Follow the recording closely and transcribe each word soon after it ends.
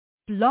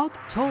Blog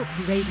Talk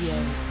Radio.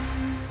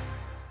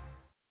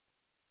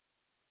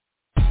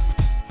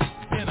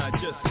 And I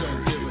just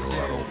don't give a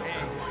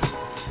damn.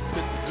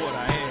 This is what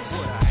I am.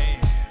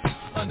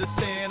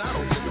 Understand, I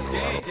don't give a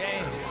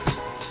damn.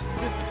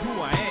 This is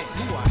who I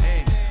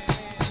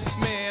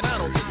am. Man, I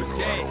don't give a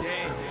damn.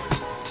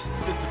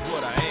 This is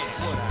what I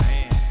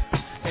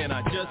am. And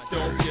I just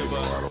don't give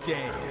a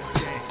damn.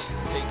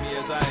 Take me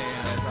as I am.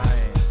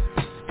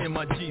 And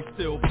my G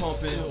still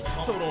pumping.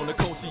 Sold on the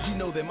culture, you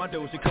know that my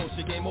Doja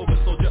culture game over,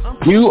 soldier.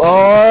 You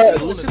are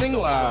listening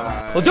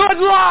live. Well, do it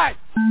live!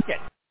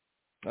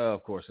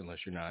 Of course, unless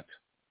you're not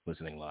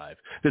listening live.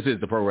 This is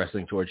the Pro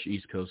Wrestling Torch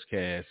East Coast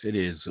Cast. It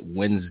is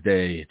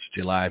Wednesday. It's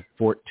July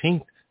 14th,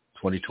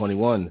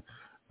 2021.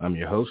 I'm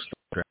your host,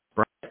 Travis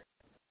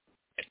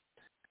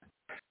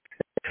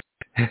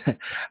Bryant.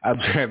 I'm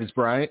Travis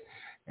Bryant,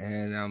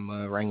 and I'm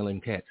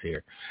wrangling cats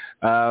here.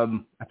 I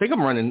think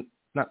I'm running,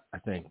 not I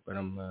think, but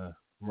I'm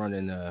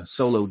running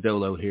solo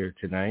dolo here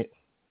tonight.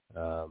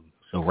 So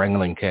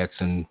wrangling cats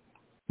in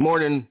more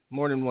than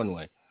one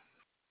way.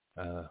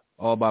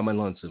 All by my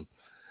lonesome.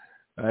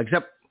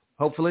 Except,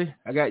 hopefully,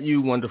 I got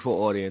you wonderful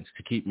audience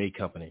to keep me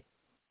company.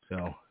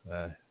 So,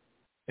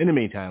 in the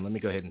meantime, let me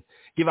go ahead and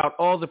give out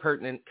all the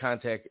pertinent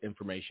contact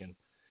information.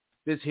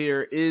 This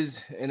here is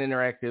an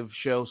interactive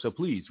show, so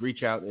please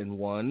reach out in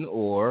one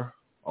or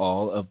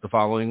all of the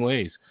following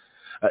ways.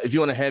 If you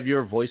want to have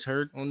your voice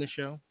heard on the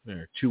show, there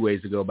are two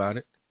ways to go about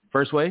it.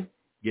 First way,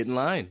 get in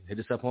line. Hit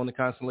us up on the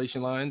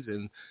Constellation lines,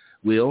 and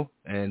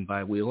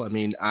by we'll, I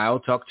mean I'll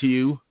talk to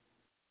you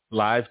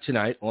live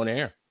tonight on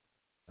air.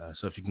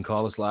 So if you can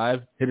call us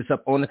live, hit us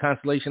up on the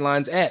Constellation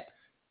lines at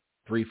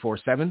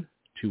 347-202-0103.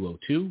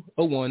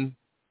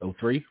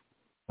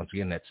 Once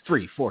again, that's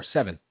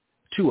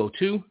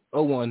 347-202-0103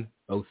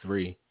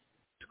 to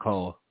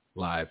call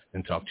live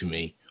and talk to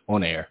me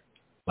on air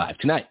live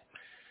tonight.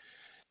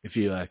 If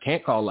you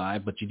can't call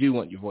live, but you do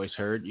want your voice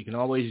heard, you can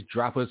always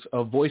drop us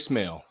a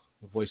voicemail.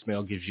 The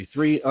voicemail gives you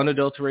 3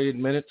 unadulterated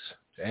minutes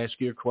to ask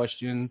your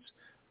questions,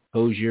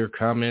 pose your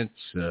comments,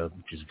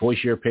 just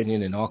voice your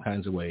opinion in all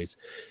kinds of ways.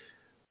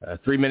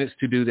 3 minutes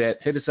to do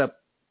that. Hit us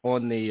up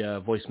on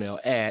the voicemail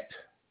at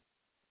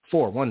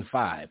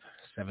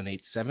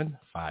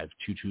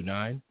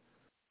 415-787-5229.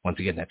 Once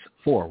again, that's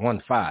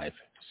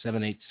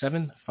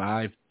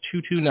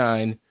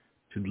 415-787-5229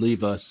 to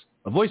leave us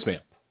a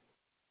voicemail.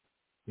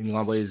 You can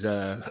always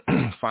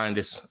find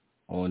us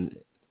on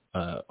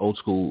old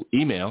school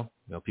email.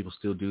 You know, people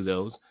still do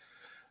those.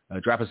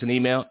 Drop us an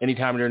email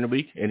anytime during the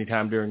week,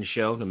 anytime during the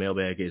show. The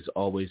mailbag is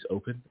always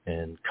open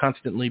and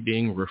constantly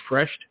being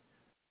refreshed.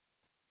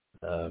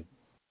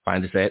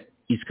 Find us at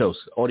East Coast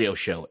Audio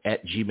Show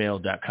at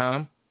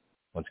gmail.com.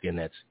 Once again,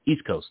 that's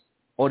East Coast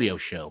Audio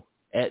Show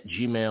at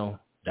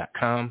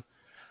gmail.com.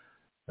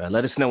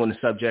 Let us know in the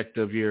subject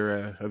of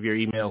your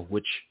email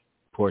which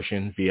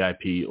portion,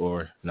 VIP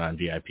or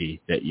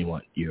non-VIP, that you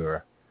want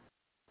your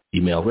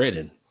email read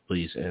in,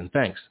 please and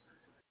thanks.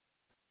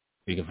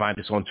 You can find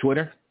us on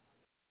Twitter.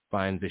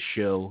 Find the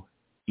show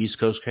East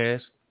Coast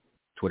Cast,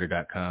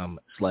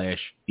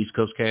 twitter.com/East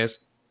Coast Cast.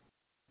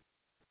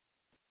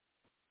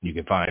 You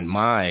can find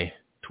my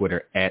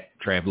Twitter at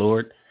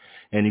Travlord,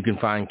 and you can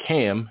find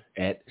Cam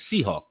at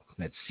Seahawk.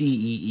 That's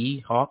C-E-E,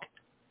 Hawk.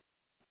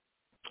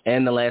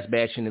 And the last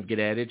bastion of Get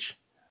Adage,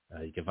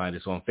 you can find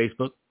us on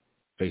Facebook.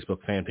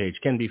 Facebook fan page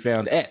can be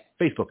found at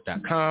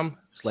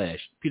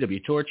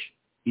facebook.com/PWTorch,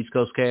 East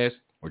Coast Cast,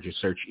 or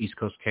just search East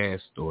Coast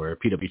Cast or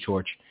PW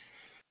Torch,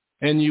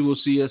 and you will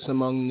see us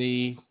among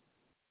the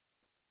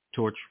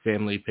Torch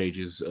family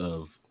pages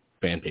of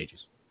fan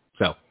pages.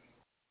 So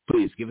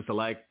please give us a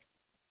like,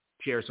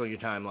 share us on your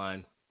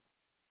timeline,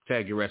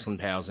 tag your wrestling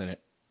pals in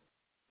it.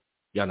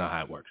 Y'all know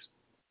how it works.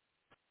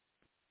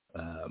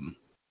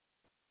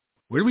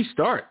 Where do we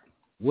start?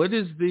 What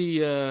is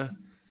the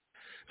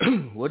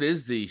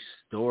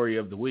story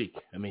of the week?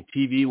 I mean,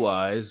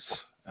 TV-wise,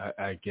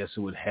 I guess it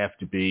would have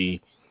to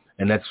be,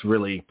 and that's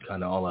really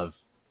kind of all I've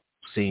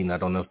seen. I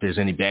don't know if there's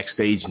any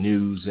backstage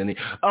news,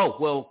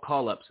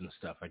 call-ups and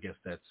stuff. I guess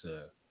that's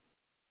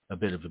a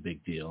bit of a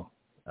big deal.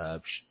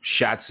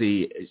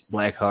 Shotzi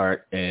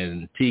Blackheart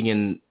and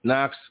Tegan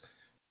Knox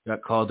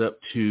got called up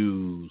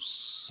to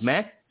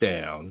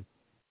SmackDown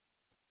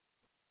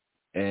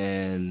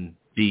and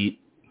beat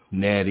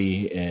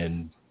Natty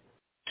and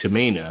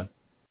Tamina,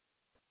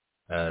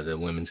 the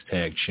women's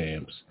tag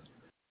champs.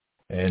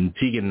 And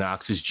Tegan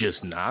Knox is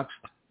just Knox.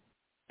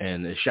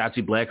 And is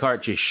Shotzi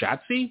Blackheart just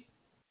Shotzi?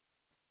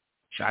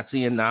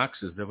 Shotzi and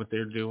Knox, is that what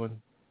they're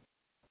doing?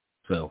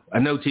 So I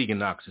know Tegan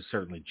Knox is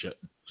certainly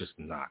just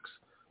Knox.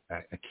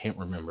 I can't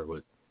remember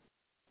what.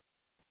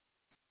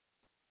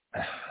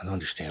 I don't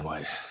understand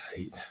why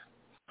they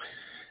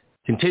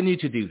continue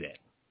to do that.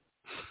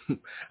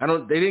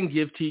 They didn't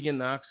give Tegan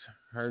Knox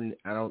her.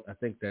 I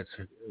think that's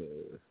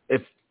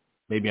if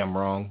maybe I'm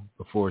wrong.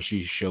 Before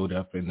she showed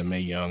up in the Mae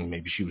Young,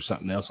 maybe she was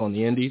something else on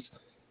the Indies.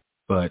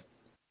 But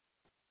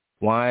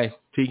why?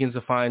 Tegan's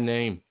a fine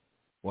name.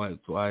 Why?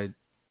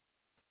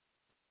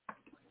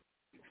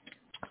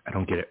 I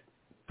don't get it.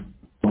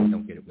 I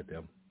don't get it with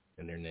them.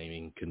 in their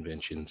naming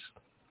conventions.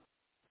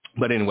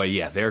 But anyway,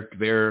 yeah,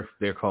 they're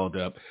called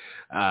up.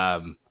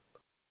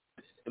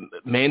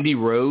 Mandy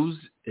Rose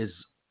is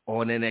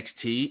on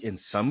NXT in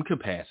some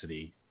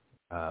capacity.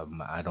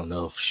 I don't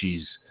know if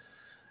she's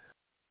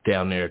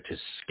down there to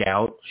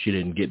scout. She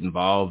didn't get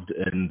involved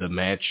in the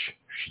match.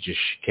 She just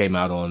came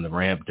out on the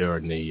ramp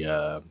during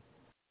the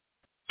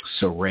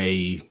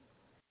Saray.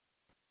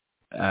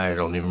 I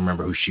don't even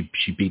remember who she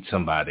beat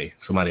somebody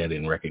I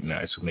didn't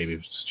recognize. So maybe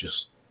it's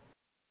just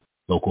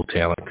local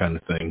talent kind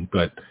of thing,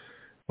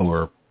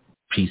 or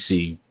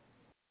PC,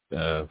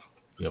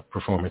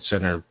 Performance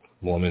Center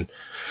woman.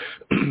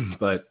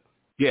 But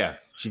yeah,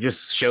 she just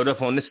showed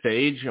up on the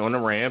stage on the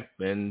ramp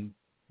and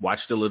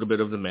watched a little bit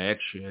of the match,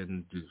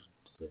 and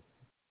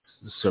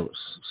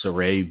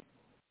Saray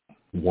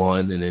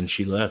won, and then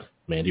she left.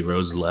 Mandy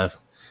Rose left.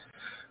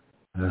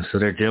 So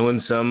they're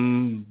doing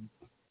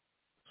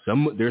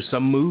there's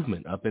some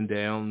movement up and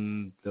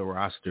down the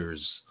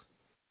rosters.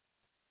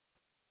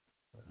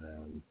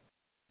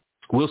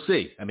 We'll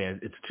see. I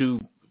mean,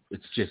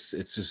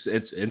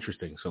 it's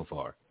interesting so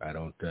far. I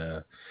don't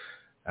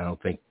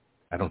think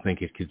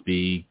it could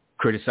be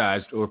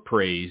criticized or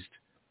praised.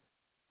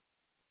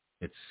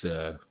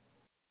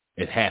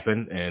 It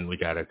happened, and we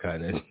got to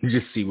kind of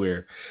just see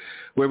where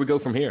we go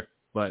from here.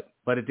 But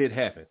it did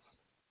happen.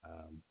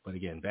 But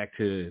again, back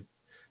to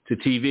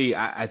TV,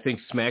 I think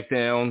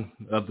SmackDown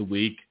of the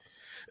week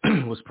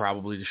was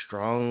probably the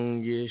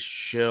strongest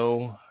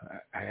show.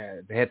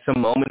 They had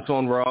some moments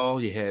on Raw.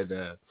 You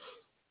had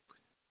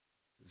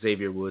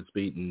Xavier Woods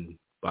beating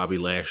Bobby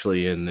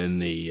Lashley, and then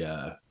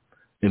the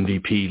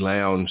MVP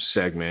Lounge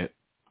segment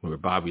where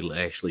Bobby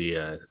Lashley,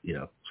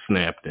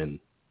 snapped, and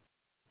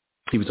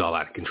he was all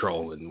out of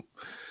control and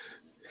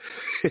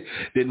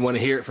didn't want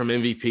to hear it from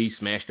MVP,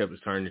 smashed up his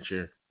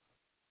furniture.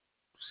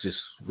 It's just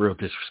real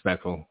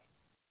disrespectful.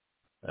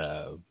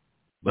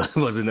 But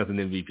wasn't nothing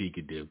MVP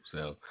could do.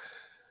 So,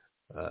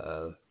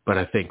 but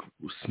I think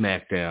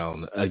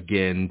SmackDown,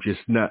 again,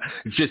 just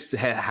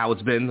how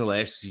it's been the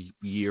last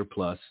year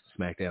plus.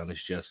 SmackDown is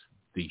just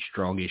the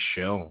strongest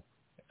show,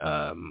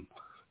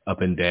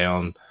 up and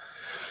down.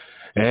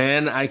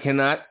 And I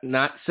cannot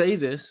not say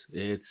this.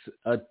 It's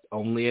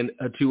only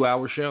a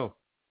 2-hour show.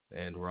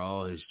 And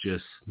Raw is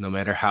just, no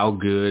matter how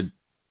good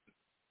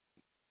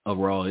a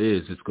Raw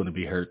is, it's going to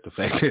be hurt the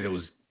fact that it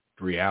was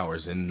 3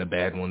 hours. And the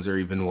bad ones are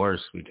even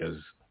worse because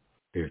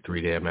they're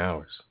 3 damn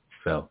hours.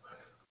 So,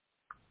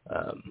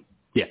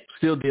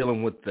 still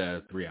dealing with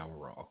the 3-hour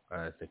Raw.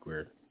 I think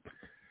we're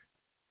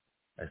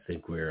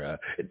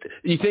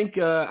you think,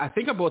 I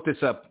think I brought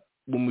this up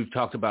when we've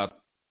talked about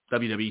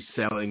WWE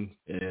selling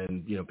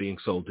and, being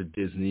sold to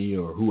Disney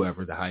or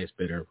whoever the highest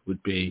bidder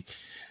would be.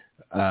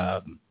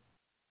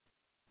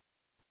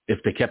 If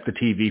they kept the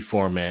TV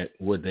format,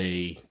 would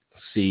they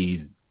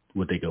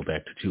go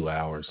back to 2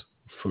 hours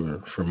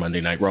for Monday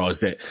Night Raw?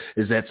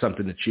 Is that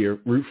something that you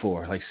root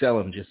for? Like, sell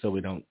them just so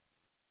we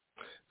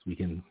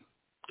can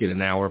get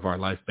an hour of our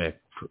life back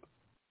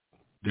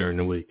during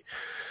the week.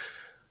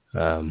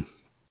 But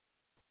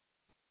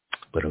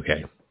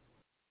okay.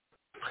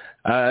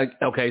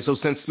 So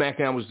since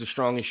SmackDown was the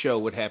strongest show,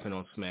 what happened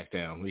on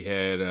SmackDown? We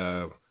had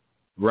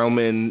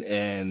Roman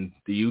and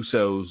the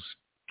Usos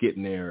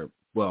getting there.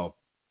 Well,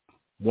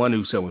 one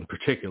Uso in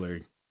particular,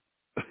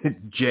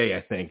 Jay,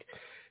 I think,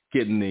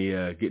 getting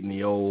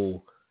the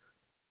old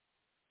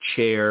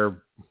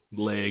chair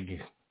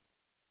leg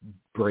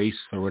brace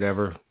or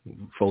whatever,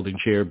 folding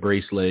chair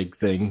brace leg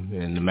thing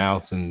in the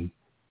mouth and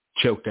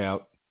choked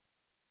out.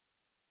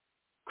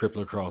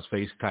 Crippler cross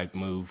face type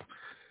move.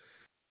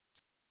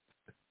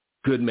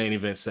 Good main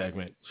event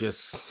segment. Just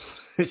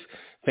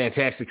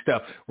fantastic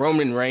stuff.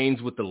 Roman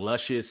Reigns with the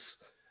luscious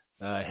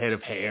head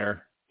of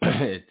hair.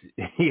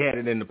 He had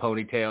it in the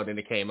ponytail, then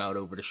it came out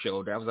over the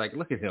shoulder. I was like,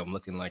 look at him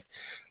looking like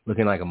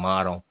a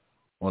model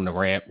on the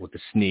ramp with the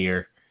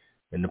sneer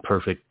and the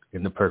perfect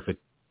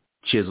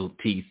chiseled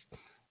teeth.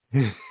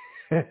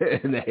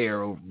 And the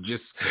hair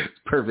just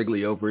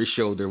perfectly over his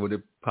shoulder when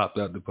it popped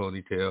out the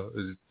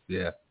ponytail.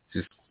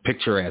 Just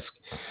picturesque.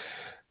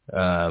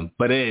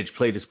 But Edge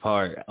played his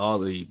part.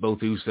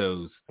 Both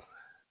Usos.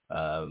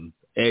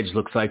 Edge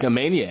looks like a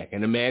maniac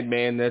and a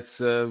madman that's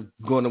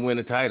going to win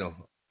a title.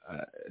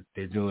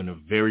 They're doing a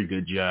very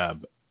good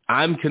job.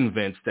 I'm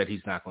convinced that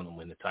he's not going to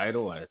win the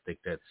title. I think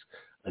that's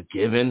a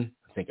given.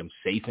 I think I'm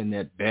safe in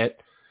that bet.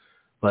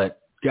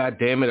 But God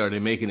damn it, are they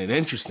making it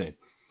interesting?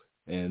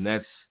 And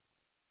that's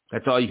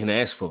all you can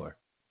ask for.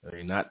 I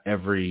mean, not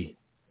every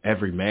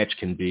match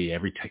can be,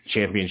 every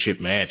championship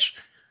match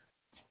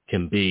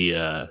can be,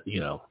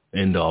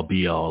 end all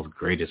be all,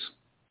 greatest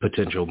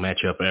potential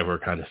matchup ever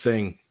kind of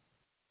thing.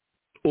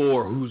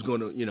 Or who's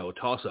going to, a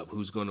toss up,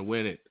 who's going to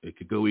win it. It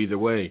could go either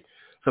way.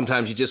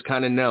 Sometimes you just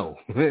kind of know.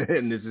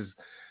 And this is,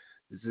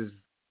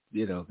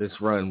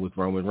 this run with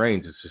Roman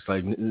Reigns. It's just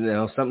like,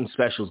 something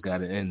special's got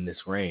to end this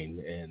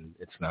reign, and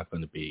it's not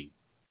going to be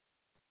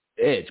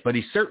Edge. But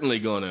he's certainly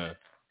going to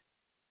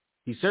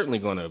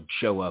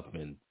show up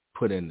and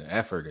put in the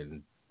effort,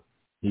 and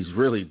he's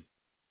really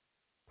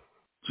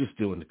just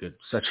doing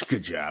such a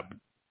good job.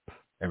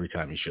 every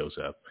time he shows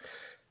up.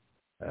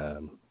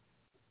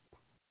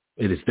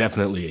 It is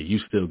definitely a you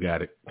still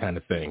got it kind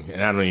of thing.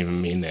 And I don't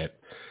even mean that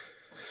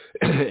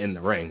in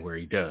the ring where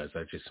he does.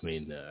 I just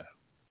mean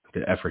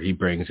the effort he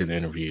brings in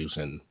interviews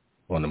and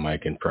on the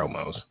mic and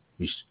promos.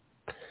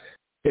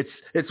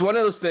 It's one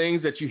of those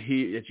things that you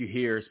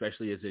hear,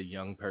 especially as a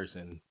young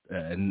person,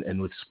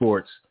 and with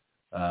sports,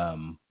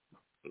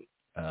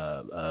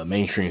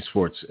 mainstream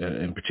sports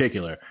in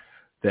particular,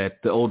 that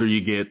the older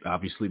you get,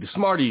 obviously the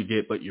smarter you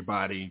get, but your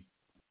body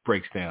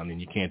breaks down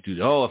and you can't do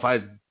if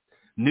I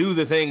knew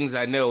the things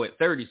I know at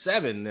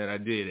 37 that I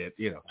did at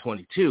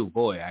 22,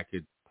 boy, I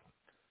could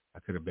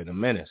have been a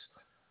menace.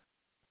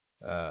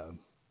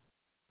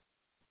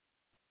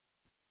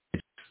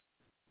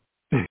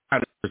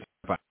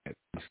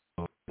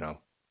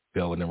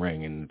 Go in the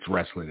ring and it's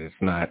wrestling. It's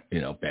not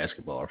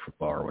basketball or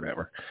football or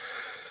whatever.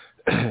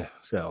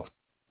 So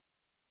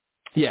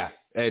yeah,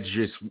 Edge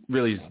just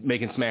really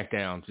making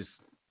SmackDown just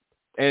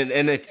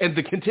and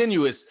the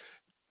continuous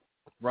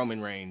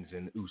Roman Reigns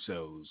and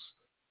Usos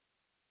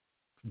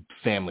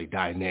family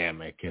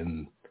dynamic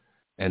and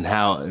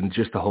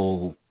just the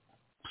whole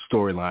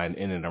storyline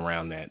in and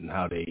around that and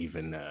how they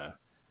even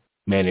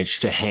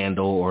managed to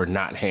handle or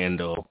not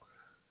handle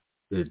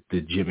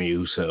the Jimmy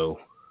Uso,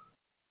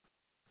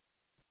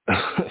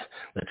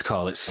 let's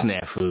call it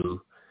snafu,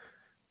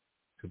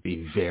 to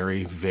be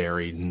very,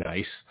 very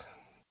nice.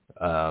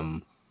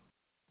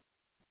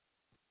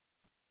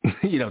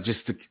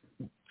 Just to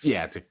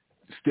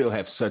still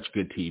have such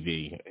good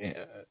TV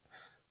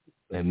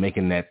and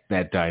making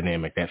that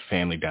dynamic, that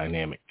family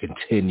dynamic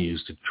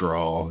continues to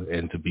draw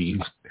and to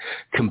be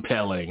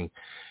compelling.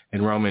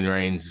 And Roman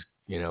Reigns,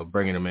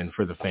 bringing him in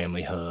for the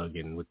family hug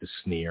and with the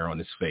sneer on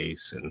his face.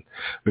 And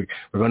we're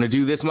going to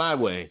do this my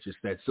way. Just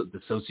the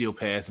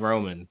sociopath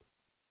Roman.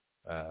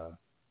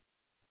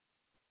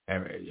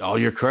 All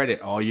your credit,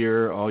 all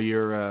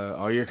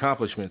your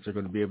accomplishments are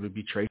going to be able to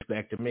be traced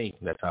back to me.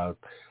 That's how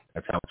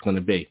it's going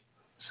to be.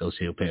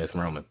 Sociopath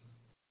Roman.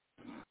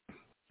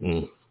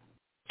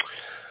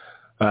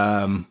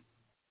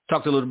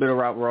 Talked a little bit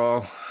about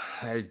Raw.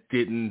 I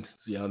didn't,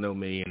 y'all know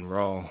me and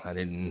Raw. I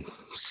didn't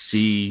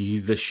see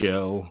the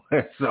show,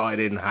 so I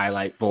didn't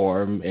highlight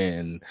for him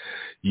and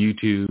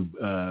YouTube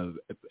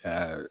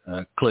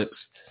clips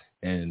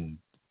and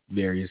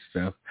various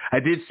stuff. I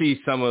did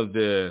see some of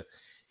the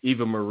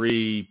Eva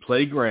Marie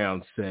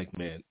Playground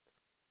segment,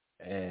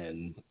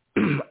 and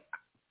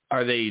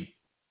are they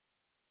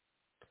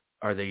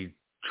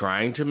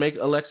trying to make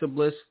Alexa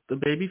Bliss the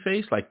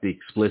babyface, like the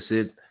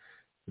explicit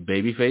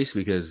babyface?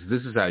 Because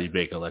this is how you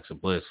make Alexa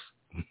Bliss,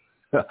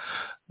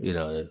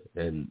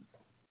 an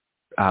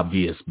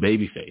obvious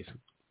babyface,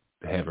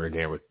 to have her in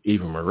there with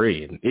Eva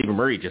Marie. And Eva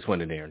Marie just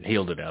went in there and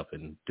healed it up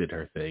and did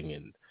her thing.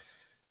 And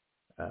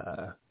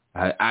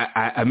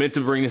I meant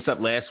to bring this up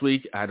last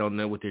week. I don't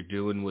know what they're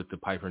doing with the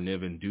Piper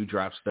Niven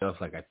Doudrop stuff.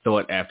 Like, I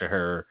thought after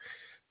her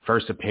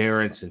first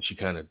appearance and she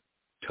kind of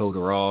told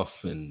her off,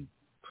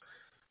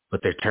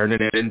 but they're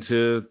turning it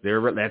into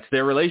that's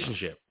their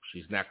relationship.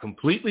 She's not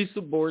completely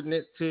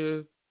subordinate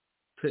to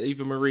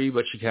Eva Marie,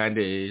 but she kind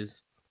of is.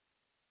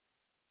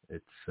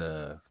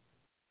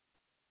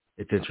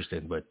 It's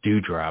interesting, but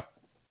Doudrop,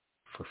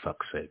 for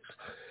fuck's sakes,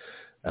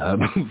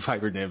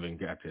 Piper Niven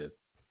got to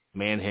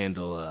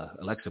manhandle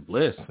Alexa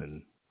Bliss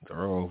and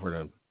throw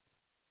over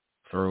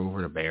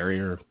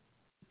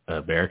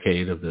the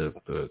barricade of the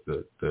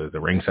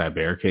ringside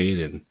barricade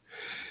and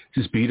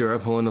just beat her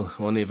up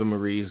on Eva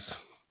Marie's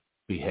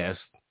behest.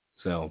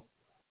 So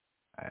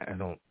I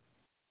don't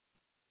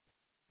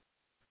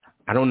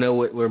know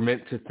what we're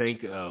meant to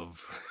think of.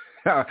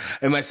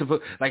 Am I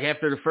supposed, like,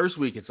 after the first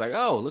week, it's like,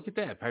 oh, look at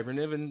that, Piper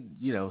Niven,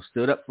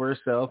 stood up for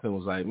herself and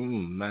was like,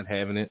 not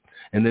having it.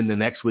 And then the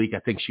next week, I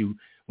think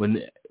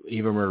when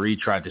Eva Marie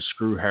tried to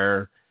screw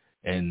her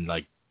and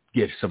like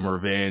get some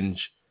revenge,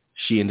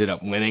 she ended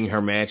up winning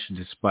her match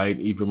despite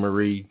Eva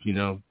Marie,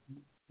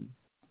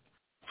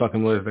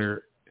 fucking with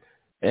her.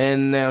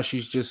 And now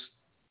she's just,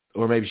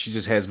 or maybe she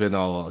just has been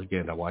all,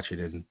 again, I watch it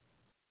in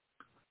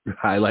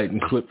highlight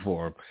and clip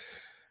form,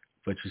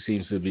 but she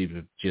seems to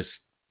be just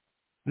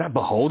not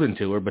beholden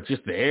to her, but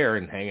just there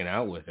and hanging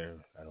out with her.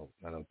 I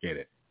don't get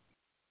it.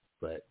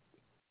 But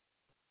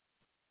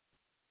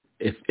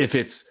if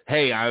it's,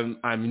 hey, I'm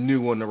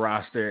new on the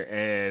roster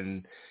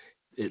and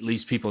at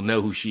least people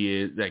know who she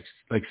is,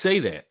 like say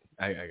that.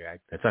 I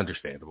that's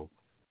understandable.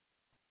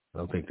 I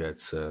don't think that's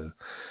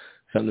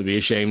something to be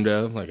ashamed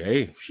of. Like,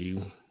 hey, she,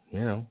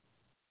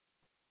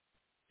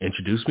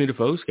 introduced me to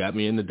folks, got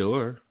me in the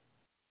door.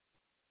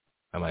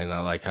 I might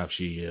not like how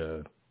she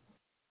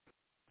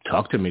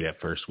talked to me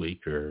that first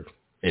week or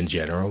in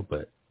general,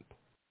 but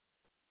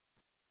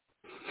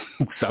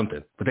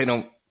something. But they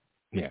don't,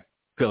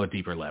 go a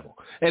deeper level.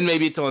 And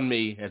maybe it's on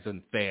me as a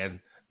fan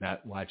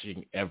not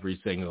watching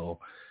every single,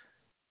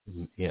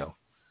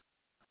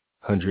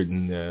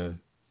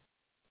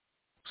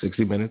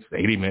 160 minutes,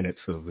 80 minutes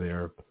of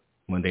their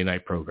Monday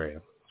night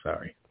program.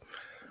 Sorry.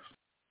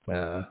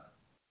 And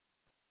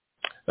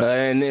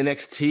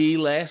NXT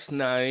last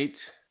night,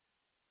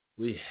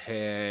 we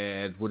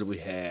had, what did we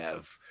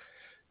have?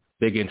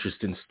 Big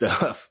interesting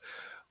stuff.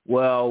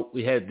 Well,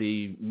 we had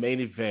the main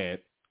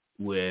event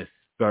with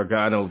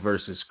Gargano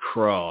versus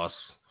Cross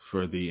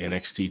for the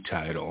NXT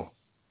title.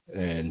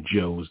 And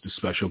Joe was the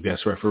special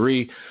guest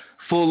referee,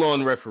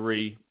 full-on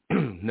referee,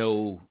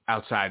 no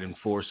outside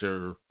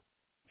enforcer,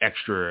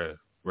 extra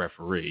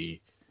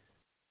referee,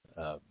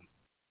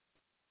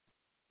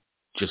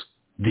 just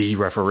the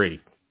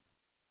referee.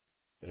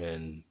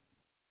 And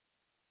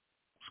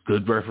it's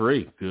good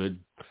referee, good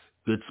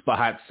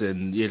spots,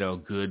 and,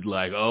 good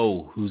like,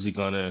 oh, who's he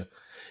gonna?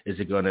 Is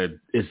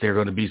there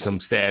gonna be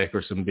some static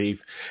or some beef?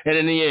 And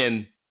in the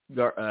end,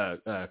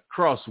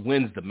 Cross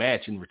wins the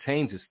match and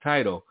retains his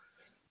title.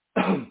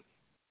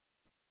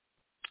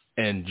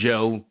 And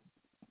Joe,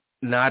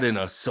 not in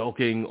a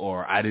sulking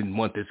or I didn't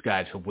want this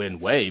guy to win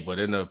way, but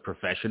in a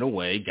professional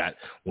way, got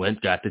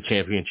the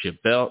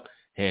championship belt,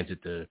 hands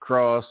it to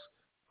Cross,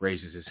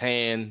 raises his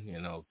hand,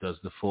 does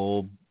the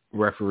full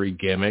referee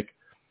gimmick,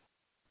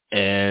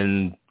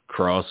 and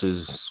Cross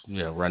is,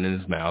 running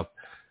his mouth,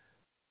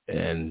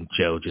 and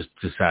Joe just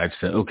decides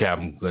to, okay,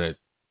 I'm going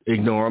to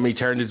ignore him. He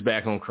turned his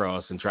back on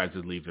Cross and tried to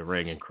leave the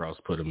ring, and Cross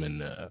put him in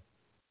the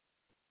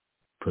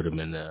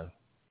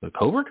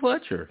Cobra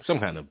Clutch or some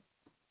kind of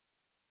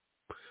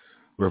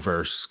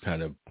reverse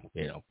kind of,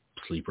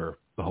 sleeper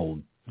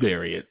hold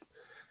variant.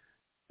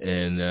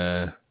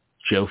 And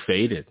Joe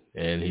faded.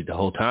 And the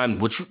whole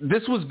time,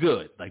 this was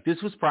good. Like,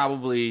 this was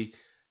probably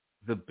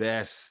the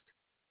best,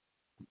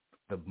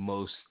 the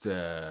most,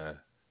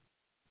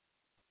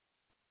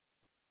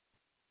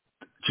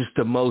 just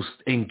the most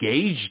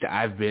engaged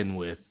I've been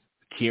with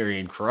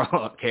Karrion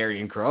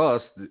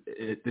Kross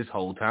this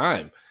whole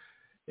time.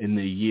 In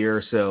the year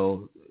or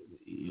so,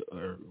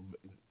 or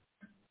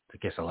I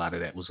guess a lot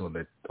of that was on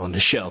the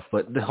shelf,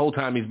 but the whole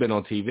time he's been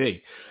on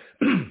TV,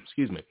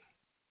 excuse me,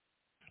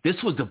 this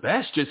was the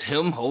best. Just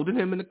him holding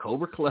him in the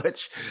Cobra Clutch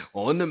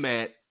on the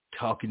mat,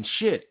 talking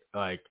shit,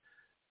 like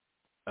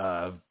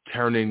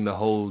turning the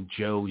whole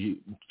Joe.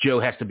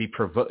 Joe has to be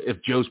provoked.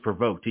 If Joe's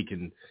provoked, he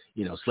can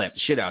slap the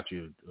shit out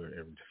you or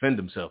defend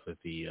himself if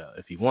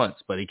he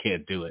wants, but he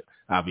can't do it.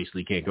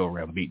 Obviously, he can't go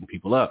around beating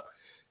people up.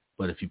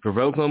 But if you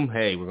provoke him,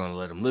 hey, we're going to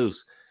let him loose.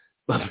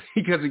 But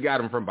because he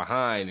got him from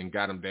behind and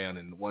got him down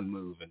in one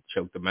move and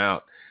choked him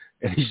out,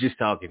 and he's just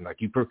talking like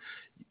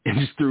and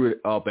just threw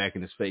it all back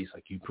in his face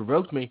like, you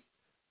provoked me.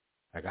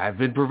 Like, I've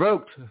been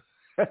provoked.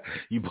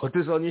 You put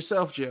this on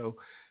yourself, Joe.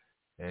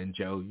 And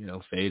Joe,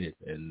 faded,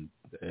 and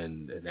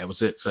that was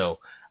it. So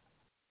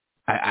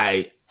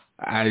I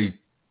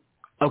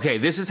okay,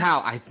 this is how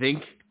I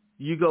think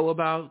you go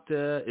about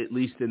at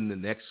least in the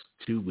next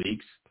 2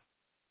 weeks.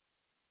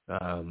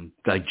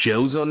 Like,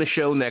 Joe's on the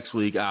show next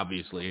week,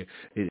 obviously.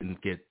 He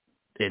didn't get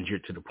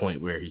injured to the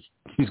point where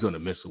he's going to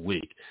miss a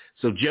week.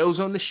 So Joe's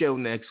on the show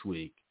next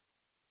week,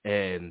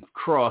 and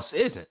Cross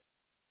isn't.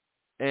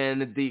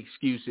 And the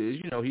excuse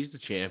is, he's the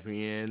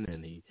champion,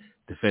 and he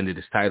defended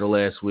his title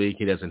last week.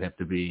 He doesn't have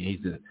to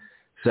be.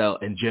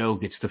 And Joe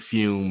gets to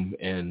fume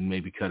and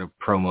maybe cut a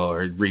promo,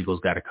 or Regal's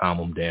got to calm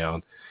him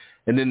down.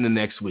 And then the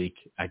next week,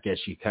 I guess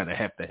you kind of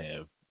have to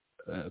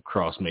have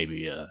Cross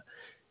maybe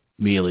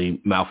mealy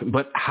mouthing.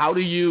 But what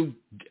do you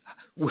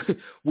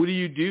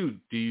do?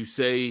 Do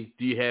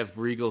you have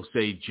Regal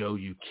say, Joe,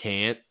 you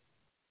can't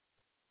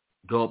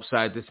go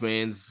upside this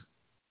man's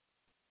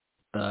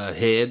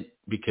head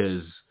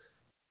because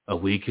a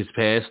week has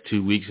passed,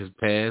 2 weeks has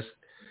passed?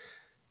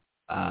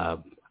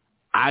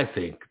 I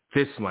think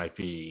this might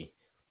be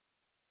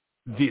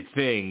the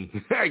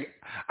thing. I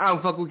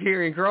don't fuck with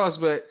Karrion Kross,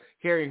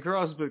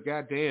 but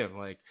goddamn,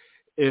 like,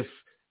 if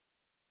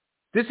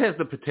this has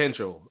the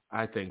potential,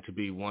 I think, to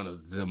be one of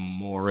the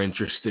more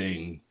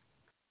interesting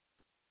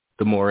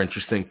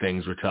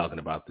things we're talking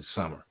about this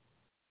summer.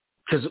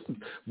 Because,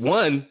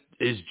 one,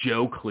 is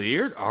Joe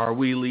cleared? Are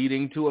we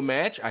leading to a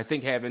match? I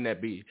think having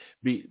that be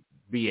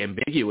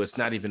ambiguous,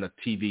 not even a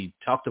TV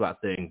talked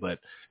about thing, but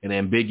an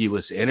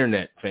ambiguous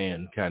internet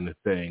fan kind of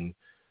thing.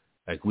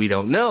 Like, we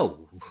don't know.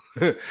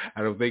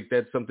 I don't think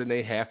that's something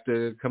they have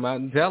to come out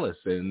and tell us,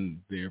 and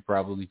they're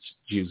probably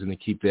choosing to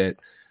keep that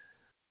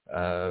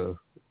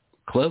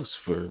close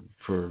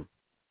for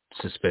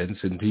suspense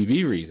and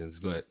TV reasons.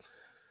 But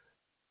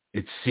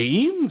it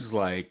seems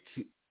like,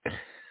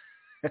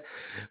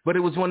 but it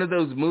was one of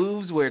those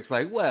moves where it's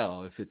like,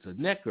 well, if it's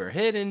a neck or a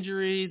head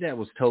injury, that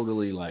was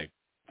totally like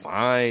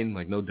fine.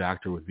 Like, no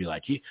doctor would be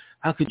like,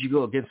 how could you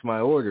go against my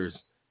orders?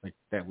 Like,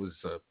 that was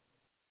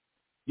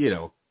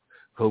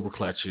Cobra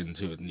Clutch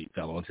into it, and he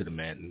fell onto the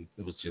mat, and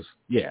it was just,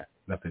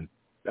 nothing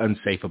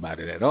unsafe about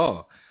it at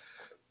all.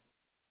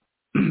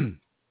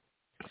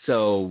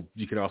 So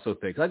you could also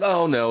think like,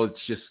 oh no, it's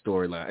just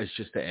storyline. It's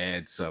just to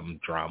add some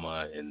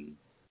drama and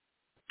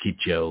keep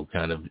Joe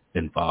kind of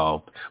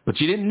involved. But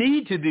you didn't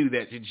need to do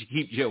that to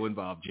keep Joe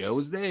involved. Joe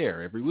is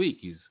there every week.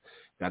 He's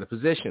got a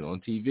position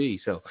on TV.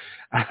 So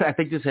I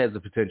think this has the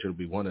potential to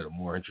be one of the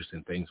more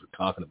interesting things we're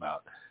talking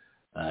about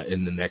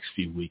in the next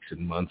few weeks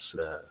and months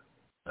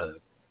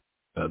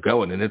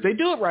going. And if they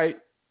do it right,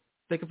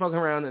 they can fuck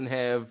around and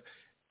have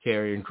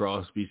Karrion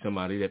Kross be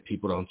somebody that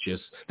people don't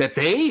just, that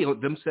they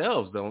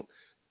themselves don't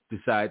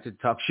decide to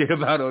talk shit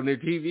about on their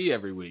TV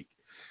every week.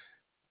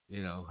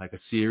 You know, like a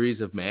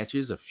series of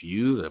matches, a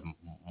feud, a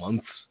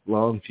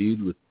month-long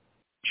feud with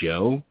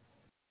Joe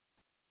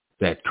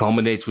that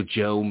culminates with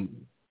Joe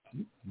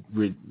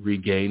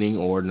regaining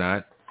or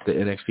not the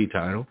NXT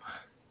title.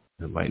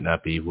 It might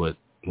not be what's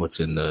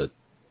in the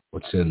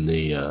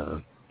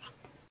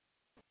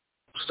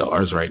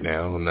stars right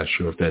now. I'm not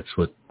sure if that's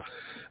what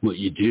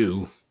you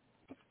do.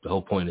 The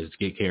whole point is to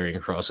get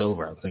Karrion Kross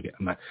over. I think at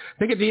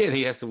the end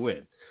he has to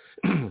win.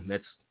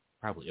 That's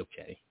probably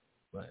okay,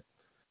 but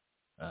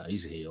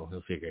he's a heel.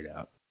 He'll figure it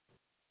out.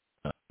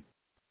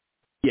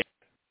 Yeah,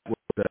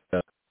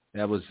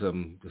 that was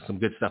some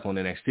good stuff on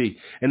NXT,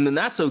 and the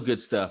not so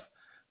good stuff.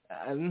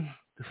 The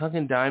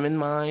fucking Diamond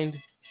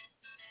Mine.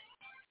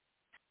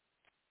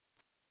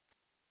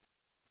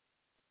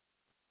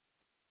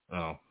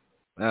 Oh,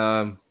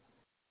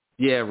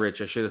 yeah, Rich.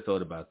 I should have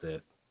thought about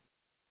that.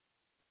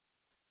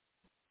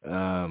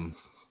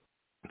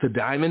 The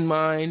Diamond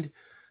Mine.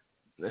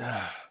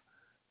 They're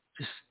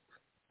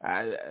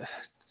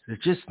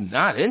just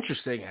not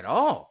interesting at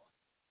all.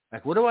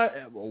 Like,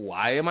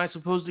 why am I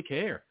supposed to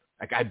care?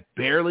 Like, I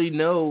barely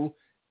know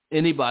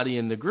anybody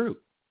in the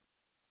group.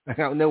 Like,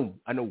 I know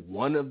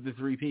one of the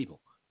three people.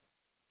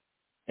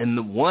 And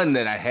the one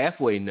that I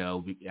halfway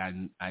know,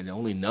 I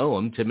only know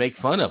him to make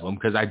fun of him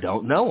because I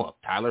don't know him.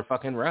 Tyler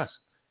fucking Russ.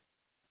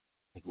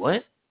 Like,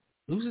 what?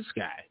 Who's this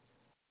guy?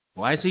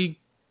 Why is he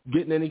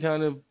getting any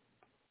kind of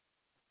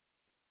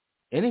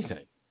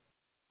anything?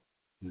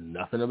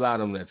 Nothing about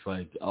him that's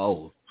like,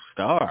 oh,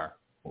 star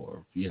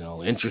or,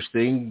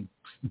 interesting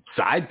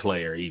side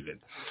player even.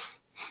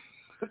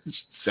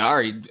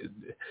 Sorry,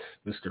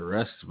 Mr.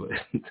 Russ, but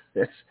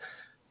that's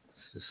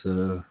just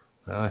how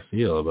I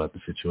feel about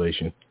the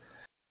situation.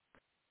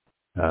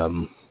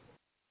 All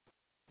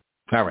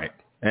right.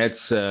 That's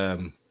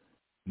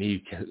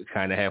me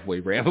kind of halfway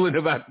rambling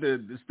about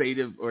the state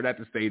of, or not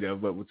the state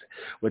of, but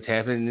what's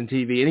happening in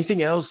TV.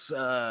 Anything else?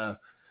 I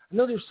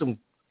know there's some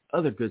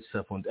other good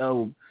stuff on.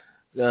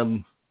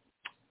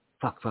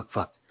 Fuck.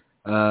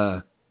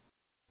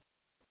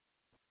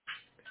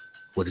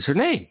 What is her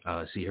name?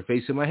 I see her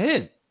face in my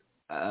head.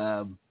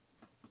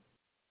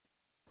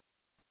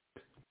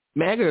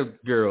 MAGA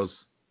girls,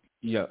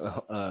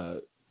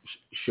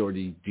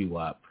 Shorty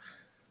Doo-Wop.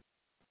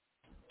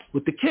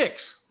 With the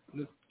kicks.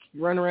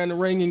 Run around the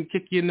ring and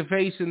kick you in the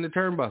face in the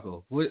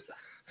turnbuckle. What?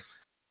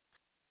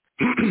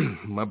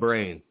 My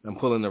brain. I'm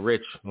pulling the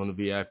Rich on the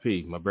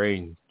VIP. My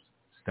brain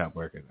stopped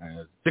working.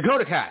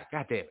 Dakota Kai.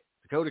 God damn it.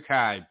 Dakota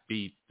Kai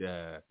beat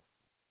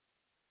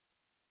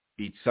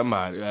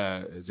somebody.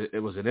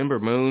 It was an Ember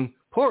Moon.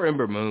 Poor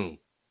Ember Moon.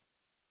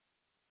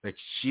 Like,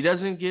 she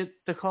doesn't get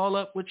the call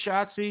up with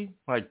Shotzi.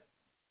 Like,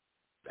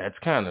 that's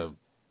kind of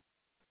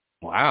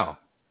wow.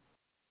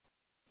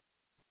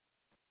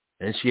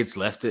 And she gets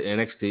left at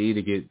NXT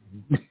to get,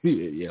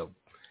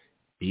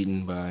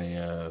 beaten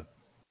by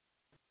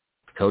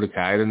Dakota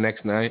Kai the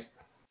next night,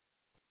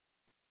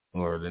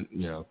 or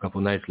a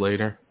couple nights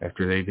later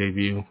after they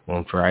debut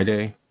on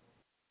Friday.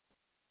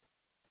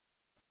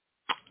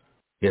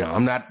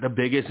 I'm not the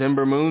biggest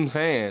Ember Moon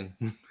fan,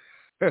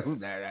 but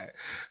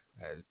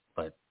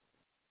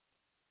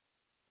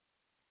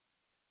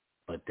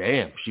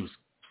damn, she was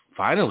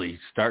finally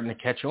starting to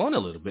catch on a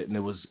little bit, and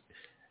it was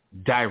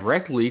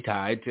directly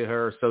tied to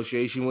her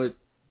association with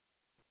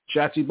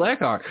Shotzi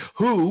Blackheart,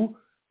 who,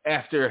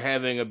 after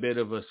having a bit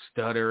of a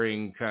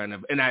stuttering kind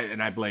of, and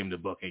I blame the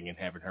booking and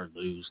having her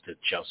lose to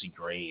Chelsea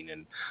Green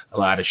and a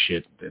lot of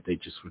shit that they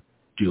just were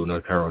doing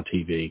with her on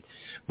TV,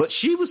 but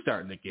she was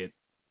starting to get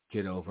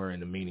over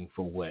in a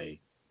meaningful way,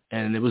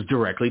 and it was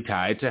directly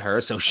tied to her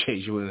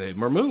association with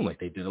Ember Moon. Like,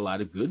 they did a lot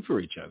of good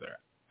for each other,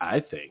 I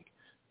think.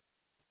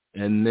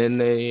 And then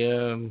they,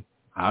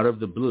 out of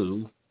the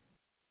blue,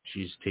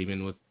 she's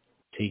teaming with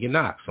Tegan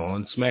Nox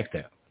on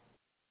SmackDown.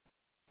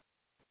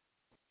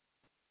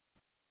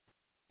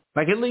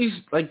 Like, at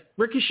least, like,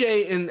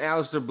 Ricochet and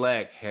Aleister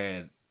Black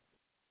had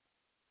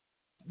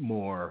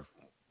more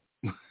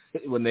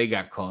when they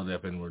got called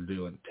up and were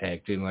doing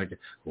tag team. Like,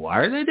 why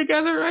are they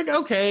together? Like,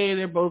 okay,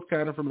 they're both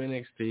kind of from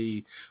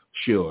NXT,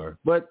 sure.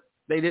 But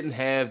they didn't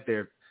have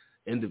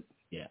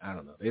I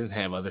don't know. They didn't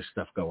have other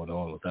stuff going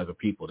on with other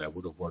people that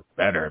would have worked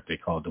better if they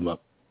called them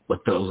up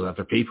with those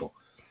other people.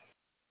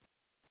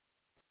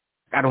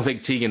 I don't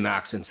think Tegan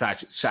Nox and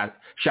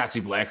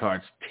Shotzi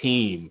Blackheart's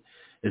team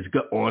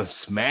on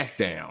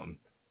SmackDown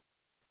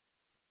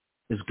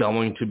is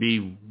going to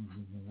be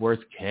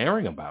worth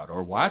caring about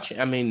or watching.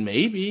 I mean,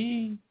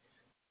 maybe,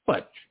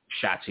 but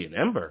Shotzi and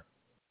Ember,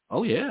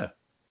 oh yeah,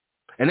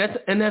 and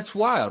that's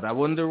wild. I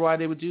wonder why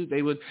they would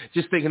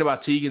just thinking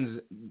about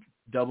Tegan's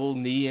double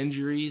knee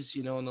injuries,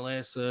 in the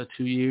last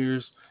 2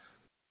 years,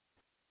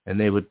 and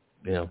they would,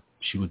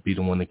 she would be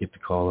the one to get the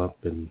call up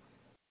and.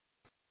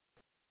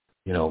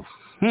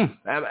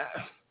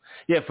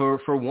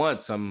 For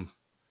once, I'm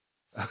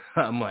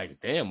like,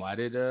 damn, why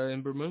did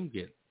Ember Moon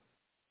get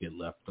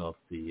left off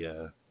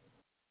the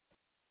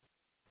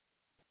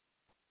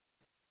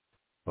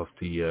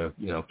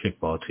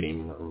kickball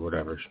team or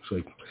whatever. It's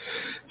like,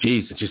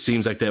 geez, it just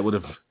seems like that would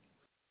have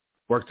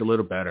worked a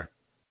little better.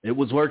 It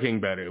was working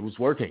better. It was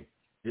working.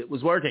 It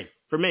was working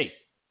for me.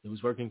 It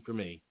was working for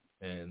me,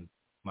 and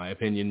my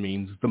opinion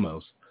means the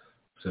most.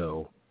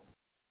 So,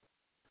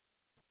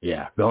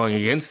 yeah, going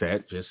against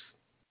that just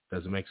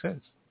doesn't make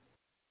sense.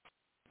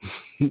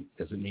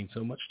 Doesn't mean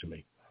so much to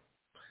me.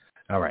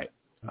 All right.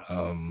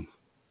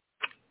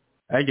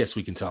 I guess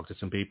we can talk to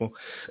some people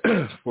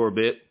for a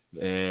bit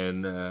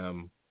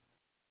and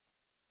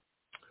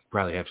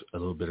probably have a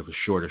little bit of a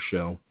shorter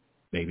show.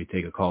 Maybe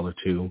take a call or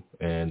two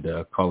and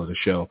call it a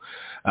show.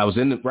 I was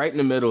right in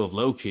the middle of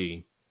Low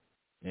Key,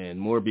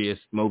 and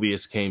Mobius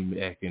came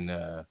back, and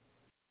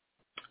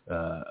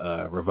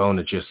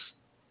Ravona just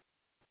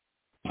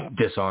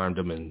disarmed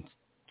him and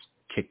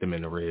kicked him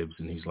in the ribs,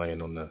 and he's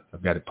laying on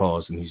I've got it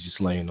paused, and he's just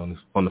laying on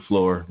the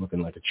floor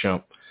looking like a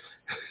chump.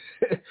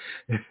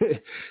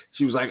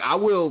 She was like,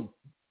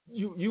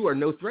 you are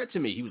no threat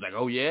to me. He was like,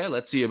 oh yeah,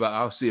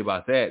 I'll see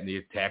about that. And he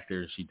attacked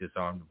her, and she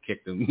disarmed him,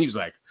 kicked him. And he was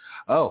like,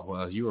 oh,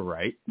 well, you were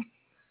right.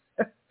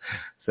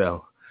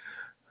 So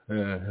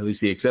at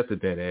least he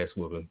accepted that ass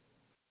whooping.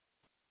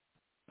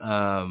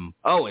 And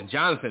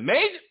Jonathan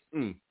Major,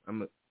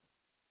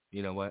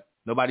 you know what?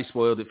 Nobody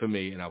spoiled it for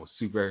me, and I was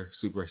super,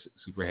 super,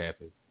 super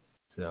happy.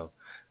 So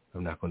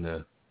I'm not going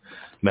to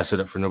mess it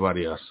up for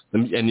nobody else.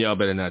 And y'all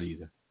better not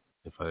either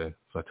if I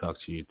talk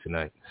to you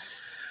tonight.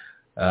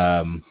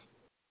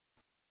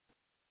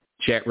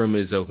 Chat room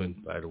is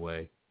open, by the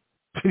way.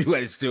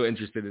 Anybody's still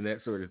interested in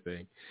that sort of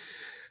thing.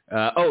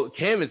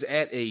 Cam is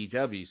at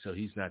AEW, so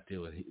he's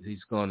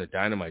going to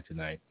Dynamite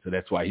tonight. So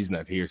that's why he's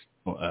not here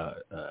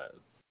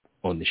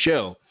on the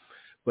show.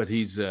 But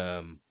he's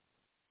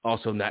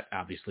also not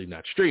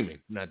streaming,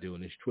 not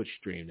doing his Twitch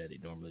stream that he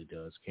normally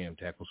does. Cam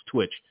tackles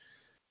Twitch.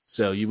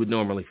 So you would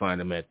normally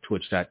find him at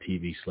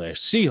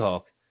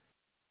twitch.tv/Seahawk.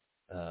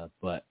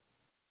 But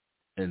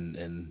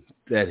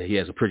that he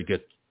has a pretty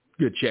good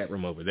chat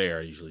room over there.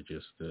 I usually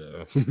just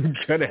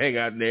kind of hang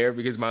out in there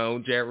because my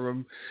own chat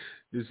room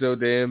is so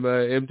damn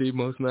empty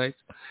most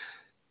nights.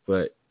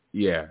 But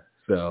yeah,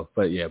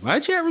 my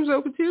chat room's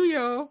open too,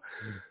 y'all.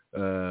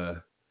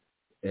 So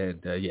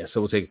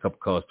we'll take a couple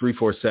calls.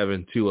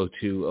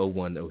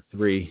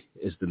 347-202-0103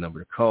 is the number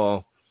to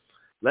call.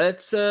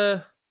 Let's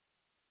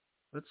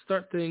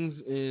start things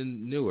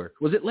in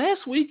Newark. Was it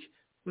last week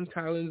when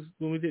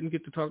we didn't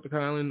get to talk to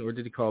Kylan, or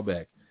did he call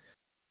back?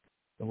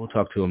 And we'll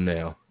talk to him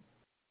now.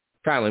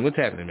 Kylan, what's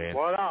happening, man?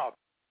 What up?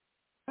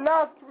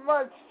 Not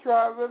much,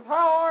 Travis.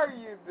 How are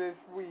you this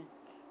week?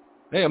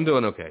 Hey, I'm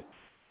doing okay.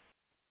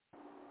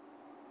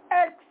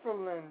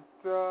 Excellent.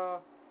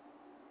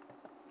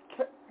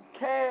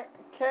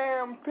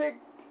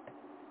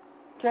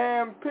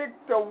 Cam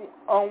picked a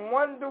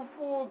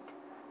wonderful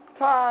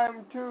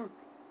time to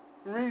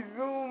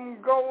resume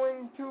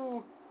going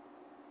to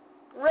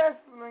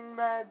wrestling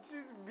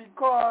matches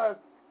because,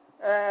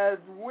 as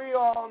we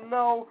all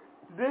know,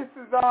 this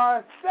is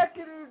our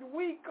second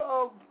week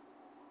of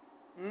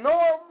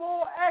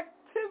normal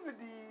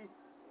activity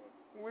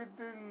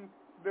within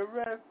the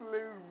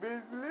wrestling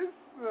business.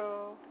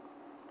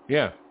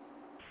 Yeah.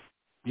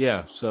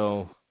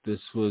 So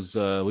this was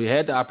we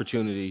had the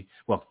opportunity.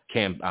 Well,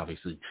 Cam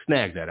obviously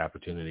snagged that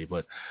opportunity,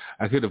 but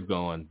I could have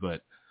gone.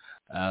 But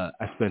I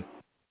spent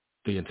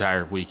the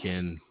entire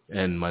weekend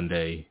and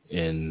Monday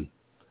in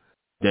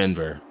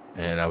Denver,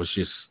 and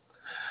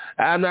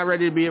I'm not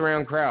ready to be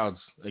around crowds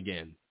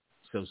again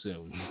so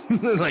soon.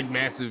 Like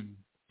massive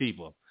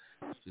people.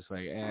 It's just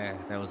like,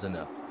 that was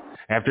enough.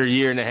 After a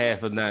year and a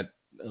half of not,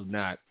 it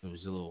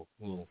was a little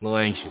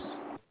anxious.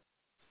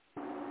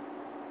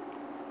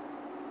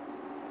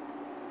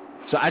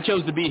 So I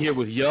chose to be here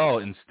with y'all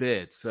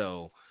instead.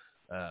 So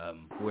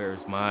where's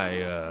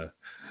my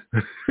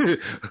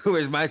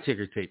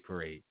ticker tape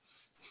parade?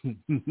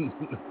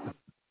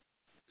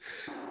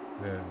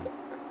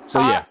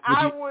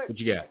 What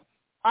you got?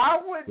 I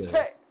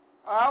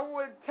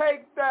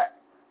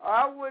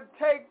would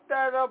take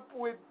that up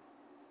with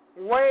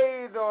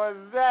Wade or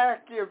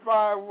Zach if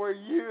I were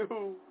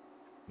you.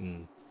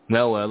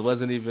 No, it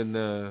wasn't even.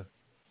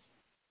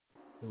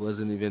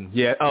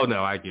 Yeah. Oh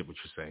no, I get what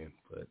you're saying,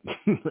 but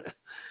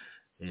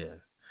yeah.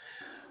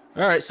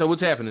 All right. So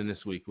what's happening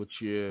this week? What's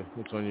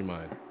on your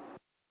mind?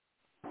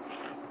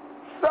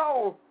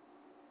 So,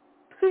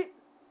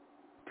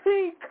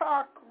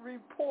 Peacock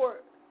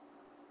report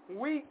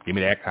week. Give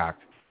me that cock.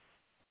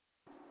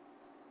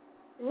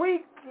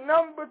 Week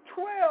number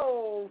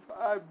 12,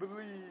 I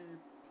believe.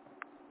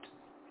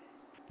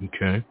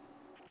 Okay.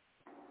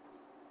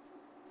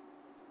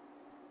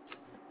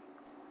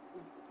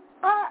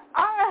 I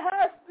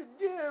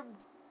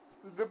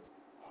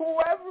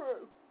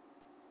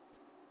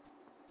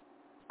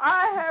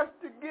have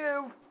to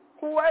give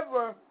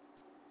whoever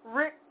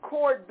Rick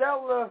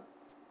Cordella,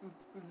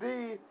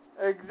 the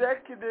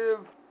executive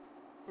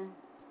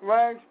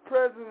vice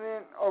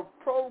president of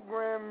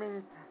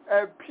programming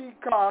at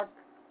Peacock,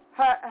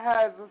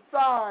 has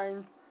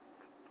assigned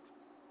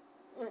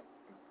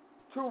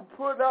to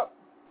put up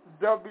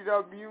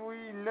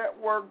WWE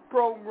Network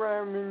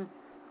programming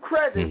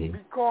credit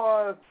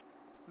because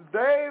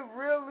they've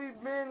really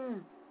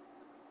been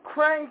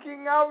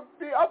cranking out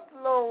the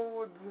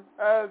uploads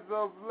as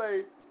of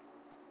late.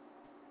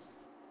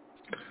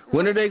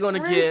 When are they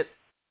going to get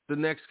the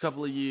next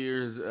couple of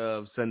years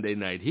of Sunday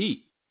Night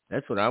Heat?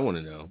 That's what I want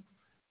to know.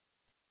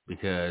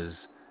 Because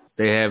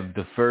they have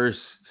the first,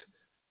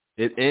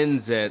 it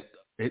ends at,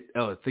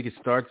 I think it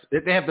starts,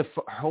 they have the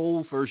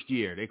whole first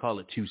year. They call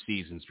it 2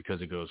 seasons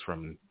because it goes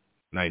from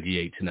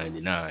 98 to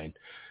 99.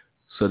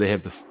 So they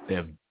have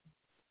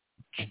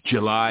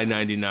July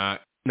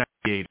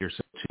 98 or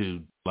so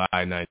to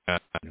July 99,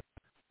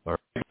 or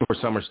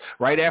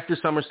right after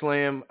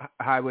SummerSlam,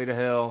 Highway to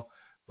Hell,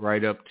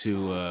 right up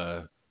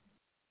to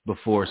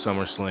before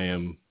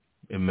SummerSlam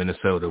in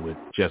Minnesota with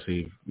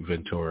Jesse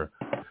Ventura.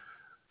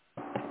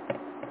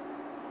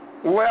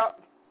 Well,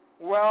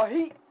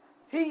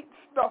 Heat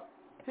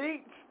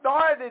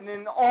started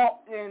in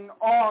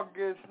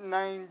August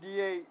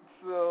 '98,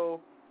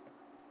 so.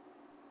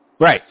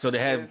 Right, so they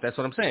have. That's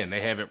what I'm saying.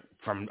 They have it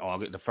from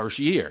August, the first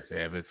year.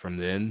 They have it from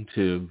then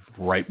to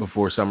right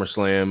before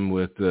SummerSlam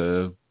with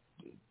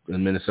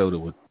in Minnesota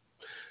with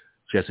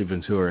Jesse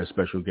Ventura as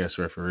special guest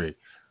referee.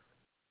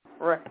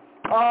 Right.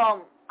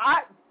 I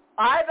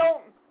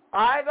don't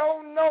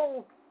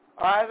know.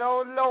 I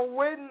don't know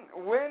when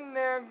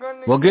they're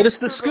gonna. Well, get us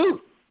the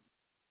scoop.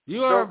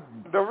 You're our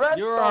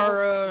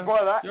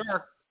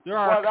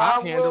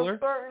cop handler. But I will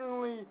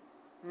certainly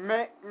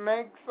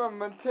make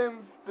some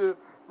attempts to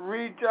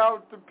reach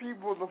out to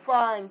people to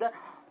find out.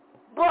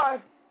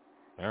 But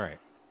all right,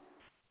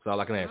 that's all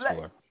I can ask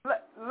for.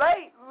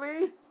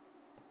 Lately,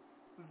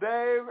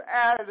 they've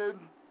added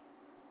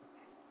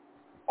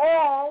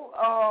all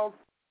of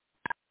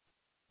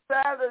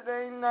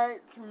Saturday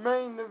night's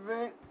main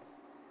event,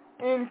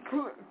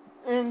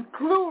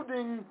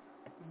 including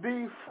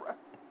the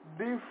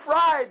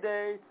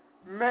Friday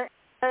main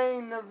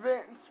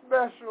event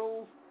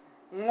specials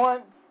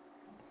once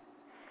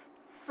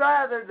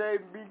Saturday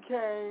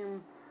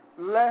became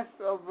less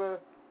of a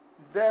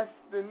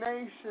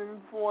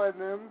destination for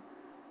them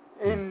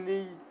in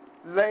the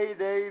late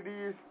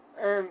 80s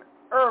and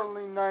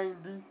early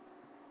 90s,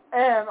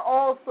 and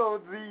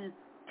also the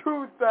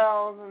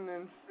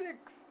 2006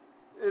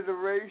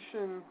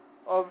 iteration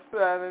of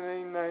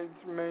Saturday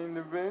night's main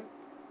event.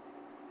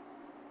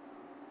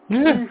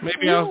 Yeah,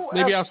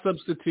 maybe I'll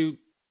substitute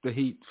the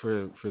Heat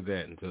for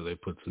that until they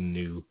put some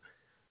new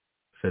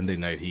Sunday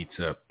Night Heats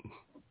up.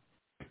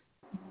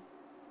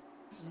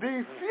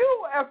 The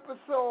few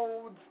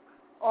episodes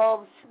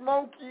of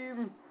Smoky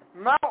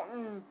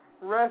Mountain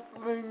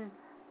Wrestling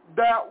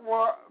that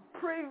were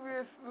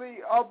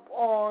previously up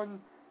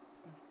on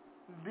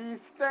the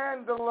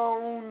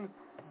standalone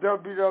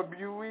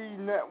WWE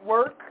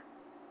Network,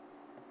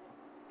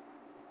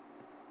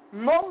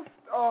 most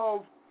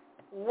of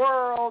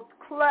World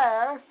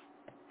Class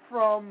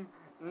from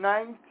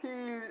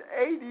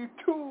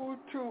 1982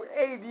 to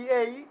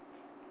 88,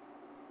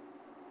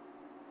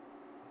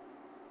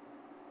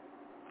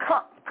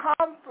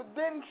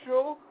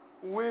 Confidential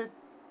with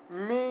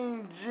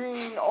Mean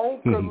Gene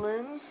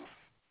Okerlund,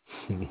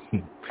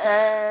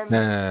 and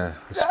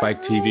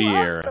Spike TV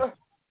era,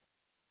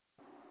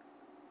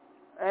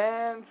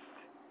 and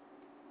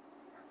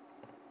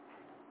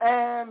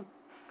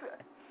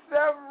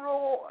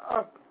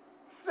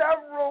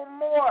several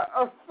more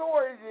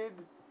assorted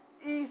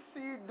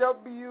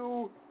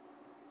ECW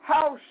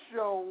house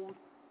shows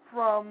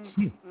from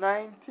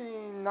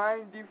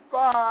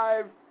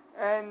 1995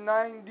 and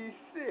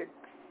 96.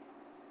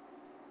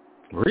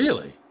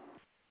 Really?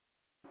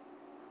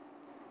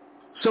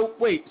 So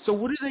wait, so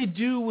what did they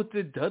do with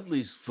the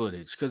Dudley's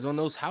footage? Because on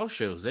those house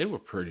shows, they were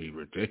pretty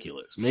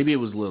ridiculous. Maybe it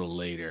was a little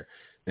later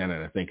now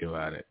that I think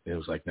about it. It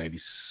was like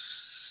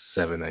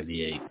 97,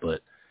 98,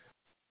 but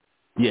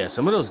yeah,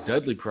 some of those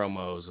Dudley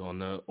promos on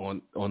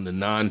the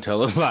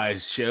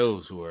non-televised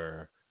shows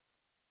were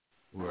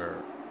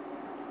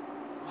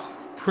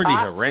pretty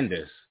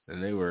horrendous,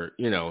 and they were,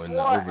 in the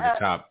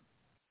over-the-top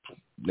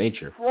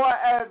nature. For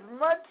as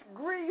much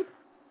grief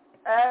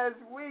as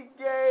we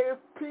gave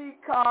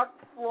Peacock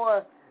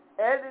for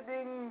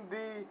editing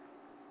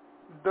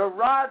the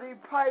Roddy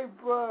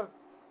Piper,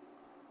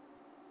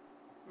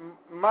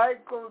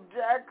 Michael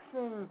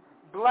Jackson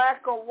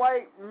black or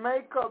white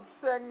makeup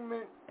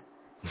segment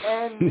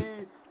and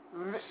the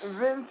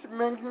Vince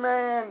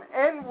McMahon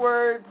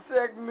N-word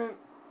segment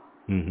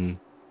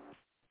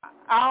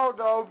out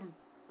of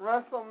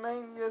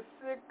WrestleMania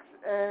 6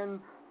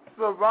 and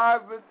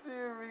Survivor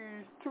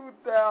Series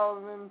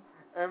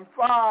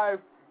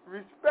 2005,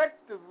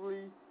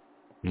 respectively,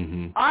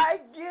 I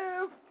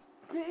give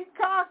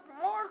Peacock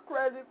more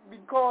credit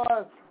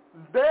because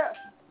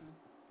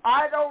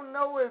I don't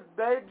know if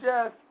they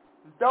just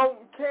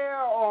don't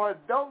care or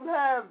don't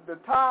have the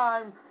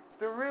time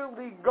to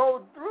really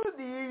go through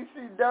the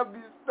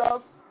ECW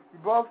stuff,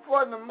 but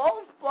for the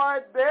most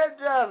part, they're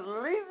just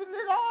leaving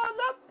it all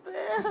up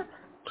there.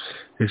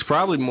 It's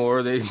probably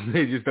more they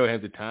just don't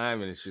have the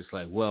time, and it's just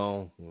like,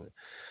 well,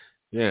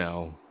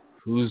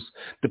 Who's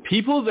the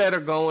people that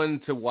are going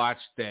to watch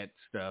that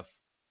stuff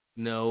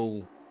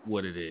know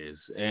what it is,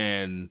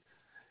 and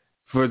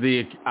for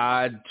the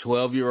odd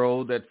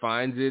 12-year-old that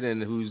finds it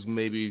and who's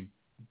maybe,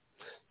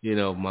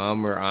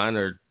 mom or aunt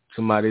or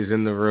somebody's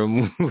in the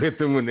room with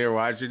them when they're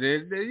watching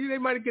it, they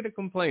might get a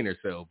complaint or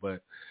so,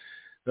 but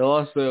they'll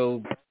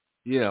also,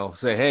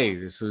 say, hey,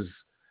 this is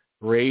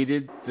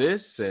rated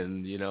this,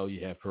 and, you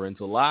have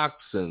parental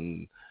locks,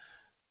 and,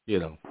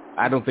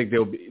 I don't think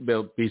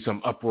there'll be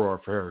some uproar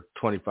for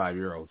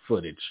 25-year-old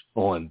footage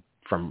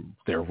from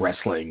their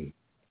wrestling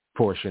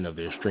portion of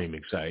their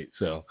streaming site.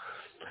 So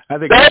I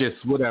think it's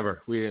just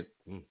whatever.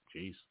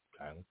 Jeez,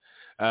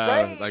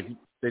 Kylie.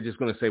 They're just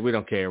going to say, we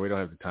don't care. We don't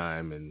have the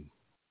time and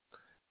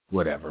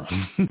whatever.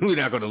 We're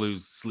not going to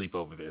lose sleep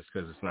over this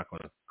because it's not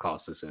going to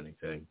cost us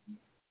anything.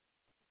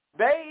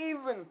 They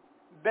even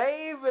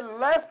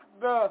left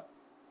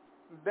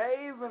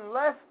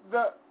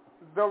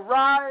the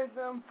rise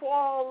and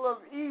fall of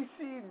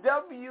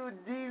ECW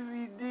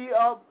DVD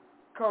up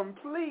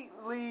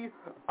completely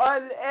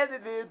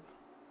unedited,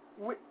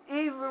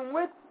 even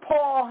with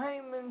Paul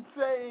Heyman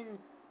saying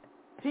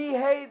he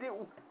hated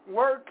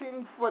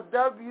working for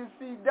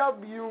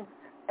WCW,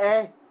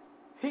 and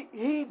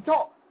he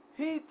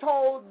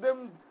told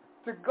them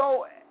to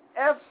go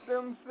F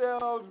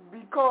themselves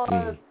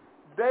because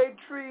they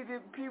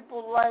treated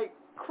people like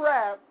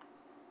crap.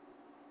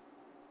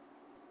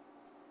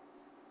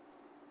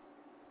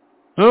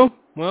 Oh,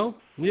 well,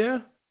 yeah.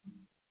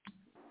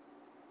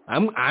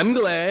 I'm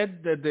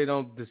glad that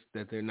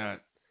they're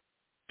not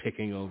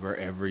picking over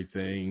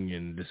everything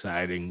and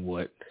deciding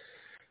what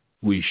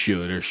we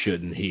should or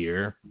shouldn't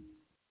hear.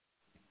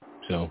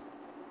 So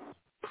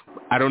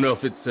I don't know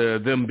if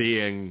it's them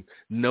being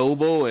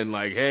noble and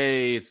like,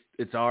 hey,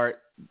 it's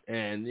art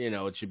and,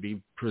 it should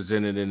be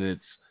presented in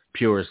its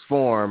purest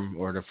form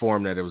or the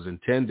form that it was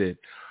intended,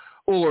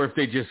 or if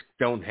they just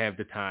don't have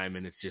the time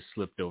and it's just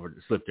slipped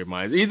their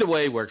minds. Either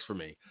way works for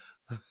me.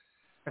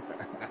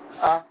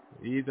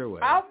 Either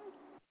way.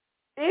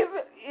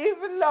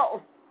 Even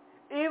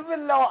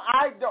though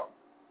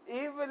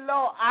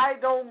I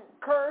don't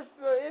curse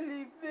or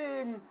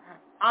anything,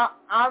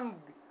 I'm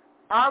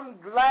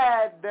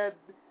glad that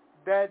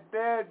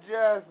they're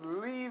just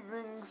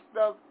leaving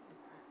stuff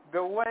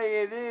the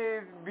way it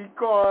is,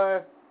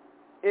 because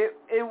it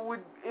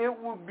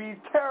would be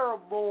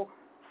terrible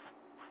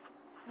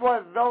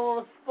for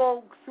those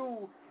folks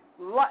who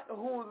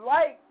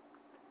like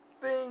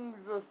things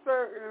a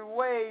certain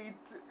way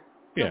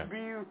to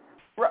be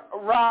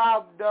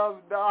robbed of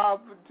the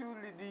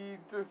opportunity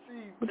to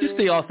see but just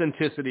the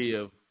authenticity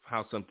of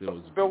how something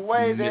was the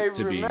way they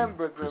to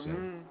remember be presented.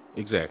 them.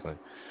 Exactly.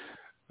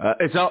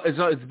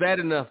 It's bad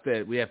enough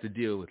that we have to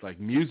deal with like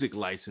music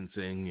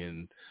licensing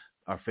and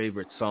our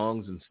favorite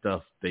songs and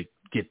stuff. They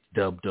get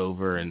dubbed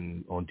over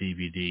and on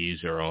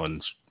DVDs or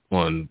on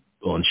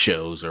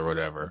shows or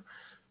whatever,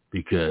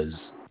 because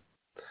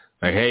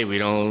like, hey, we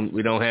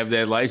don't have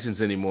that license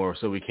anymore,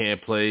 so we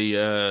can't play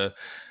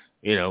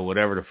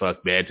whatever the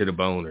fuck, Bad to the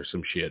Bone or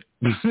some shit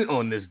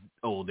on this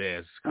old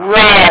ass.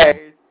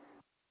 Right.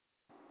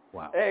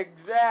 Wow.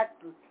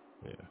 Exactly.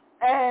 Yeah.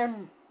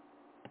 And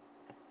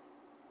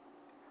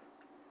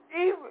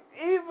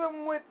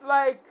even with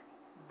like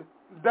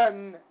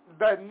the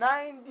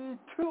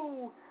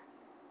 92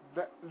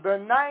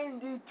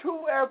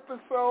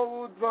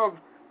 episodes of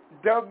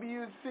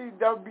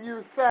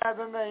WCW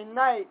Saturday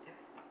Night,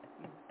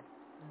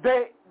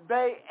 they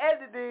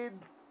edited,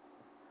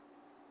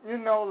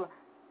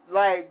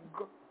 like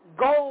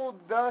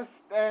Goldust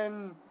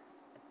and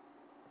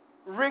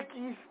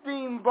Ricky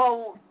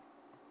Steamboat,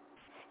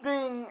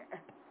 Sting,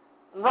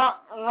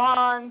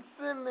 Ron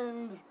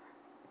Simmons,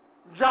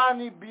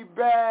 Johnny B.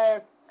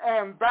 Bass,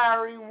 and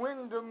Barry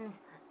Windham's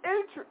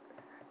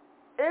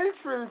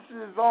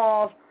entrances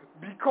off,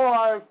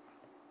 because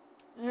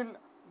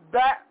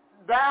that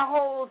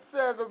whole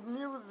set of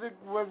music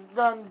was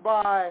done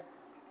by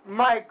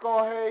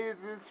Michael Hayes'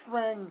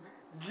 friend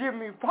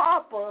Jimmy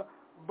Popper,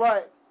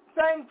 but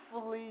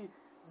thankfully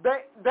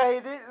they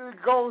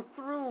didn't go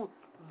through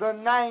the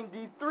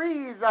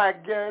 93s, I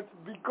guess,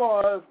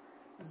 because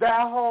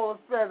that whole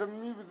set of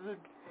music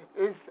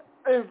is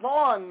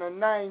on the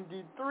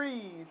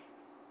 93s.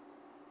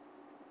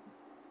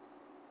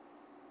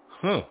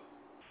 Huh.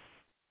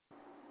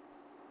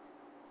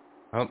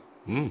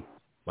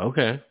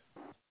 Okay.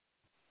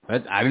 I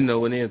didn't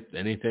know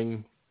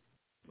anything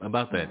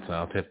about that, so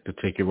I'll have to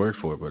take your word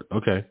for it, but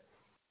okay.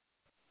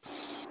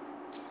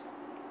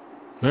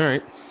 All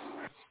right.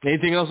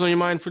 Anything else on your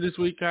mind for this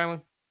week,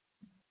 Kylan?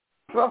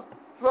 So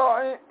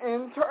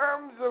in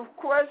terms of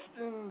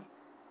questions,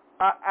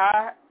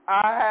 I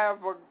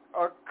have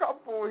a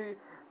couple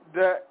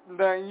that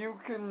you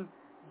can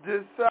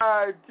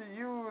decide to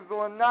use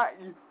or not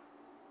use.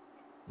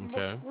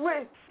 Okay.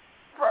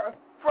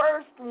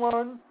 First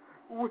one,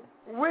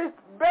 with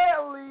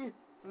Bayley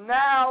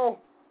now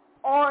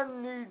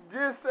on the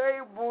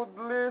disabled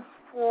list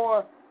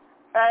for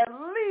at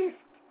least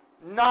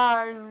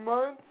 9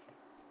 months,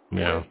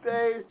 yeah,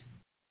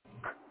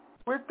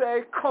 with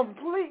a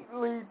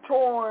completely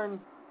torn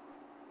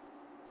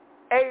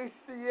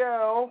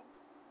ACL.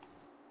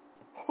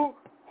 Who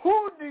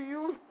do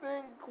you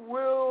think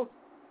will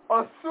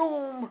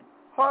assume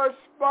her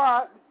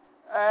spot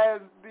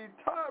as the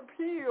top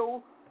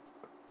heel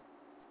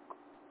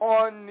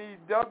on the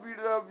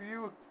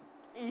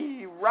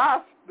WWE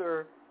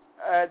roster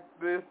at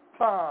this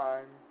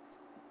time?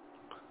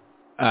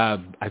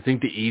 I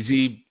think the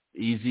easy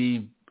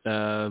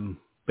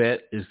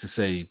bet is to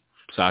say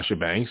Sasha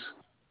Banks.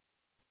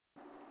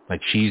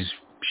 Like she's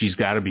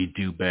got to be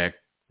due back,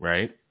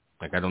 right?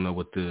 Like I don't know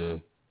what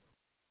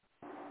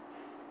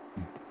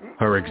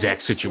her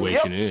exact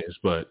situation is,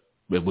 but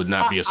it would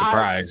not be a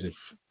surprise if,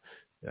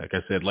 like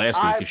I said last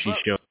week, if she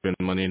showed up in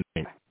Monday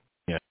Night.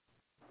 Yeah.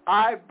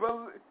 I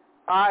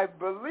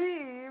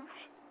believe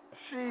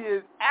she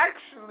is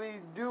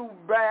actually due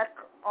back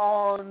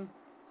on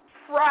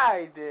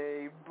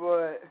Friday,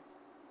 but.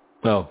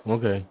 Oh,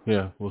 okay.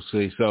 Yeah, we'll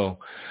see. So,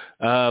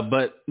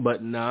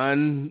 but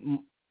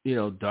non,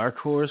 dark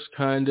horse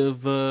kind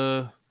of.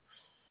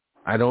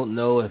 I don't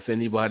know if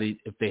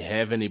they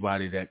have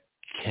anybody that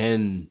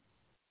can.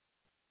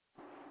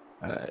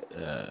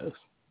 I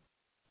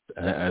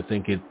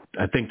think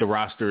the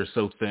roster is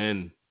so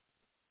thin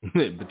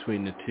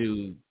between the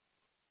two,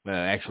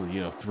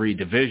 actually, 3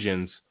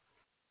 divisions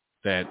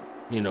that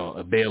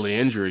a Bayley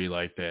injury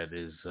like that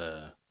is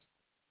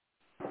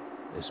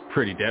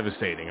pretty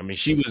devastating. I mean,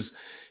 she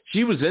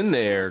was in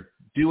there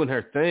doing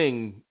her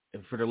thing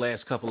for the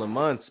last couple of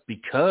months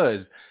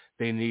because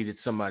they needed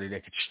somebody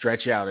that could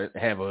stretch out and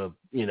have a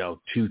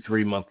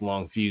 2-3 month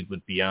long feud with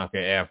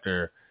Bianca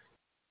after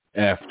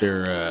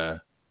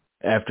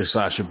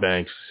Sasha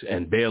Banks,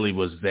 and Bayley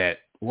was that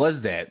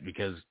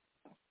because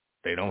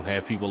they don't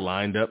have people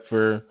lined up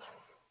for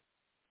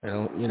they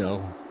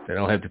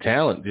don't have the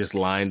talent just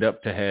lined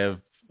up to have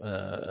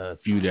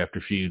feud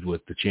after feud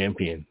with the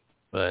champion.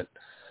 But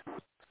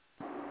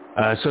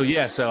so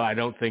I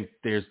don't think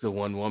there's the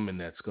one woman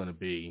that's going to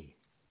be.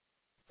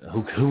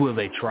 Who will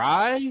they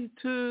try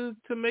to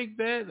make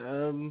that?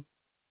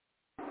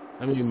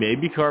 I mean,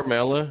 maybe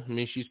Carmella. I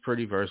mean, she's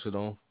pretty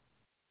versatile,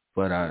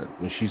 but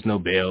she's no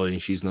Bayley.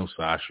 She's no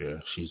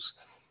Sasha. She's,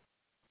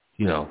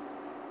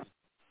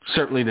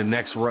 certainly the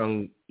next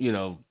rung,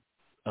 a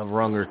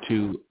rung or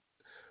two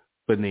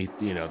beneath,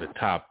 the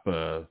top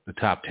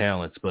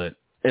talents. But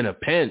in a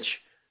pinch,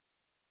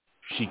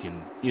 she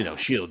can,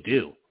 she'll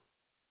do.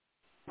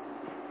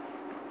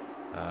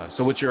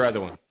 So what's your other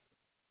one?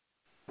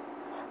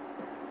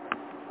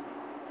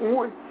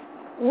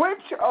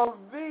 Which of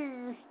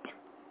these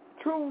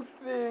two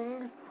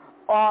things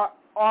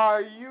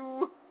are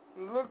you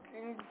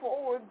looking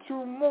forward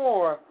to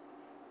more?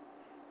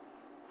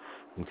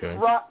 Okay.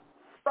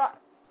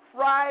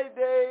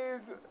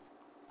 Friday's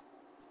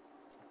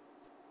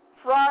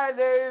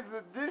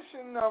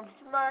edition of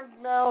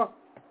SmackDown,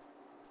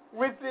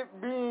 with it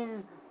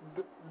being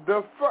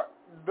the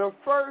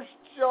first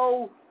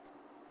show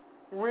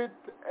with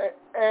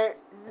a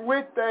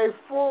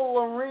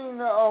full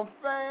arena of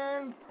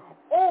fans,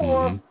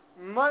 or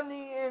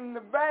Money in the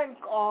Bank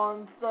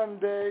on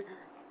Sunday,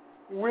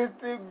 with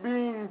it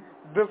being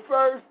the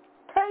first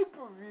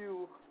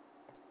pay-per-view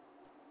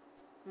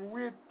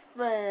with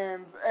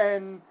fans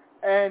and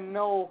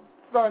no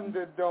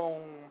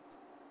Thunderdome.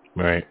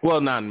 Right.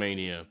 Well,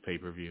 non-Mania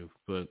pay-per-view,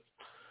 but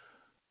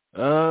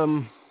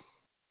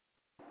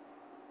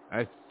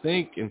I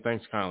think, and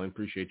thanks, Colin,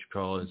 appreciate your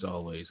call as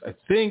always. I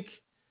think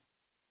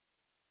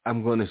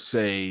I'm going to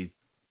say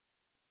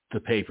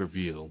the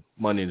pay-per-view,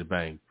 Money in the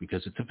Bank,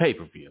 because it's a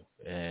pay-per-view,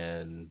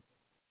 and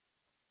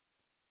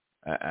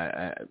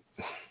I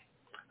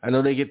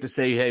know they get to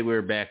say, hey,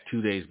 we're back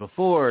 2 days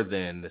before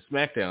than the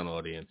SmackDown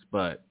audience,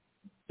 but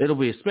it'll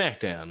be a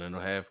SmackDown, and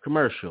it'll have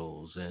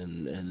commercials,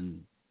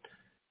 and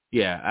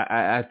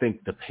I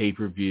think the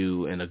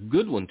pay-per-view, and a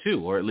good one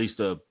too, or at least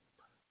at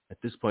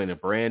this point, a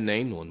brand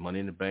name one. Money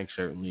in the Bank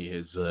certainly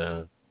is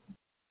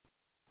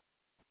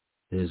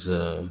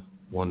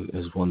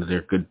one of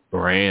their good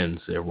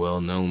brands, their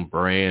well-known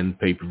brand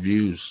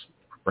pay-per-views,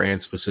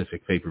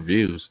 brand-specific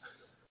pay-per-views.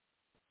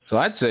 So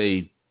I'd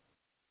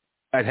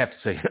have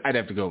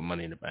to go with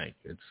Money in the Bank.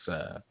 It's,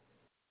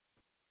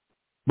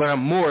 but I'm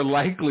more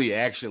likely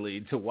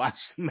actually to watch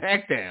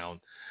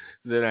SmackDown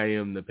than I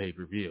am the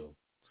pay-per-view.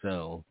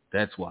 So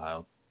that's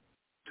wild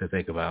to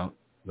think about.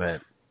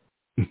 That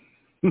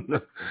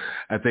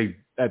I think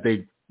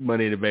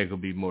Money in the Bank will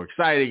be more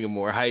exciting and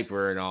more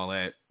hyper and all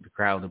that. The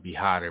crowd will be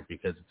hotter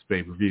because it's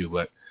pay-per-view,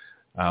 but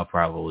I'll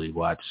probably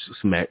watch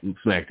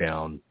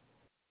SmackDown.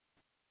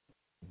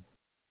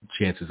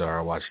 Chances are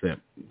I'll watch that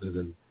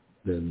than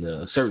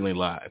certainly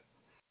live.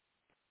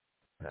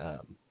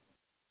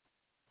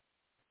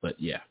 But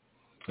yeah.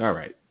 All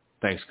right.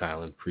 Thanks,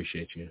 Kylan.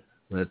 Appreciate you.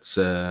 Let's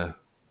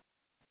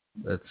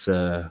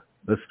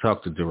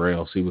talk to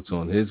Darrell, see what's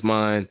on his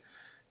mind,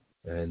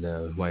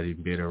 and might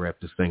even be able to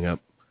wrap this thing up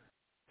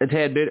a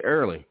tad bit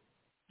early.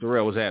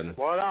 Darrell, what's happening?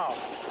 What up?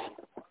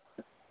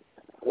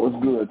 What's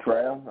good,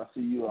 Trav? I see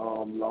you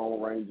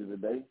Lone Ranger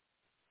today.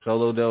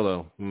 Solo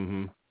Dolo.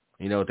 Mm-hmm.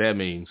 You know what that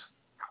means?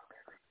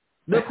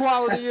 The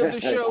quality of the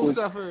show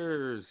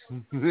suffers. Oh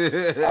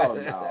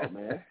no,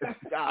 man!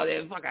 Oh,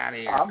 man, fuck out of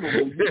here! I remember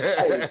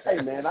you,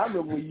 hey, man! I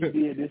remember when you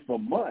did this for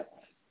months.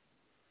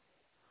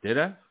 Did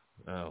I?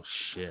 Oh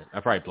shit! I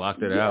probably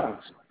blocked it out.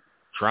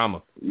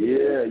 Trauma.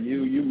 Yeah,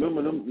 you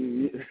remember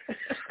them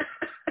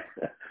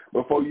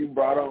before you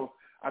brought on.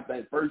 I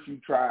think first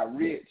you tried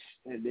Rich,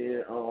 and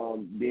then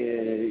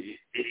it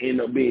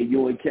ended up being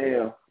you and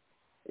Cam.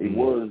 It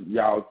was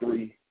y'all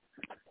three.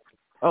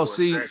 Oh,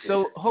 see,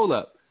 so hold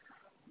up.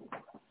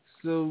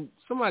 So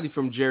somebody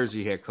from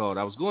Jersey had called.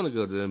 I was going to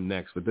go to them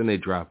next, but then they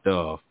dropped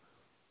off.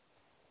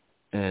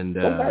 And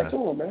go back to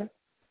them, man.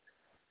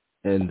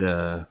 And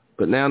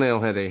but now they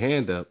don't have their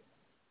hand up,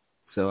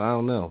 so I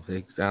don't know.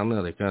 They kind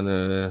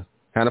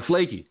of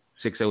flaky.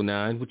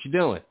 609, what you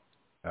doing?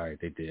 All right,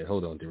 they did.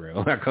 Hold on,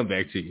 Darrell. I'll come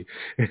back to you.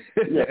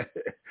 Yeah.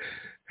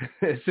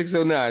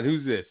 609,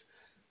 who's this?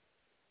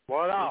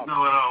 What up? What's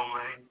going on,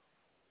 man?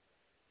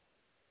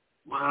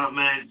 What up,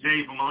 man?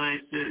 Jay from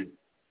Atlantic City.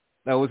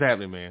 No, what's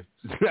happening, man?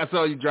 I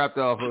saw you dropped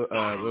off a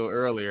little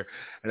earlier,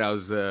 and I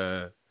was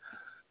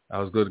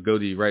going to go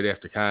to you right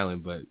after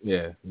Kylan, but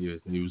yeah, you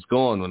was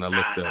gone when I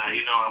looked up. Nah,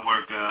 you know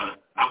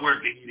I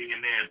work the heating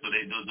in there, so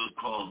those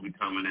calls be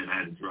coming in. I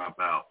had to drop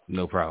out.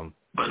 No problem.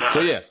 But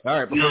so yeah, all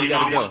right, before you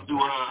gotta go.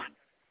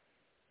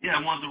 I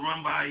wanted to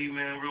run by you,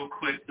 man, real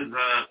quick, because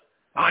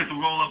I like to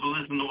roll up and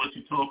listen to what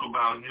you talk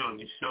about, on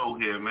your show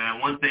here, man.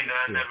 One thing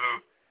that I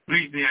never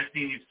recently I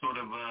seen you sort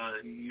of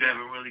you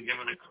haven't really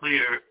given a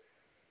clear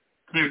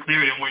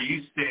in where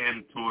you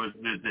stand towards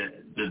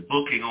the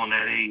booking on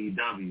that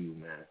AEW,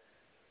 man.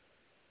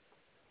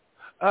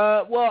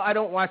 Well, I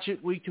don't watch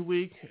it week to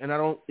week, and I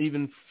don't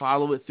even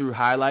follow it through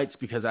highlights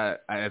because I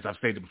as I've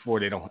stated before,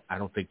 I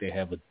don't think they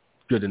have a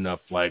good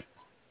enough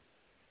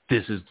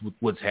this is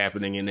what's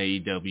happening in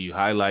AEW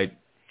highlight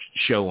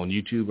show on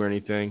YouTube or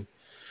anything.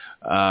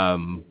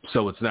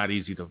 So it's not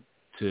easy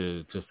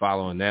to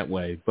follow in that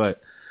way.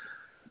 But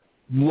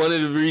one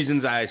of the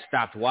reasons I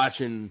stopped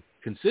watching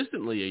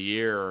consistently a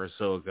year or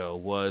so ago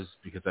was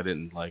because I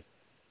didn't like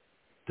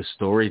the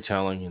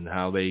storytelling and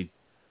how they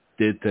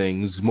did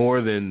things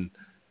more than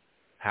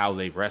how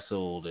they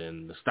wrestled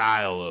and the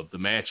style of the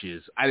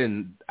matches. I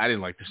didn't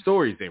like the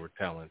stories they were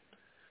telling.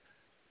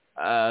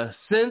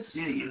 Since, I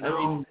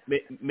mean,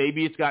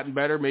 maybe it's gotten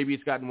better, maybe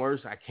it's gotten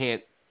worse. I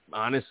can't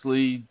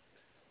honestly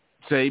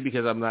say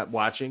because I'm not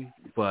watching,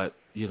 but,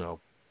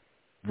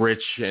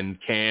 Rich and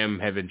Cam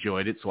have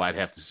enjoyed it, so I'd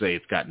have to say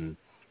it's gotten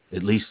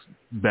at least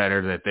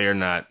better that they're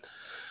not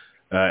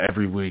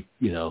every week,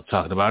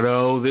 talking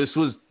about, this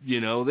was,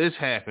 this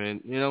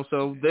happened,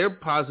 so they're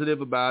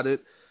positive about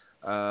it.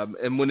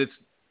 And when it's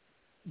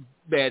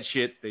bad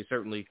shit, they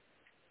certainly,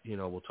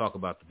 will talk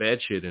about the bad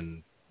shit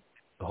and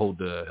hold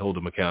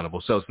them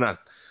accountable. So it's not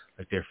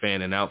like they're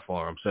fanning out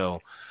for them.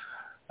 So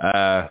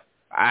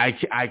I'd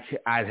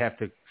have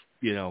to,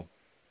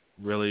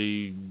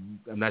 really,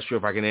 I'm not sure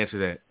if I can answer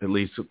that, at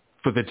least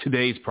for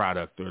today's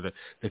product or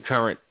the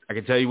current. I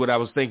can tell you what I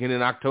was thinking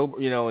in October,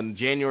 in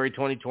January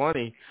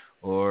 2020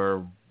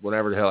 or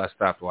whatever the hell I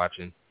stopped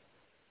watching.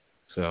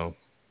 So.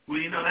 Well,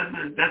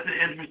 that's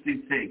an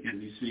interesting take, as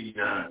you see.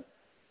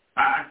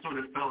 I sort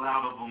of fell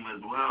out of them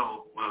as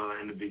well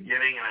in the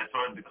beginning, and I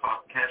started to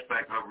catch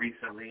back up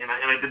recently. And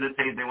I did the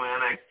same thing with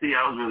NXT.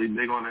 I was really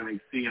big on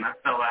NXT, and I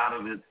fell out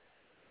of it.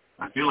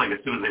 I feel like as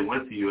soon as they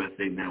went to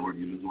USA Network,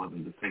 it just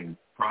wasn't the same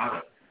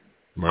product.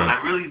 Right. But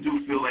I really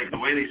do feel like the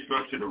way they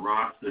structured the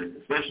roster,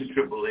 especially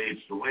Triple H,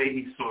 the way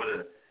he sort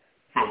of,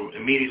 from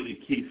immediately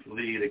Keith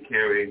Lee to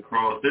Karrion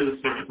Kross, there's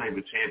a certain type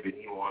of champion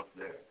he wants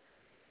there.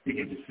 You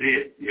can just see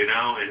it,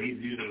 and he's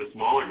using the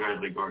smaller guys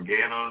like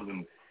Garganos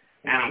and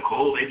Adam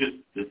Cole. They just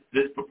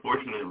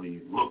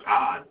disproportionately look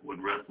odd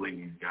when wrestling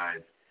these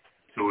guys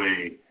to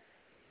a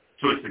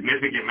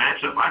significant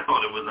matchup. I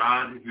thought it was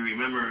odd, if you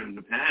remember in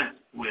the past,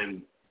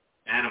 when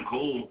Adam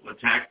Cole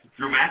attacked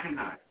Drew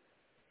McIntyre.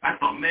 I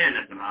thought, man,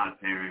 that's an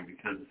odd pairing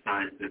because the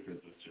size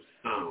difference was just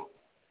so.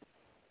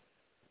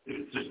 It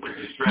was just like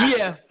distracting.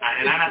 Yeah.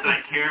 And not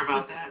that I care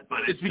about that,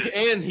 but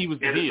and he was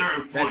the heel. At a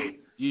certain point.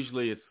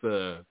 Usually it's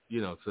the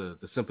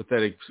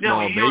sympathetic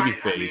small baby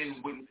face. I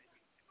mean,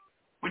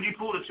 when you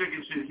pull the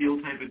chicken shit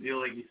heel type of deal,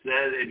 like you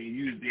said, and you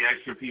use the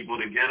extra people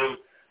to get them,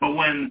 but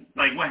when,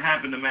 what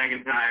happened to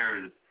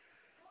McIntyre is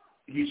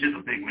he's just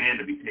a big man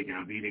to be taking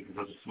a beating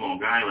for such a small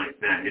guy like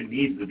that. It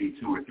needs to be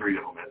 2 or 3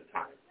 of them at a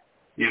time.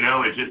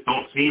 It just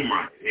don't seem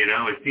right.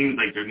 It seems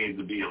like there needs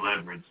to be a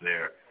leverage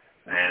there.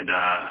 And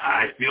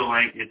I feel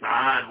like it's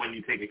odd when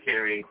you take a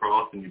Karrion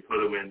Kross and you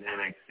put him in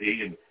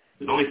NXT, and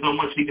there's only so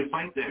much he can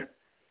fight there.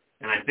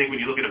 And I think when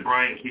you look at a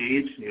Brian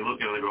Cage, and you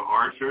look at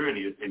Archer, and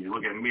you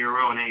look at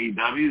Miro and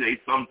AEW, they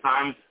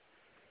sometimes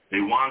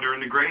wander in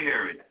the gray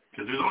area.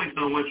 Because there's only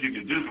so much you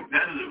can do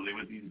competitively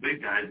with these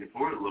big guys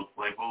before it looks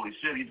like, holy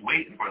shit, he's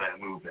waiting for that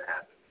move to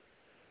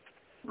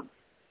happen.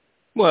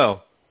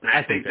 Well,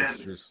 I think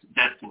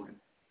that's one.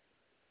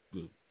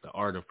 The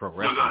art of pro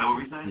wrestling. No, go ahead, what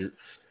were you saying?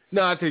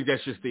 No, I think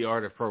that's just the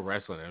art of pro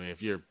wrestling. I mean, if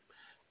you're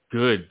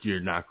good, you're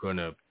not going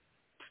to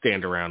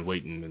stand around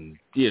waiting and,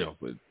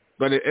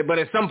 But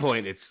at some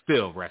point, it's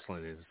still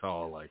wrestling. It's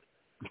all like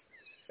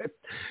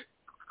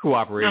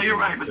cooperation. No, you're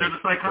right, but there's a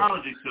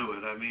psychology to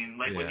it. I mean,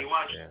 like when you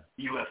watch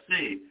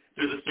UFC,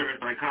 there's a certain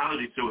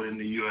psychology to it in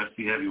the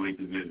UFC heavyweight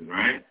division,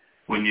 right?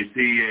 When you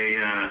see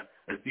a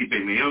Stipe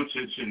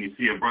Miocic and you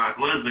see a Brock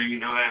Lesnar, you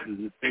know that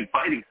there's distinct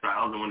fighting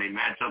styles, and when they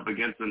match up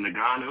against a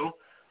Ngannou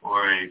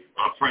or a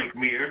Frank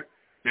Mir,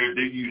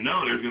 you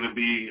know there's going to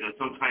be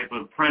some type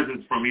of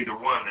presence from either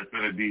one that's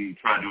going to be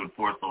trying to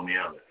enforce on the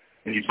other.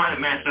 And you try to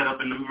match that up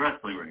in the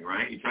wrestling ring,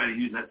 right? You try to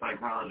use that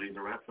psychology in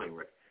the wrestling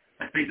ring.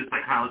 I think the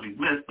psychology's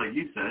missed, like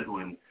you said,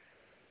 when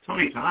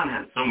Tony Khan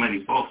has so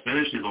many false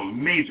finishes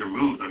on major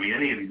moves. I mean,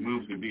 any of these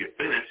moves could be a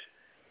finish.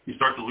 You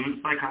start to lose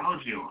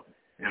psychology on it.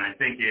 And I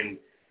think in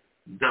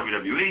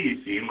WWE,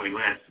 you see, like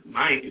last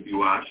night, if you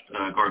watched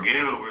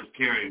Gargano versus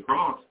Karrion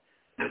Kross,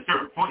 at a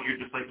certain point, you're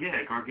just like,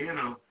 yeah,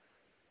 Gargano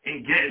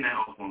ain't getting that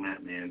off on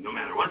that man, no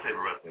matter what type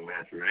of wrestling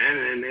match you're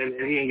in, and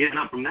he ain't getting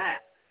up from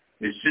that.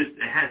 It's just,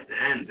 it has to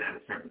end at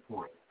a certain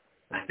point.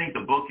 And I think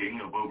the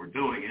booking of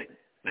overdoing it,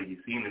 like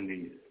you've seen in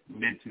the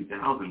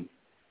mid-2000s,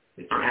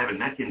 they started having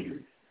neck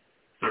injuries.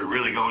 Started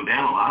really going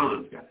down a lot of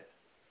those guys.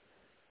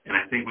 And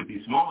I think with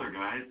these smaller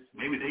guys,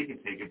 maybe they can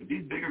take it. But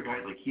these bigger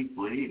guys like Keith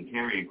Lee and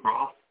Karrion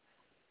Kross,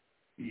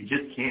 you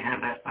just can't have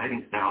that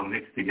fighting style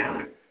mixed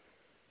together.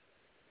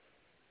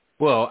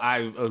 Well,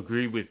 I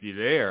agree with you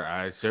there.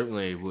 I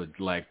certainly would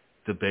like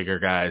the bigger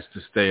guys to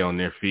stay on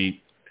their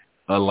feet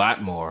a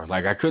lot more.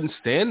 Like, I couldn't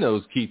stand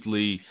those Keith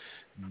Lee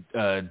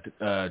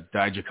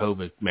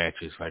Dijakovic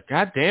matches. Like,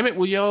 God damn it,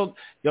 well, y'all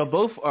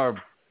both are,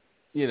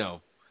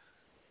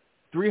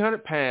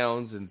 300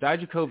 pounds and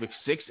Dijakovic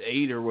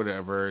 6'8" or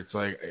whatever. It's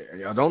like,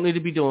 y'all don't need to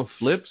be doing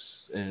flips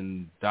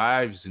and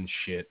dives and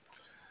shit.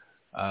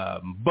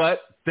 But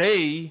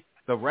the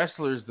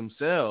wrestlers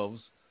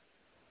themselves,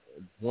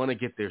 want to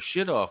get their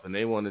shit off, and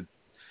they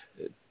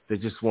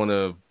just want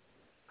to,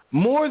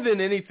 more than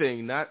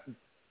anything, not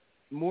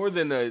more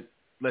than a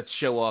let's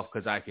show off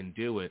because I can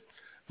do it.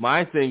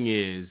 My thing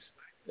is,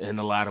 in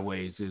a lot of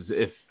ways, is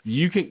if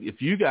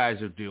you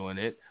guys are doing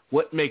it,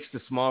 what makes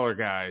the smaller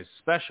guys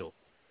special?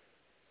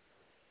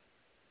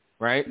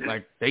 Right?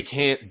 Like, they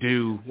can't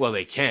do, well,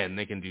 they can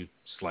do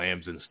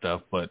slams and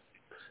stuff, but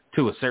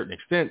to a certain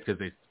extent, because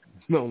they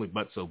only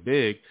butt so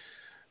big.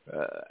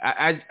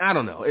 I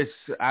don't know.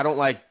 I don't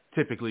like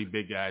typically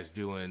big guys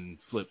doing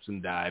flips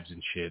and dives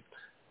and shit,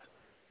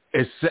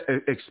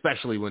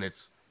 especially when it's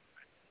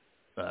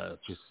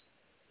just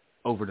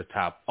over the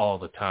top all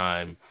the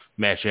time,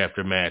 match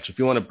after match. If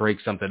you want to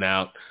break something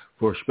out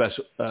for a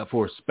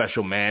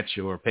special match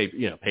or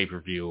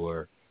pay-per-view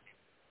or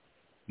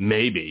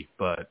maybe,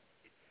 but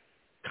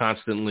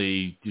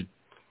constantly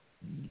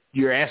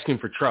you're asking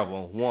for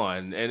trouble,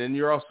 one, and then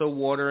you're also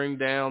watering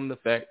down the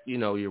fact,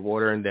 you're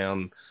watering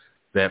down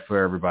that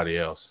for everybody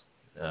else.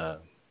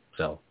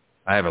 So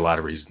I have a lot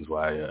of reasons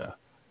why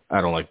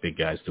I don't like big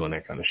guys doing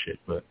that kind of shit,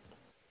 but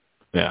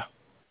yeah.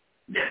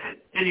 Yeah,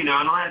 and and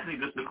lastly,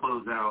 just to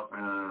close out,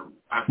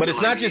 but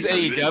it's not just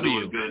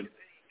AEW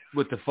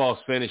with the false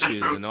finishes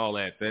and all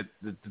that. That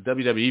the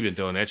WWE been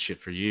doing that shit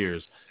for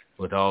years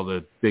with all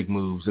the big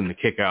moves and the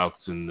kickouts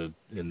and the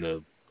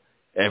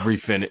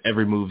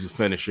every move's a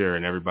finisher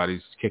and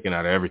everybody's kicking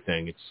out of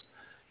everything.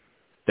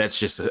 That's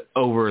just an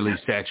overly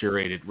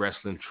saturated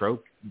wrestling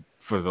trope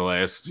for the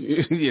last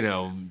 8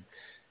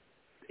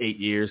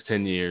 years,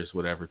 10 years,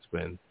 whatever it's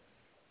been.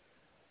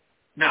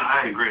 No,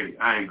 I agree.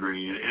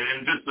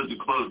 And just to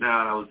close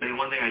out, I would say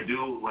one thing I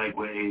do like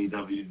what AEW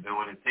is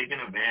doing is taking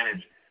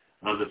advantage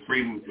of the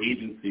free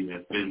agency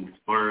that's been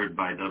spurred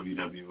by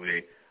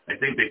WWE. I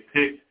think they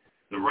picked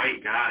the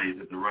right guys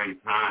at the right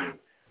time.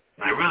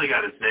 And I really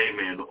got to say,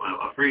 man,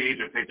 a free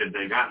agent pick that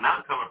they got,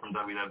 not coming from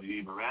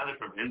WWE, but rather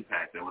from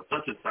Impact, that was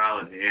such a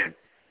solid hand,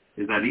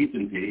 is that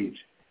Ethan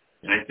Page.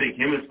 And I think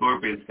him and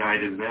Scorpion Sky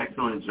did an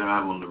excellent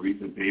job on the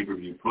recent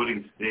pay-per-view,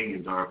 putting Sting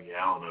and Darby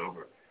Allin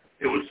over.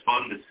 It was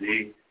fun to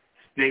see.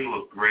 Sting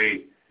looked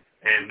great.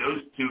 And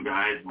those two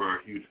guys were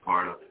a huge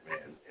part of it,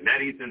 man. And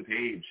that Ethan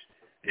Page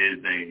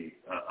is a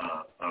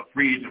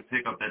free agent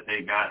pickup that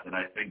they got that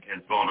I think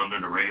has gone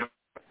under the radar.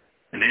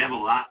 And they have a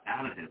lot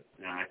out of him.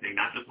 And I think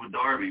not just with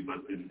Darby,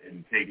 but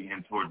in taking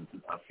him towards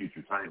a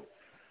future title.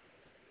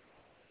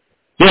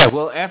 Yeah,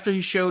 well, after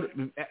he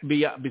showed,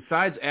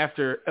 besides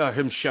after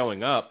him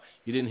showing up,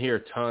 you didn't hear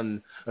a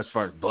ton as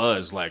far as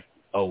buzz like,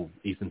 oh,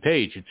 Ethan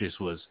Page. It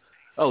just was,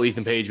 oh,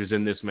 Ethan Page was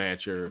in this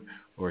match, or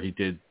he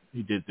did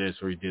this,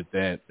 or he did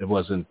that. It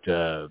wasn't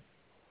too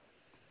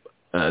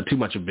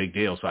much of a big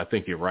deal. So I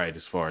think you're right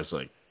as far as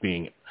like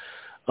being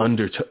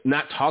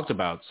not talked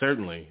about,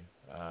 certainly,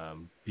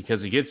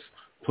 because he gets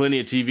plenty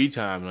of TV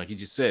time. Like you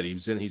just said,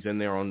 he's in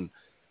there on,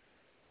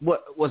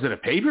 what was it, a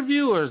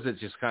pay-per-view, or is it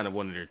just kind of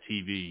one of their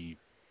TV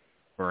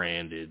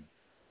branded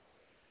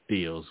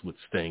deals with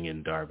Sting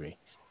and Darby?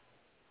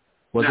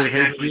 Was it he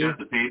actually got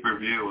the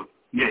pay-per-view.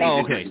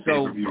 Yeah, okay.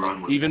 So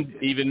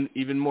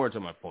even more to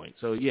my point.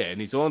 So yeah,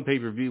 and he's on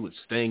pay-per-view with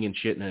Sting and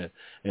shit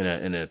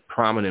in a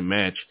prominent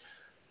match,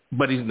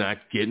 but he's not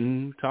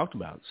getting talked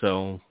about.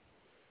 So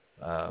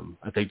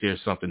I think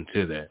there's something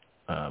to that.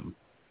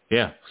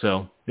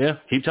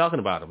 keep talking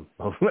about him.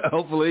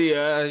 Hopefully,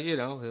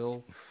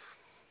 he'll,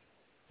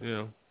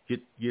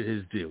 get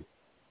his due.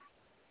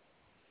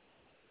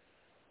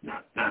 No,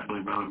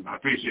 definitely, brother. I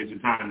appreciate your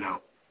time,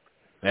 though.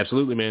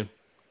 Absolutely, man.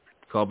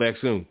 Call back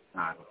soon.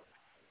 All right.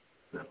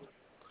 Definitely.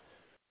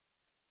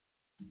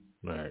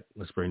 All right,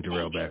 let's bring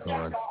Darrell back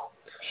on.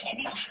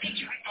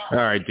 All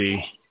right,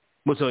 D,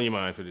 what's on your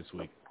mind for this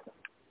week?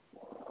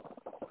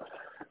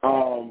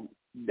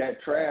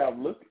 That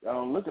Trav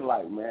looking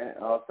like, man,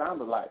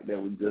 sounded like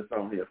that was just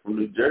on here from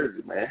New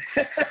Jersey, man.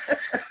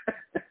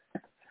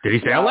 Did he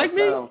sound like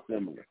me? Sound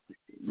similar.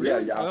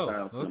 Really? Yeah, y'all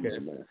sound similar, okay.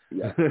 man.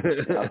 Yeah,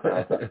 y'all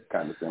sound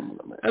kind of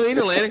similar, man. I mean,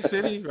 Atlantic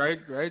City, right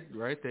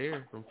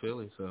there from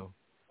Philly. So,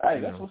 hey,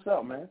 that's what's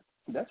up, man.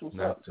 That's what's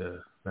up.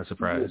 Not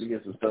surprised. To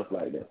get some stuff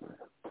like that, man.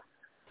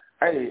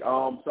 Hey,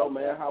 so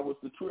man, how was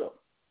the trip?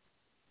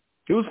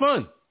 It was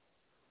fun.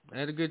 I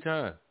had a good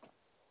time.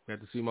 Got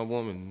to see my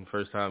woman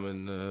first time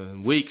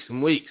in weeks,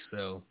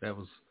 so that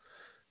was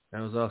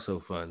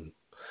also fun.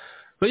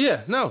 But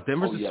yeah, no,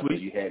 Denver's a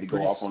sweet. You had to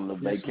go off on the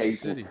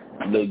vacation,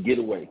 the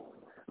getaway.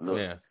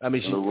 Yeah, I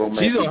mean she's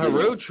on her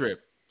road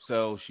trip,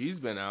 so she's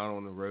been out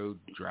on the road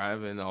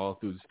driving all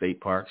through the state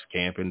parks,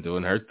 camping,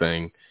 doing her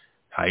thing,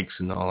 hikes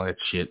and all that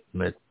shit,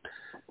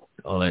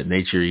 all that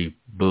nature-y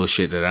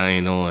bullshit that I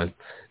ain't on.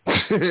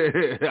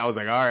 I was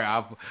like, all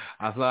right,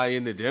 I'll fly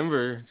into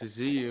Denver to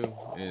see you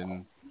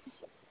and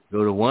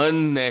go to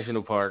one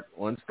national park,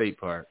 one state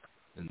park,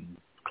 and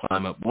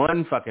climb up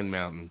one fucking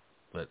mountain.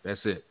 But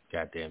that's it.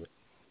 God damn it.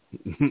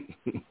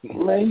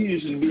 Man, you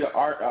usually be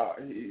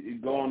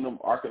go on them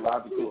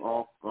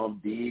archaeological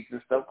digs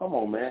and stuff. Come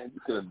on, man.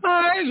 That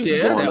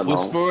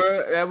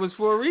was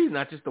for a reason,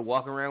 not just to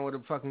walk around with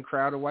a fucking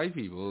crowd of white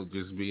people,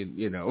 just being,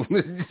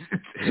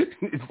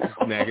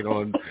 snacking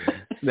on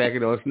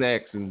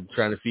snacks and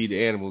trying to feed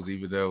the animals,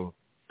 even though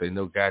they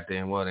know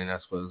goddamn well they're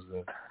not supposed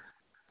to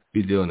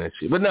be doing that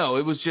shit. But no,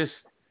 it was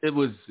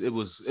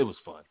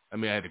fun. I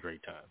mean, I had a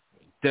great time.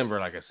 Denver,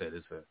 like I said,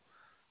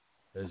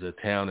 is a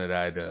town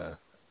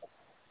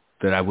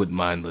that I wouldn't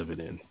mind living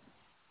in.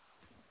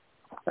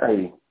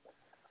 Hey,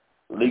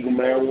 legal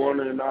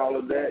marijuana and all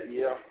of that,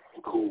 yeah,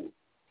 cool.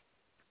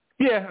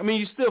 Yeah, I mean,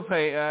 you still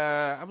pay.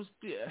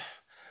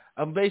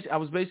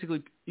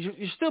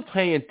 You're still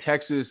paying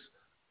Texas,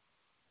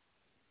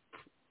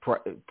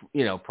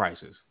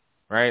 prices,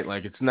 right?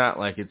 Like it's not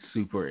like it's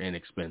super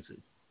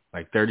inexpensive.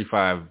 Like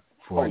 $35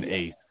 for an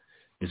eighth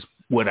is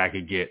what I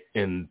could get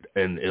in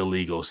an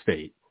illegal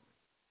state.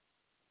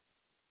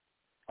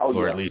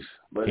 Or at least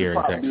but here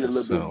in Texas. Be a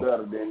little bit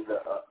better than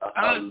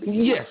the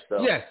yes,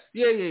 stuff. Yes.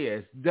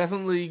 It's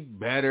definitely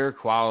better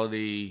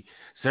quality,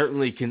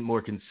 certainly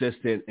more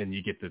consistent, and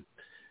you get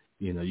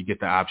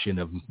the option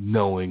of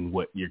knowing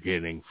what you're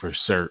getting for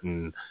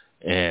certain.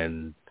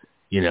 And,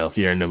 if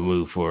you're in the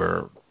mood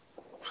for,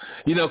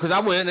 because I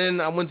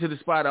went to the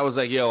spot, I was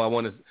like,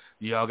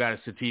 y'all got a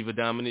sativa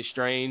dominant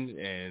strain,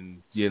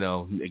 and,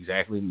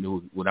 exactly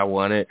knew what I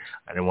wanted.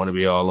 I didn't want to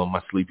be all on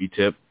my sleepy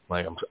tip.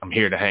 Like, I'm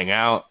here to hang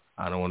out.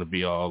 I don't want to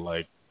be all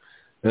like,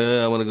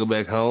 I want to go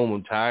back home.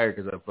 I'm tired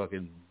because I'm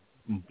fucking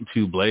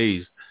too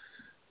blazed.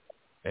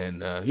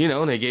 And,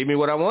 and they gave me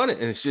what I wanted.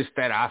 And it's just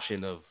that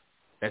option of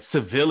that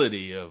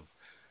civility of,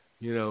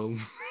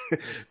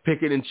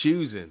 picking and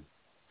choosing.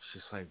 It's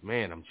just like,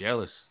 man, I'm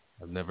jealous.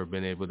 I've never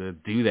been able to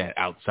do that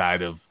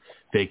outside of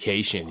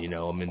vacation.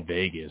 I'm in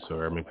Vegas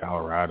or I'm in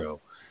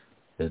Colorado.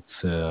 It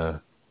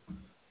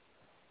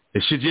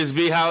should just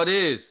be how it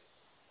is.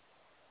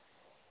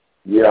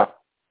 Yeah,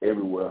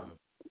 everywhere.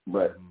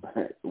 But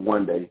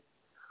one day.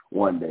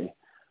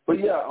 But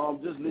yeah,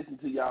 just listen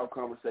to y'all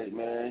conversate,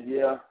 man.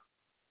 Yeah,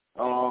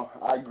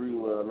 I agree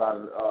with a lot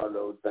of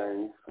those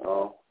things.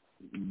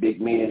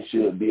 Big men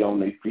should be on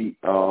their feet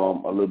a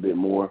little bit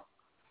more.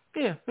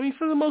 Yeah, I mean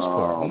for the most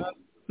part,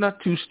 not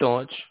too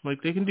staunch.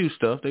 Like they can do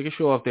stuff. They can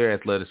show off their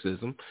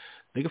athleticism.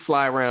 They can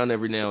fly around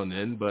every now and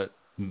then, but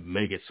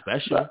make it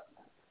special.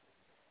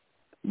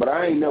 But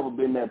I ain't never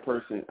been that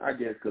person. I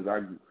guess because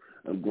I'm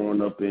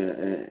growing up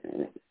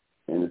in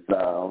the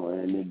South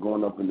and then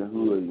growing up in the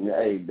hood. And,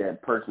 hey,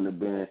 that person have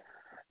been,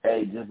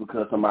 just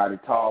because somebody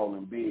tall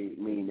and big,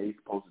 mean they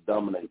supposed to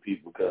dominate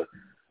people. Because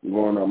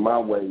growing up my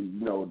way,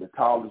 the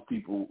tallest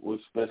people,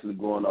 especially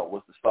growing up,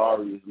 was the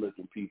sorriest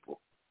looking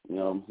people. You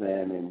know what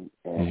I'm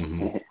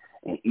saying?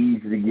 And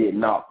easy to get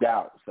knocked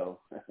out. So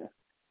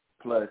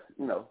plus,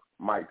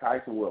 Mike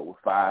Tyson was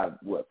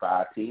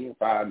 5'10",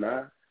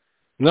 5'9"?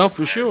 No,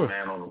 for sure.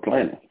 Man on the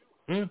planet.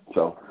 Yeah.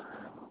 So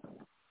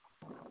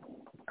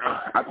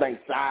I think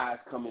size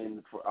come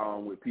in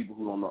with people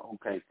who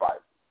can't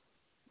fight.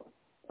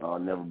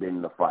 Never been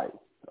in a fight.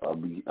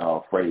 Be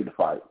afraid to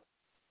fight.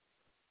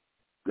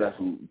 That's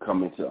who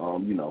come into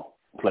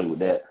play with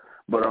that.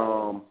 But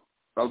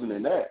other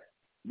than that,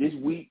 this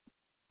week,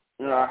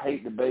 I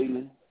hate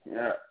debating.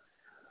 Yeah,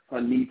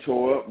 her knee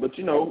tore up, but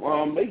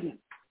Megan.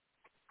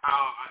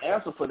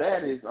 Answer for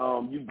that is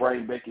you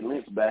bring Becky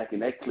Lynch back,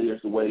 and that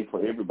clears the way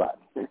for everybody.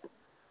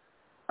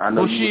 I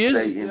know well, you she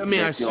would is. say. I mean,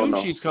 I assume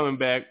she's coming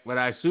back, but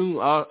I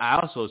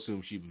also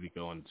assume she would be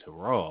going to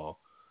Raw,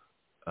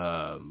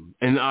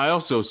 and I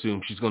also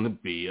assume she's going to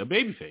be a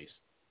babyface.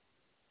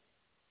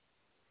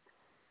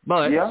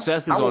 But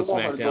Seth is on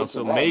SmackDown,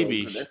 so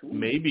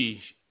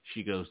maybe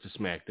she goes to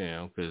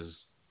SmackDown because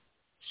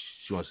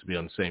she wants to be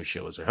on the same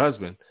show as her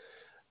husband.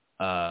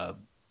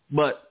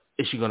 But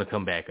is she going to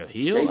come back a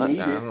heel? I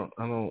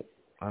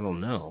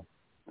don't know.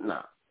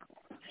 Nah,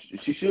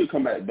 she should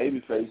come back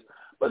babyface.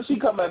 But if she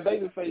come back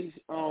babyface,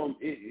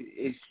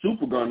 it's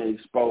super going to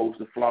expose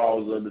the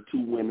flaws of the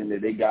two women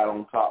that they got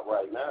on top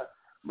right now,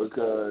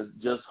 because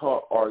just her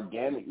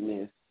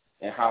organicness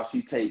and how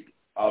she takes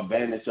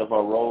advantage of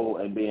her role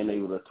and being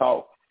able to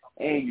talk,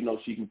 and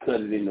she can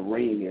cut it in the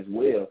ring as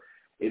well.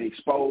 It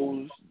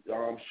exposed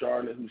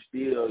Charlotte, who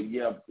still,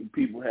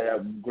 people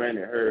have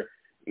granted her,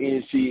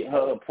 and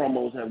her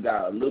promos have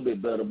got a little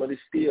bit better, but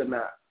it's still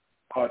not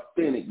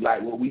authentic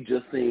like what we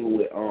just seen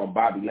with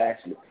Bobby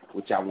Lashley,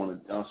 which I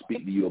want to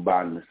speak to you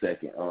about in a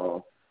second.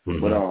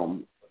 But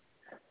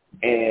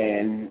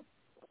and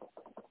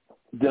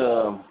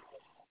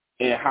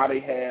how they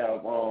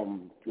have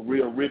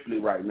Rhea Ripley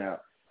right now.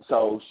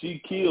 So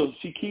she kills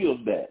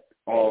that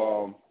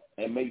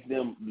and makes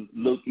them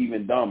look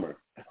even dumber.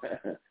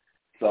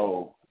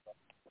 So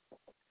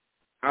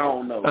I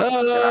don't know.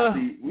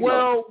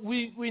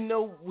 We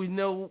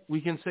know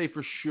we can say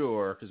for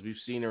sure because we've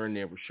seen her in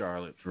there with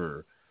Charlotte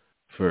for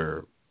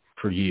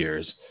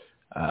years.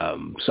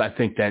 So I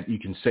think that you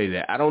can say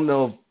that. I don't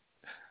know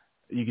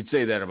if you could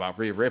say that about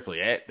Rhea Ripley.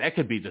 That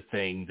could be the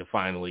thing to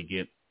finally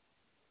get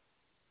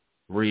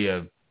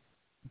Rhea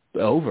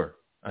over.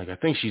 Like, I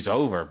think she's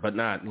over, but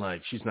not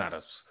like she's not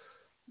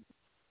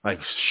like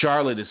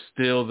Charlotte is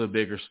still the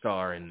bigger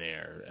star in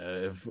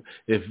there.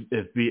 If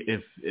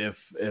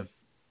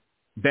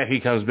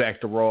Becky comes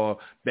back to Raw,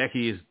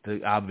 Becky is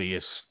the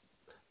obvious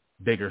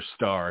bigger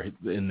star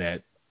in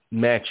that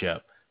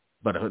matchup.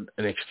 But an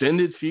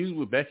extended feud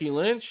with Becky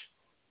Lynch,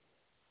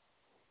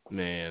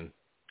 man,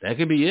 that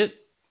could be it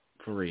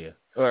for Rhea.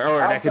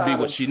 Or that could be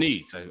what she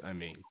needs, I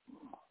mean.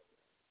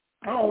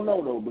 I don't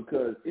know, though,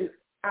 because it's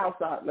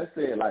outside, let's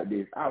say it like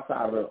this,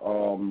 outside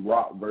of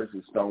Rock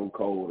versus Stone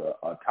Cold,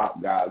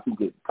 top guys who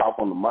could talk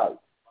on the mic,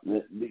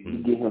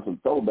 you get him some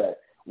throwback.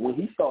 When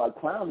he started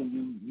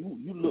clowning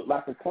you look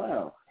like a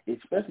clown,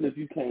 especially if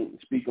you can't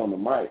speak on the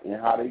mic,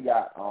 and how they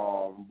got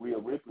Rhea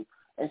Ripley.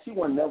 And she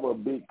was never a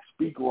big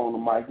speaker on the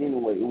mic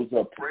anyway. It was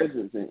her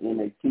presence in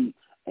NXT,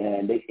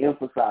 and they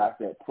emphasized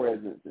that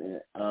presence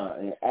and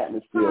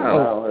atmosphere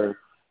around her.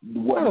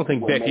 I don't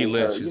think Becky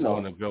Lynch is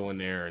going to go in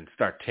there and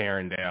start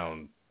tearing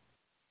down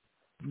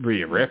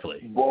Rhea Ripley.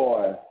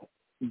 Boy,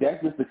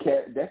 that's just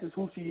that's just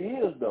who she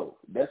is, though.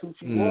 That's who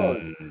she was.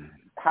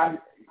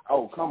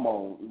 Oh, come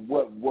on.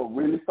 What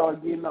really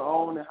started getting her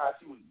on, and how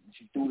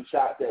she threw the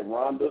shots at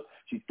Ronda,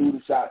 she threw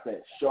the shots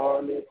at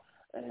Charlotte,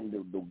 and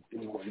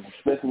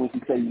especially when she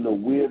say,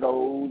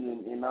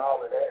 weirdos and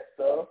all of that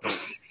stuff.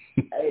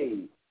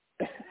 Hey,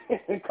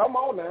 come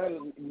on now,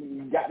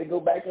 you got to go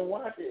back and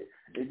watch it.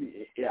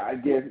 I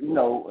guess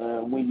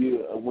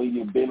when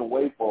you've been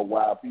away for a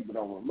while, people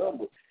don't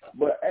remember.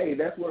 But hey,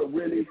 that's what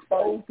really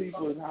exposed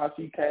people, is how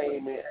she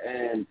came in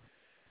and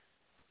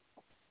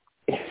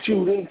she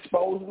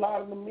exposed a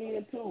lot of the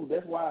men too.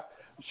 That's why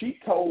she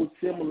told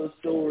similar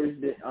stories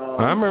that.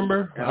 I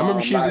remember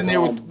she was in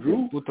there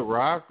with The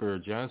Rock or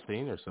John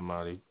Cena or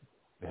somebody.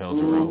 The hell's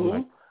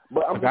around.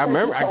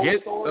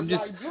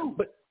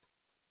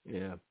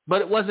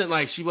 But it wasn't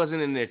like she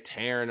wasn't in there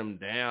tearing them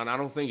down. I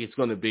don't think it's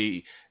going to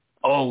be,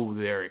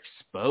 they're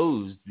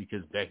exposed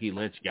because Becky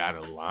Lynch got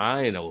a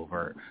line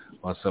over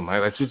on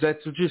somebody.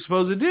 That's what you're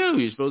supposed to do.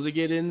 You're supposed to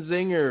get in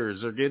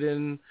zingers or get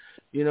in,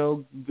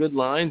 good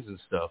lines and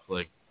stuff.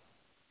 Like,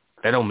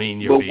 that don't mean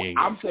you're being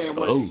I'm saying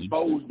what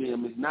exposed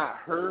them is not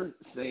her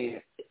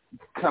saying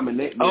coming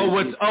at me.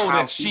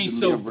 That she's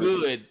so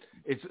good.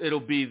 It'll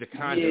be the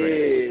contract.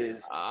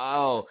 Yes.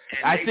 Oh,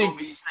 I think.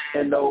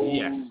 And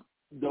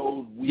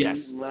those weak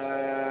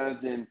lines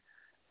and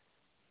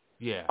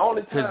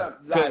only time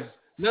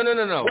no. Now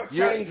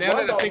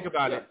that I think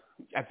about it,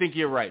 I think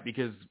you're right,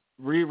 because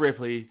Rhea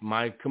Ripley,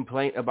 my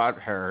complaint about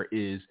her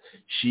is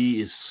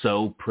she is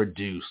so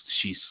produced.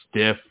 She's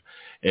stiff,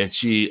 and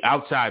she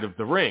outside of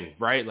the ring,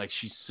 right? Like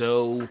she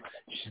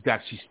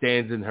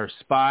stands in her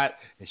spot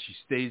and she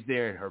stays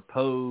there in her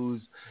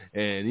pose,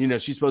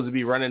 and she's supposed to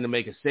be running to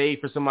make a save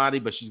for somebody,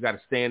 but she's got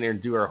to stand there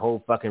and do her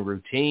whole fucking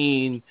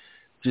routine.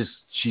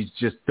 She's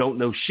just don't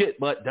know shit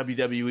but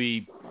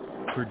WWE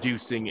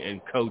producing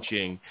and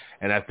coaching,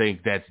 and I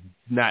think that's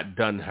not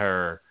done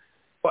her,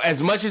 as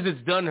much as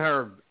it's done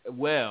her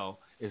well,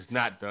 it's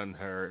not done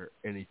her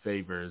any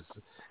favors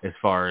as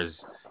far as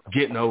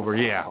getting over,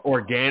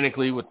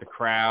 organically with the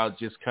crowd.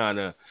 Just kind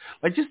of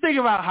like, just think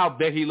about how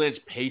Becky Lynch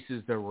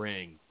paces the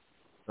ring,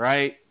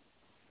 right?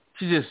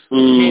 She just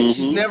can't.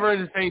 She's never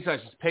in the same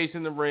side. She's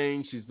pacing the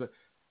ring. She's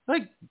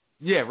like,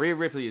 Yeah, Rhea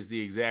Ripley is the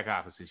exact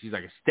opposite. She's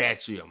like a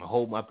statue. I'm going to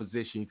hold my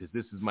position because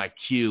this is my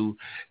cue,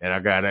 and I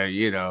got to,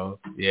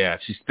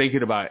 she's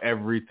thinking about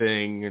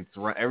everything.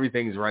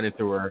 Everything's running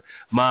through her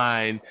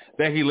mind.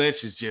 Becky Lynch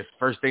is just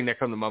first thing that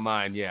comes to my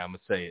mind. Yeah, I'm going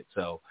to say it.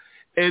 So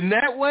in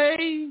that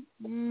way,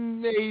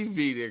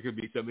 maybe there could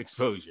be some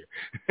exposure.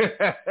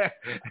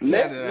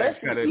 Let's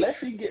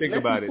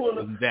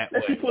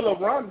pull a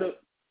Ronda.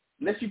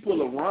 Let's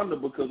pull a Ronda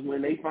because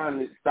when they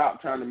finally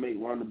stopped trying to make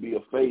Ronda be a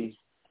face,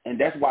 and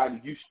that's why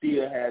you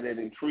still have that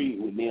intrigue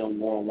with them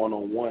going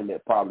one-on-one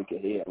that probably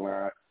could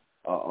headline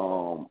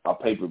a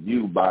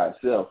pay-per-view by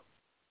itself.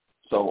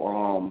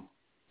 So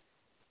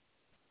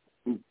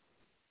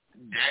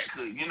that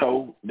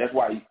could, that's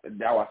why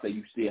now I say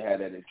you still have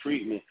that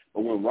intrigue.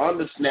 But when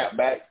Ronda snapped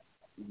back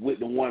with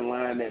the one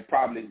line that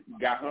probably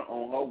got her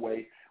on her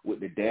way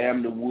with the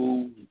damn the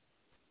woo,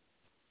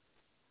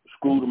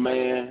 screw the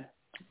man,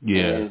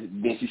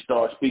 and then she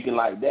started speaking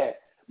like that,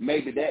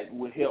 maybe that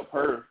would help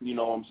her, you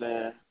know what I'm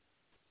saying?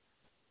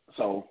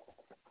 So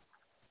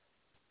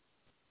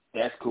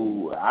that's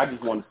cool. I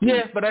just want to see.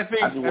 Yeah, but I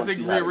think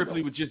Rhea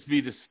Ripley would just be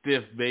the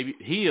stiff baby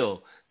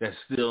heel that's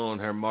still on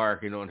her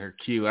mark and on her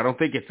cue. I don't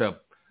think it's a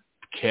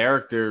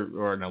character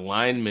or an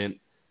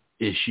alignment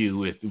issue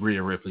with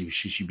Rhea Ripley.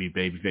 Should she be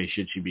babyface?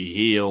 Should she be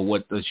heel?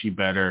 What does she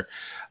better?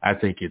 I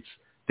think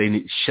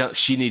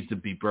she needs to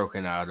be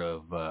broken out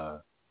of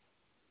her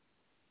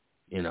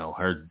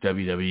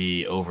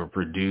WWE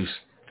overproduced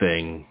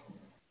thing.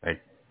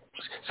 Like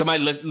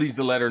somebody needs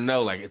to let her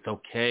know, like, it's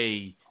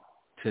okay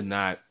to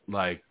not,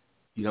 like,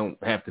 you don't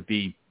have to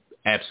be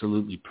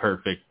absolutely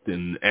perfect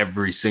in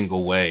every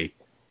single way.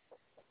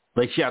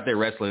 Like, she out there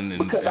wrestling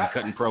and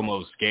cutting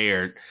promos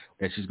scared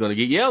that she's going to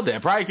get yelled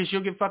at. Probably because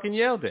she'll get fucking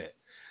yelled at.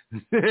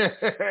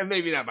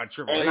 Maybe not by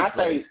Triple H. And I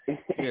think,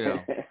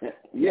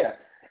 yeah.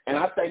 And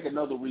I think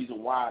another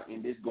reason why,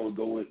 and this going to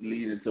go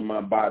lead into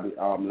my Bobby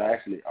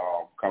Lashley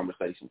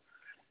conversation,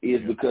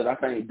 is because I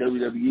think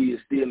WWE is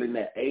still in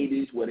that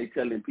 80s where they're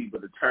telling people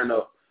to turn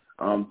up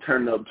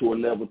to a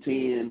level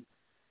 10,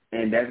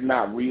 and that's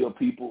not real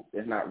people.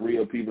 That's not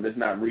real people. That's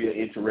not real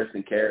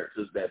interesting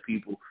characters that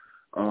people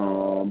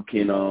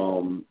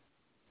can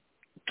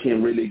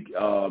really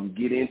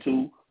get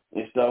into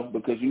and stuff,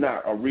 because you're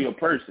not a real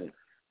person.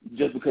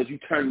 Just because you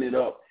turn it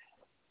up,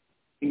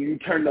 you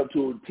turn it up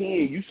to a 10,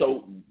 you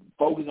so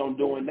focused on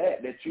doing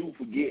that you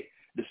forget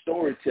the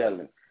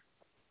storytelling.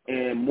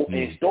 And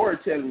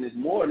storytelling is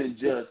more than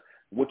just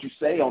what you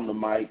say on the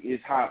mic.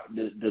 It's how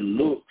the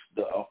looks,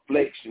 the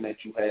afflection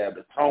that you have,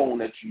 the tone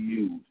that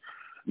you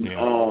use,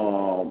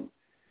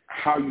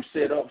 how you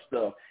set up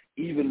stuff,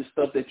 even the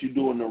stuff that you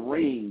do in the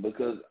ring.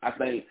 Because I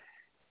think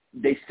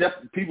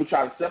people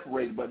try to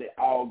separate it, but it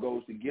all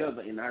goes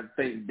together. And I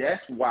think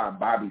that's why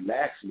Bobby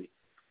Lashley,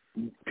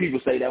 people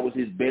say that was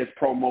his best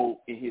promo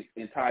in his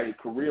entire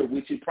career,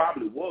 which it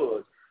probably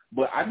was.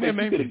 But I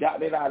think you could have got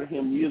that out of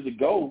him years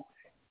ago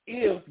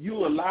if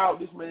you allowed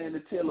this man to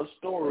tell a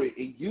story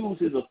and use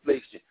his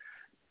affliction.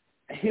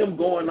 Him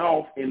going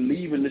off and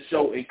leaving the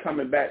show and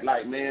coming back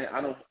like, man, I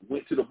done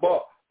went to the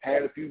bar,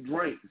 had a few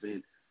drinks,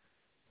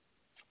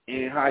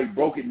 and how he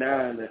broke it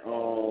down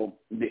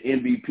the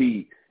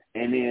MVP.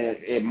 And then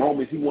at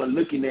moments he wasn't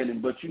looking at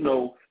him, but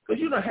because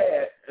you done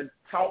had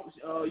talks,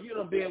 you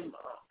done been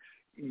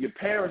your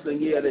parents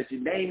done yelled at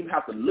you. They ain't even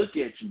have to look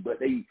at you, but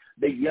they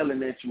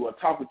yelling at you or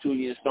talking to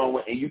you in some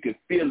way, and you can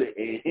feel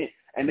it,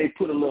 and they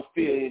put a little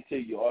fear into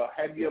you. Or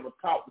have you ever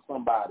talked to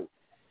somebody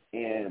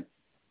and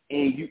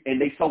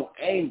they so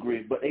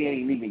angry, but they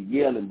ain't even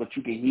yelling, but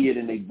you can hear it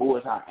in their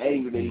voice how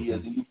angry they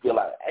is, and you feel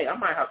like, hey, I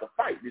might have to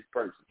fight this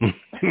person.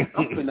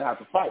 I'm finna have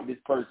to fight this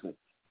person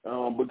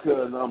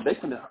because they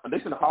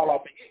finna haul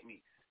off and hit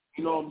me.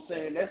 You know what I'm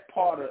saying? That's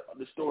part of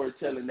the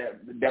storytelling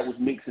that was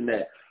mixing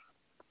that.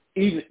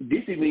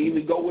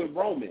 Even go with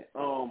Roman,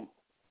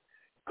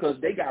 because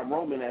they got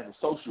Roman as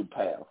a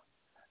sociopath,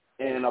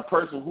 and a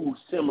person who's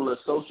similar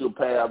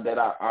sociopath that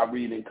I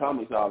read in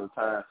comics all the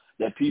time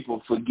that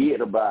people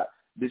forget about.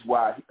 This is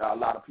why a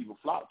lot of people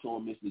flock to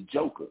him, is the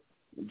Joker.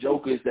 The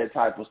Joker is that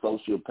type of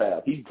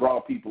sociopath. He draw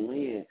people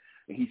in,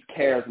 and he's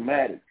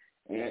charismatic,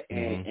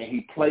 and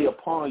he play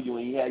upon you,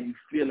 and he have you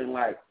feeling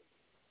like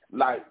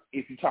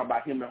if you talk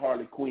about him and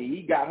Harley Quinn,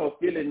 he got her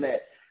feeling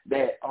that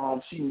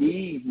she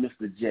needs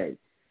Mr. J.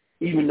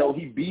 Even though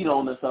he beat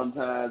on her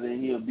sometimes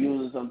and he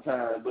abused her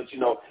sometimes, but,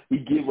 he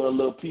give her a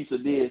little piece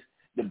of this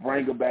to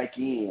bring her back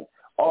in.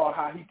 Or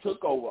how he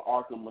took over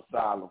Arkham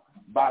Asylum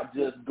by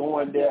just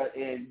going there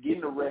and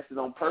getting arrested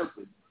on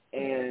purpose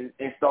and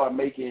start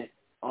making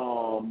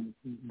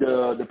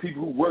the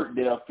people who work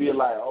there feel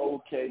like,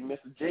 okay,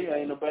 Mr. J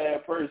ain't a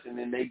bad person,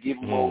 and they give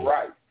him more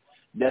rights.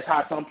 That's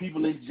how some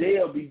people in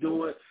jail be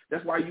doing.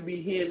 That's why you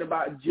be hearing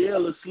about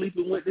jailers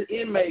sleeping with the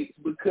inmates,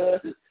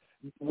 because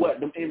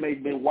the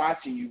inmates been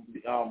watching you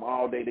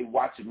all day. They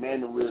watch your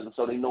mannerisms,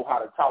 so they know how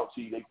to talk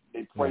to you.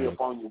 They prey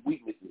upon your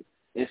weaknesses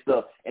and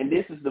stuff. And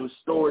this is the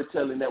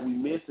storytelling that we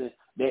missing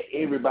that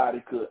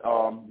everybody could,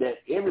 that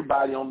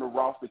everybody on the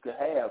roster could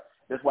have.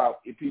 That's why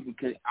if people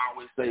can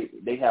always say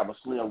they have a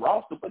slim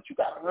roster, but you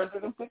got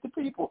 150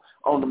 people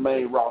on the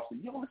main roster.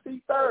 You only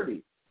see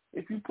 30.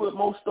 If you put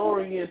more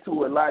story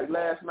into it, like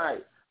last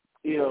night,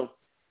 if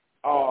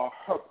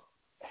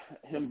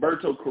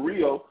Humberto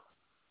Carrillo,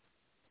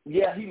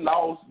 yeah, he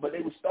lost, but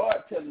they would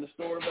start telling the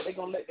story, but they're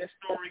going to let that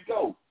story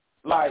go.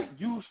 Like,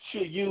 you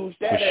should use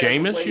that with as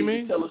Sheamus, a way you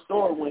mean? to tell a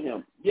story with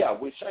him. Yeah,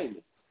 with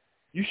Sheamus.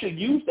 You should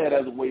use that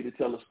as a way to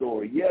tell a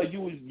story. Yeah,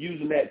 you was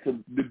using that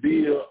to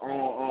build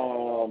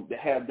on to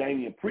have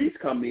Damian Priest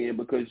come in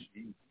because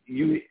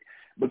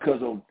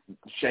of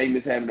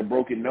Sheamus having a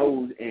broken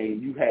nose,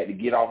 and you had to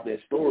get off that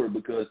story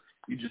because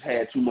you just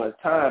had too much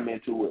time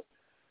into it.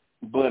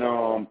 But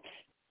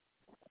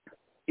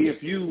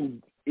if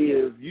you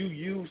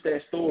use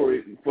that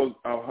story for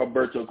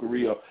Humberto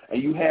Carrillo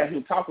and you have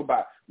him talk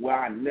about, well,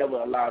 I never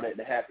allow that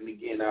to happen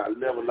again. I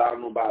never allow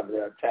nobody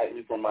to attack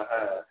me from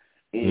behind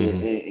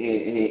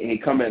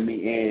and come at me.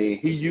 And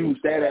he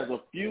used that as a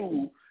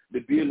fuel to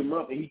build him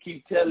up. And he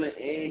keep telling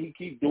and he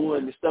keep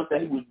doing the stuff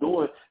that he was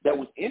doing that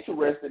was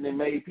interesting and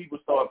made people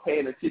start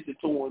paying attention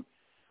to him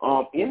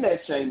in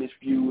that Sheamus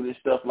feud and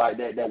stuff like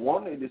that, that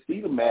wanted to see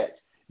the match.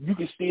 You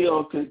can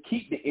still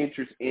keep the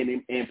interest in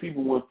him, and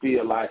people wouldn't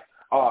feel like,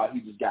 oh,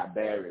 he just got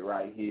buried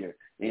right here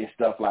and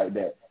stuff like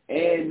that.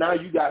 And now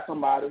you got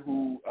somebody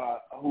who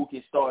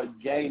can start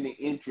gaining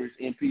interest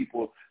in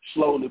people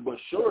slowly but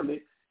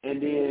surely.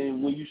 And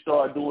then when you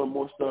start doing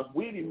more stuff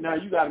with him, now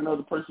you got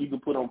another person you can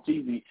put on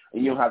TV,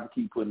 and you don't have to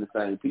keep putting the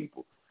same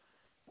people.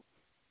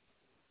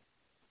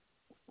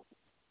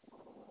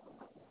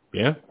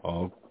 Yeah,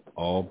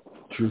 all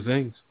true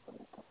things.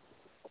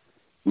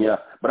 Yeah,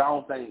 but I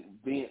don't think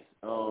Vince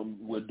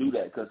will do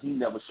that because he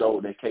never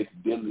showed that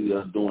capability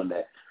of doing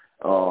that.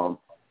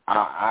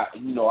 I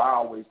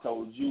always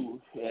told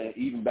you,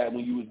 even back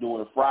when you was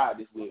doing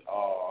Fridays with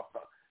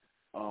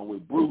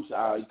Bruce,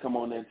 I come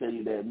on there and tell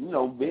you that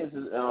Vince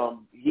is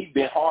he's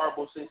been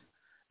horrible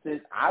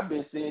since I've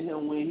been seeing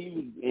him when he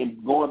was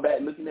and going back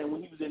looking at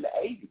when he was in the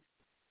 80s.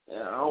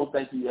 And I don't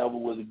think he ever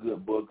was a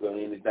good booker or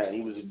anything.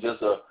 He was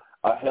just a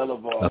hell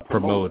of a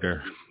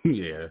promoter.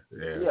 Yeah.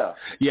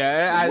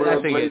 I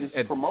think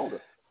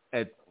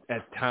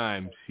at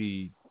times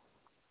he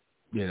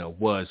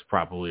was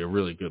probably a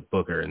really good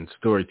booker and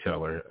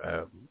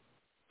storyteller.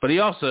 But he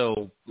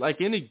also,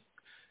 like any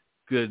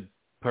good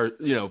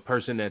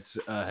person that's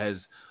has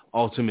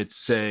ultimate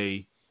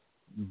say,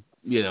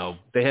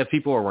 they have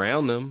people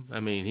around them. I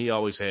mean, he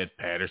always had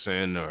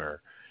Patterson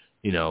or,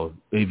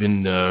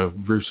 even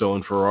Russo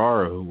and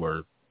Ferrara who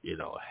were,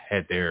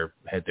 had their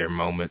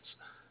moments.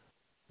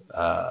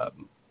 So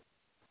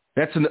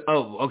that's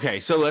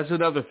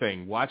another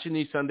thing. Watching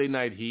these Sunday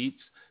Night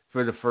Heats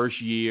for the first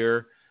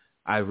year,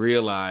 I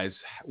realize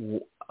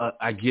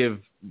I give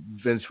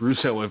Vince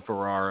Russo and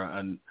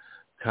Ferrara a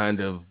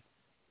kind of,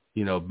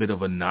 bit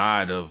of a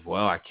nod of,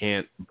 well, I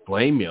can't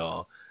blame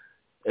y'all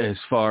as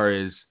far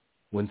as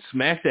when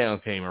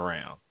SmackDown came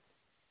around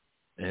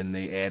and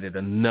they added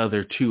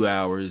another 2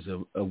 hours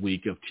a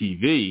week of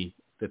TV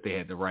that they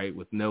had to write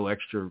with no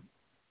extra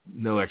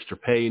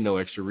pay, no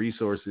extra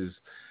resources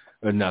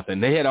or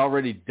nothing. They had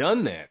already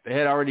done that. They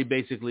had already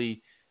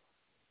basically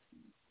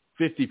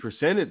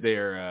 50% of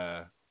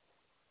their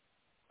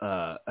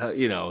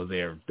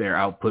their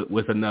output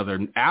with another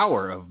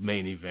hour of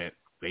main event,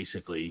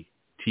 basically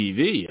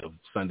TV of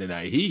Sunday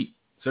Night Heat,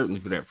 certainly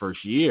for that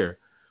first year.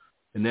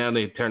 And now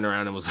they turned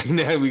around and was like,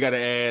 now we got to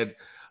add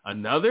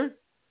another.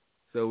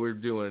 So we're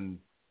doing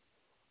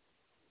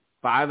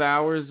 5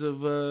 hours of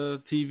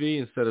TV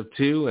instead of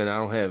 2, and I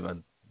don't have a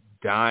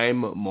dime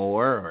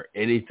more or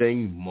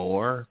anything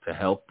more to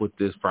help with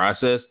this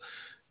process.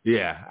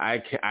 Yeah,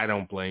 I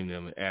don't blame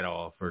them at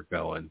all for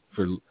going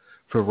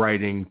for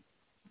writing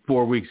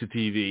 4 weeks of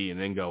TV and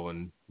then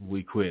going,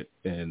 we quit,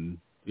 and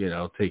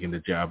taking the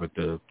job at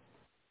the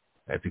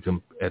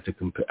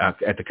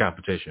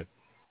competition.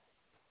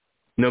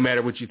 No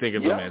matter what you think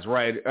of them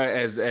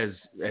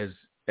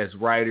as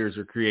writers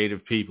or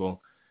creative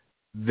people,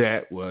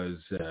 that was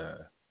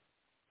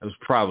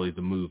probably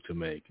the move to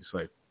make. It's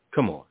like,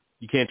 come on,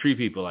 you can't treat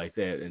people like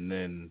that and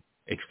then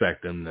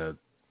expect them to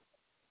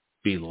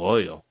be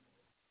loyal.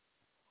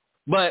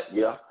 But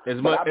as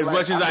much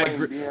as I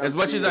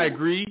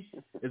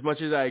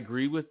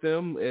agree with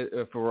them,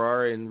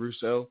 Ferrara and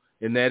Russo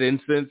in that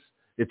instance,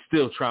 it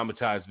still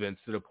traumatized Vince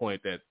to the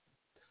point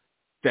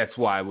that's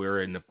why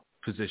we're in the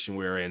position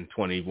we're in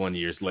 21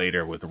 years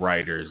later with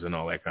writers and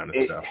all that kind of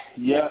stuff.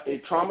 Yeah,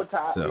 it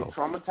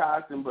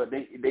traumatized him, but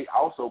they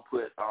also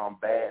put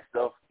bad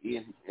stuff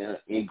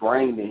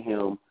ingrained in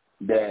him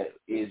that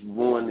is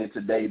ruining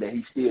today, that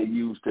he still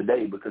used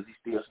today because he's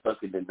still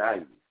stuck in the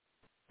 90s.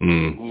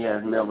 He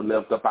has never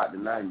left up out the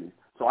 90s.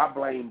 So I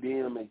blame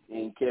them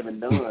and Kevin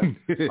Dunn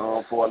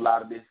for a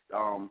lot of this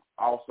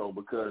also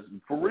because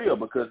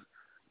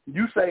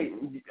you say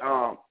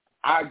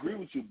I agree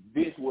with you.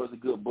 Vince was a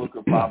good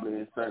booker probably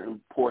in certain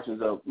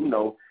portions of, in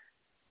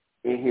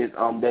his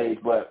days.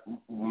 But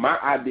my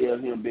idea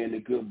of him being a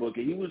good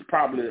booker, he was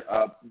probably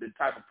the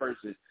type of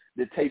person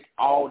that takes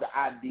all the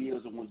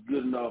ideas and was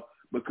good enough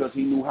because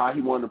he knew how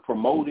he wanted to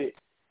promote it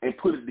and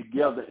put it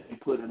together and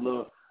put the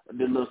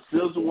little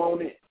sizzle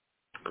on it.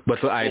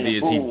 But the idea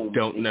is he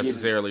don't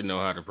necessarily know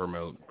how to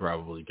promote.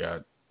 Probably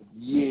got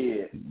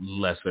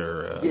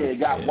lesser. It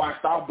got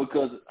washed off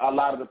because a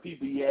lot of the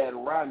people he had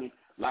around him,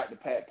 like the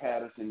Pat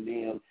Patterson,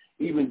 them,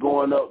 even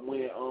going up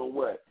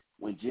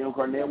when Jim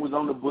Cornette was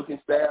on the booking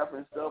staff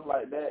and stuff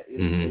like that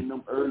in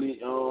them early,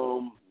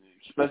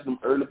 especially them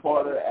early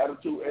part of the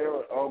Attitude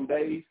Era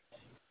days,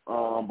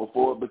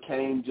 before it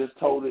became just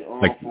totally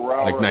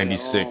Ferrara, like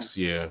 96,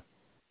 yeah.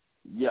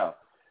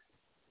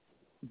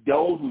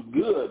 Those was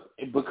good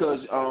because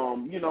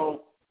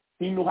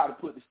he knew how to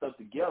put the stuff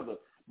together,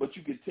 but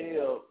you could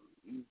tell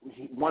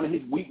one of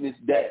his weaknesses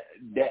that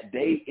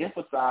they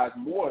emphasized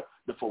more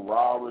the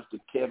Ferraras, the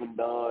Kevin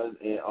Dunns,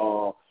 and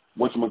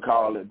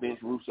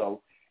Vince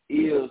Russo,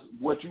 is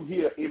what you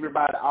hear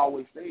everybody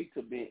always say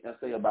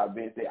about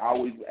Vince. They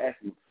always ask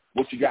him,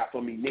 what you got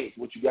for me next?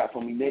 What you got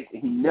for me next?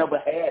 And he never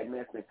had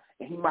nothing.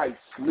 And he might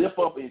slip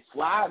up and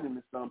slide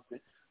into something,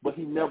 but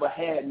he never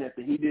had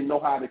nothing. He didn't know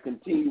how to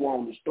continue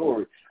on the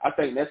story. I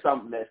think that's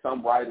something that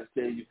some writers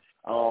tell you.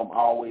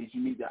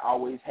 You need to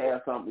always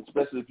have something,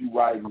 especially if you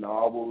write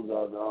novels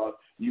or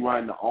you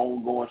write an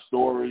ongoing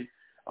story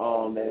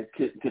that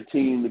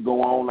continue to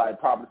go on, like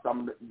probably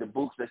some of the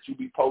books that you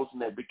be posting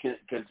that be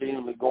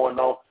continually going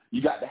on.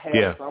 You got to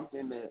have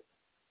something that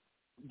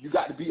you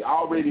got to be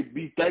already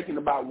be thinking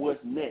about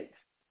what's next.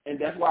 And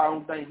that's why I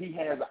don't think he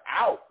has an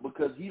out,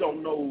 because he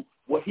don't know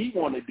what he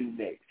want to do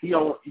next. He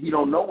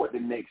don't know what the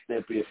next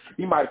step is.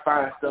 He might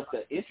find stuff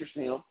that interests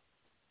him,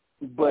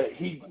 but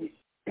he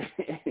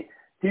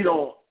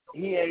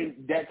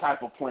ain't that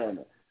type of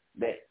planner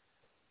that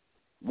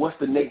what's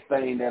the next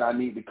thing that I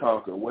need to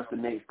conquer? What's the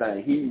next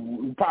thing?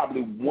 He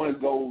probably one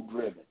goal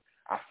driven.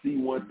 I see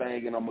one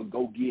thing and I'm going to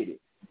go get it.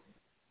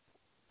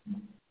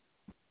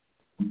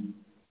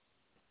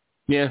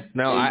 Yeah,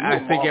 no,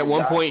 I think at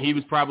one point he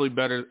was probably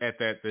better at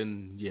that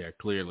than,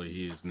 clearly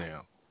he is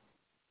now.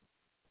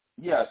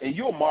 Yeah, and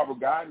you're a Marvel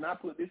guy, and I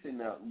put this in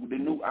there with the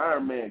new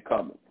Iron Man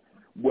coming,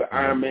 where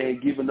Iron Man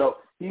giving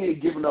up. He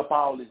ain't giving up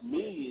all his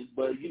millions,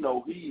 but,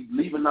 he's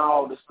leaving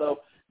all the stuff,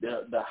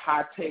 the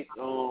high-tech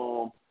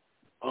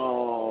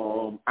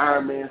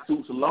Iron Man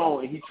suits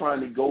alone, and he's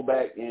trying to go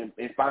back and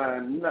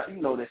find,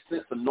 that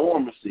sense of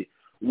normalcy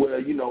where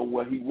he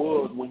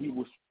was when he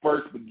was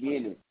first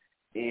beginning,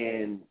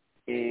 and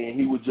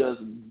he was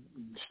just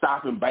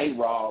stopping bank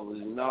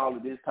robberies and all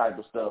of this type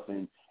of stuff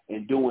and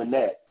doing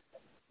that.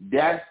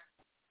 That's,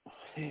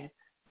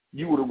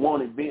 you would have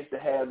wanted Vince to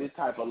have this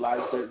type of life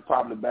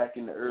probably back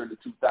in the early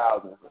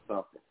 2000s or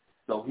something,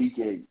 so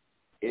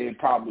it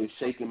probably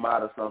shake him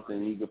out of something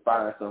and he could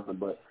find something,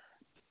 but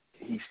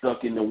he's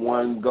stuck in the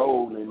one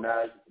goal, and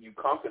now you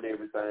conquered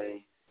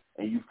everything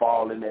and you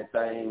fall in that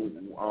thing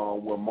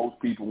where most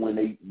people,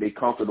 when they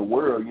conquer the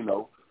world,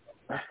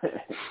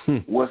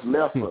 what's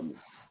left for me?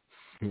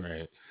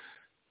 Right.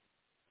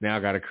 Now I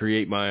got to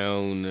create my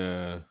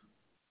own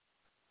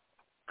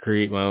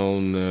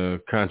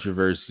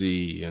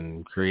controversy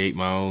and create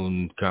my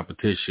own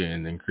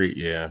competition and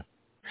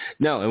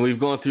No, and we've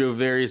gone through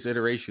various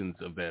iterations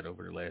of that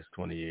over the last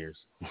 20 years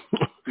of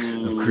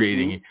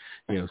creating,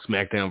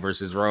 SmackDown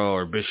versus Raw,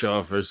 or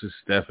Bischoff versus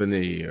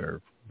Stephanie,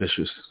 or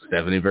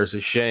Stephanie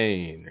versus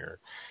Shane, or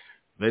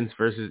Vince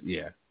versus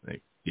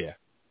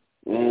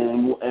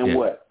and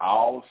what,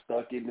 all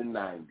stuck in the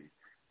 90s.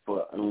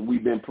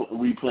 We've been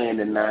replaying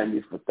the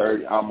 90s for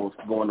almost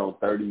going on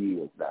 30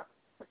 years now.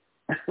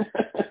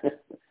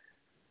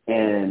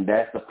 And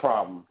that's the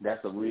problem.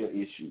 That's a real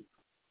issue,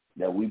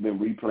 that we've been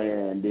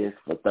replaying this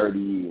for 30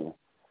 years.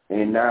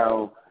 And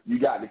now you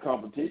got the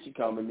competition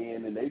coming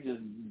in, and they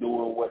just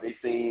doing what they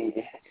seen.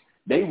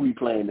 They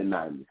replaying the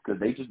 90s because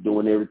they just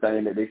doing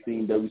everything that they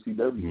seen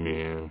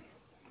WCW.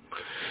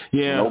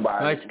 Yeah.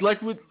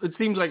 It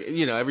seems like,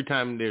 every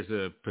time there's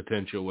a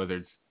potential, whether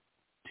it's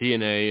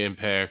TNA,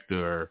 Impact,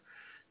 or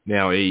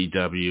now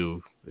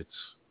AEW,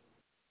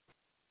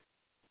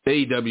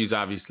 AEW is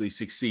obviously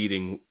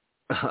succeeding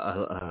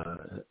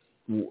a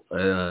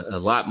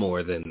lot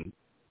more than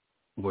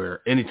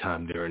where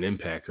anytime they're an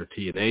Impact or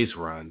TNA's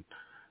run.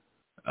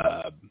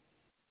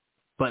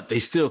 But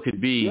they still could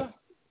be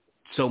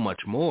so much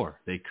more.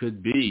 They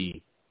could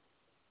be.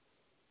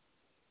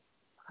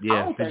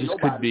 Yeah, they just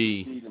could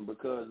be.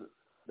 Because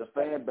the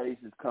fan base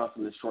is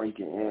constantly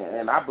shrinking,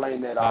 and I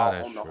blame that all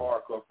on the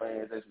hardcore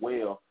fans as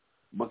well,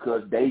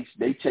 because they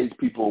chase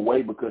people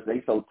away because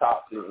they so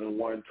toxic in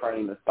one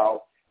train of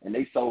thought, and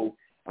they so.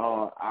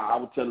 I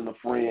was telling a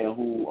friend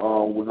who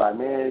was like,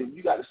 man,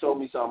 you got to show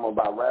me something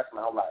about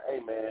wrestling. I was like, hey,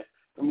 man,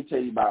 let me tell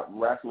you about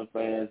wrestling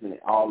fans and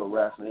all the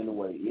wrestling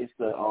anyway. It's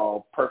the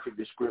perfect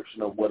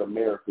description of what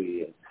America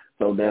is.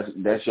 So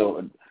that's your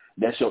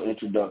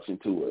introduction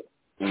to it,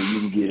 and you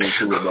can get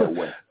into it that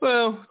way.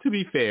 Well, to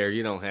be fair,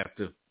 you don't have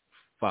to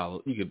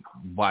follow. You could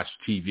watch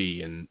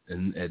TV and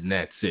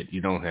that's it.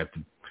 You don't have to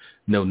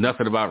know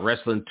nothing about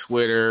wrestling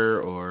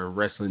Twitter or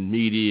wrestling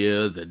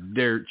media, the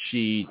dirt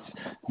sheets,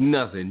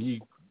 nothing.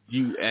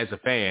 You as a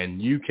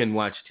fan, you can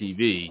watch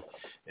TV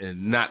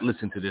not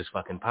listen to this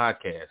fucking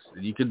podcast.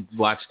 You could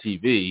watch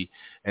TV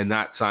and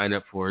not sign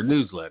up for a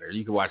newsletter.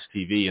 You could watch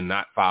TV and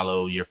not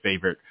follow your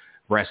favorite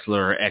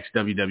wrestler or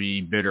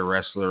ex-WWE bitter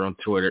wrestler on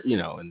Twitter,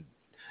 and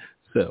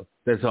so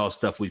that's all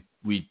stuff we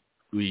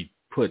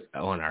put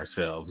on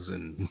ourselves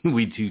and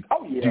we do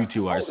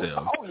to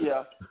ourselves.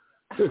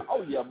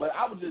 Oh yeah, but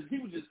he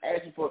was just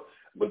asking for,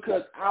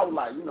 because I was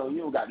like, you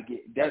don't got to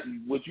get that.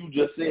 What you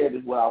just said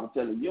is what I was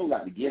telling you. You don't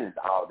got to get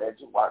into all that.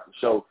 Just watch the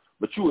show,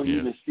 but you would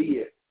even see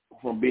it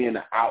from being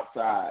an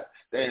outside,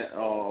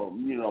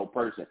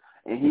 person.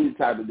 And he's the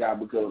type of guy,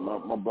 because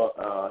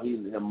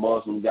he's a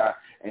Muslim guy,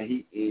 and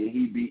he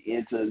be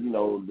into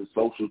the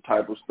social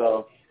type of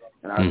stuff.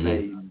 And I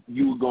say,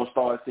 you were going to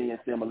start seeing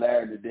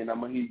similarities. Then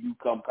I'm going to hear you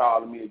come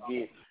calling me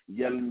again,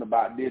 yelling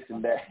about this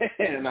and that.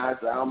 And I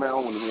say, I don't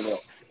want to hear that.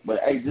 But,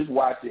 hey, just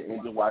watch it,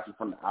 and just watch it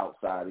from the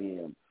outside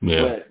in.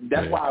 Yeah. But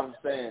that's why I was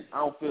saying I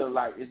don't feel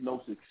like it's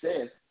no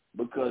success,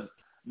 because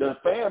the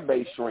fan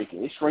base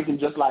shrinking. It's shrinking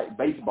just like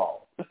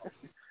baseball.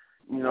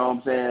 You know what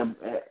I'm saying?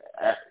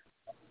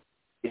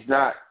 It's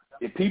not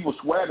 – if people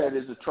swear that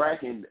it's a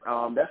tracking,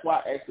 that's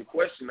why I asked the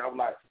question. I was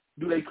like,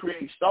 do they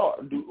create star?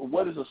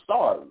 What is a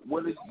star?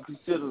 What is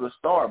considered a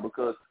star?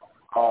 Because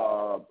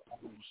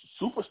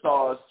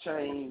superstars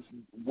change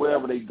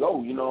wherever they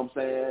go. You know what I'm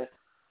saying?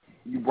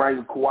 You bring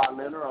a Kawhi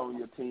Leonard on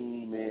your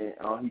team, and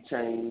he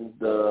changed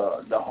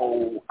the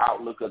whole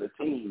outlook of the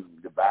team,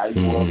 the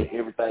value of it,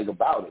 everything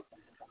about it.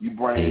 You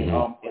bring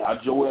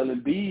Joel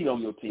Embiid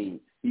on your team.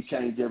 He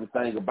changed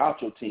everything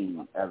about your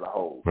team as a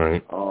whole.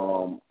 Right.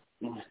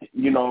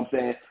 You know what I'm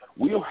saying?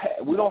 We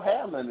don't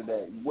have none of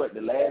that. What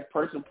the last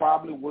person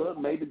probably was,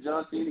 maybe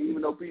John Cena,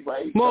 even though people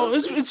hate. Well,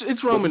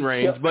 it's Roman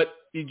Reigns, but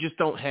you just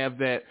don't have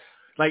that.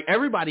 Like,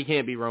 everybody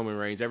can't be Roman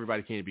Reigns,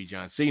 everybody can't be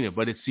John Cena,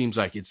 but it seems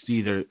like it's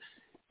either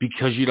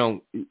because you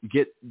don't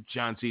get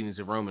John Cena's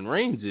and Roman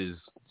Reigns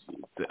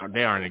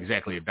they aren't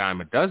exactly a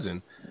dime a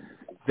dozen.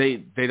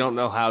 They don't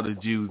know how to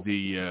do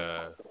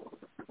the.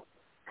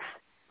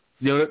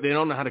 They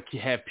don't know how to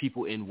have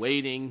people in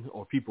waiting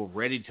or people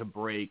ready to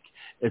break.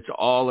 It's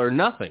all or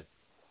nothing.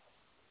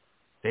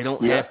 They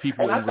don't have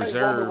people in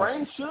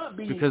reserve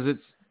because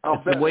it's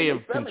a way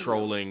of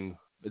controlling.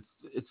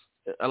 It's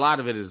a lot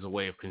of it is a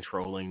way of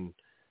controlling,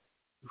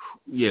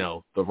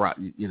 your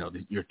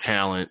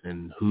talent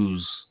and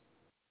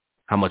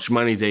how much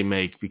money they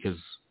make, because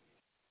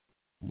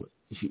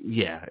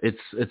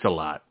it's a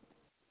lot.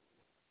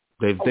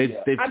 They've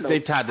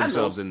tied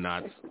themselves in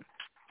knots.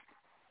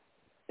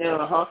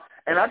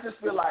 And I just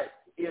feel like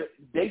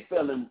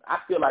I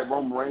feel like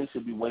Roman Reigns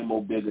should be way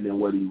more bigger than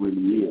what he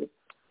really is.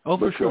 Oh,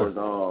 for sure.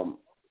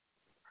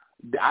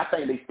 I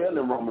think they fell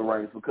in Roman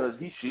Reigns because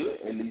he should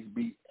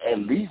at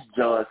least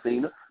John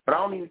Cena. But I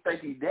don't even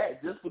think he's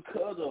that, just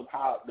because of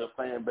how the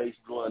fan base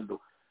going to do.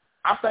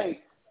 I think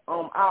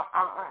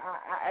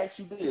I ask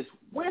you this: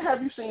 when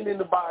have you seen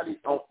anybody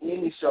on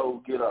any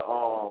show get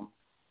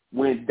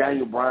when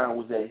Daniel Bryan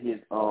was at his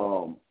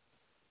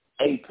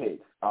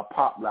apex, a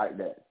pop like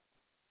that?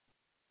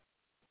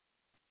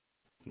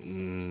 I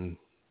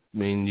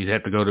mean, you'd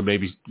have to go to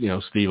maybe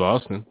Steve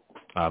Austin,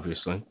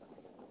 obviously.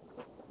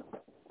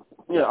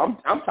 Yeah, I'm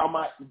talking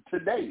about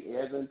today,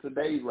 as in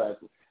today's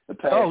wrestling.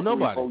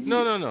 Nobody.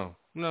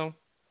 No,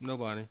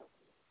 nobody.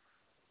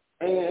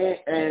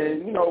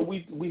 And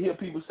we hear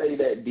people say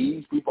that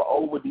these people are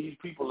over, these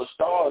people are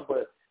stars,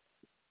 but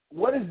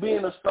what is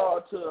being a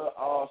star to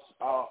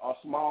a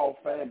small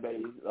fan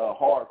base,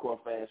 hardcore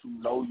fans who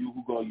know you,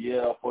 who gonna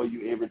yell for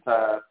you every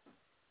time,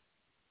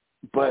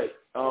 but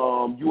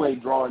you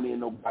ain't drawing in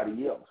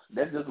nobody else?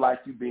 That's just like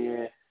you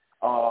being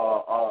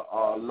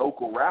a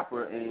local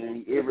rapper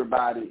and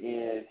everybody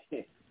in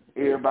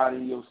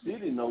your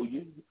city know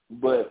you,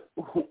 but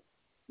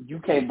you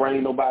can't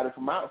bring nobody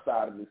from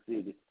outside of the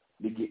city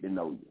to get to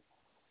know you.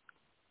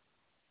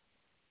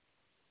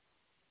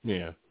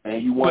 Yeah.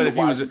 And you but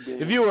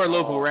if you were a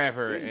local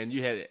rapper and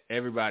you had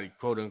everybody,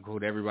 quote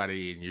unquote,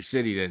 everybody in your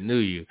city that knew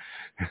you,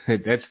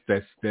 that's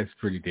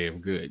pretty damn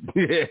good.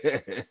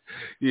 If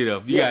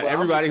you got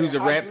everybody who's a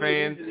rap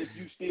fan. If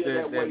you still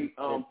that way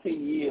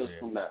 10 years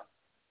from now.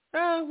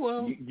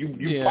 Well,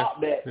 you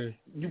pop that.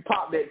 You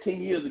popped that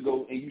 10 years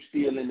ago, and you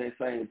still in that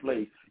same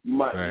place. You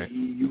might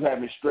you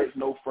haven't stretched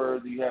no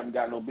further. You haven't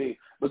got no big,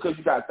 because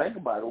you got to think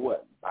about it.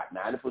 What, about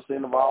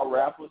 90% of all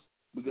rappers,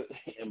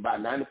 and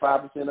about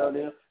 95% of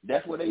them,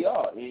 that's where they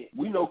are. And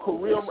we know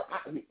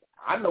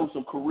I know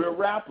some career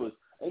rappers,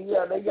 and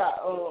they got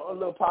a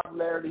little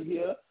popularity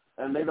here,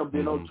 and they done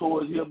been on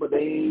tours here, but they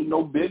ain't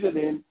no bigger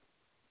than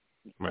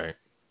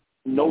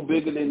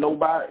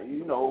nobody.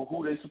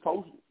 Who they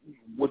supposed to.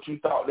 What you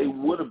thought they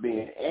would have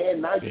been,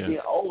 and now you're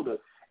getting older,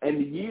 and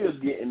the years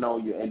getting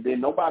on you, and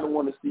then nobody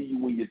want to see you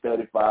when you're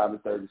 35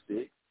 and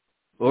 36.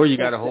 Or you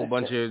got a whole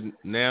bunch of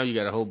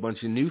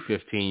new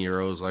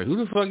 15-year-olds like, who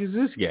the fuck is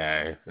this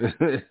guy?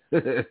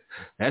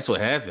 That's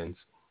what happens.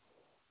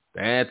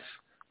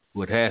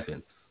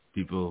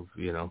 People,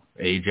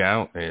 age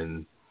out,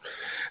 and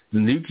the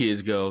new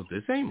kids go,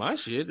 this ain't my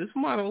shit. This is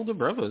my older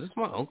brother. This is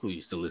my uncle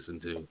used to listen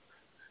to.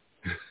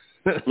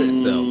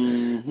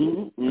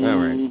 All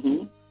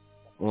right.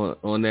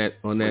 On that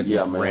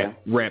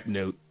rap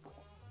note,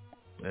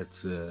 let's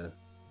go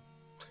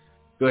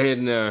ahead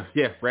and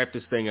wrap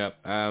this thing up.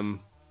 I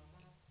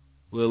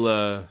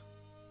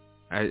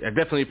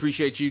definitely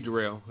appreciate you,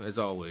 Darrell, as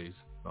always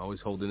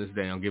holding us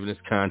down, giving us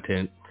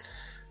content.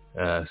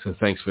 So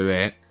thanks for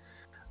that.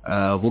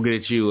 We'll get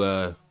at you.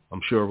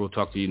 I'm sure we'll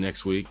talk to you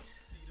next week.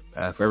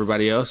 For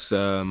everybody else,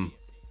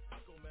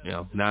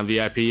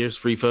 non-VIPers,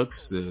 free folks,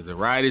 the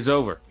ride is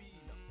over.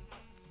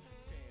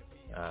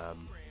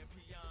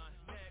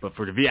 But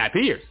for the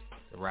VIPers,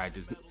 the ride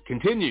just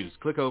continues.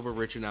 Click over.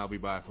 Rich and I'll be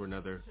by for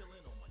another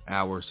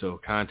hour or so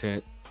of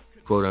content,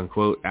 quote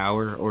unquote,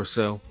 hour or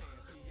so.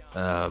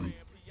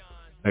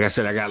 Like I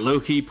said, I got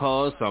low-key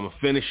pause, so I'm going to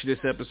finish this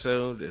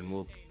episode, and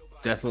we'll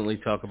definitely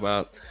talk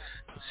about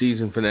the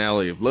season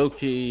finale of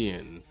Loki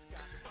and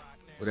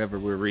whatever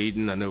we're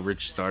reading. I know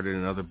Rich started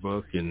another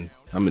book, and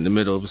I'm in the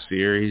middle of a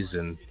series,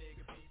 and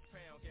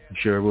I'm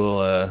sure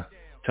we'll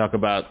talk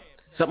about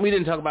something we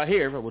didn't talk about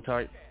here, but we'll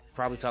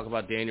probably talk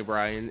about Daniel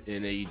Bryan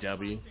in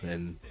AEW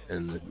and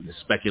the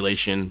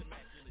speculation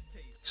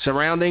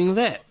surrounding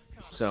that.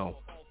 So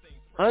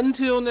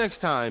until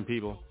next time,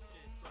 people.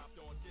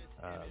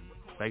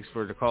 Thanks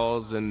for the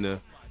calls and the...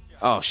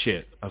 Oh,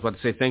 shit. I was about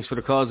to say thanks for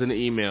the calls and the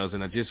emails,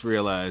 and I just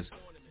realized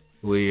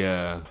we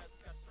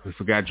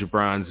forgot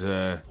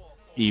Jabron's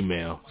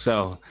email.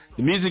 So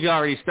the music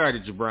already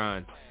started,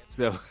 Jabron.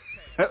 So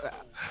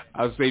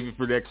I'll save it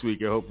for next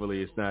week, and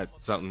hopefully it's not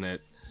something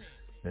that's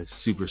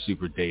super,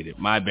 super dated.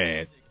 My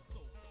bad.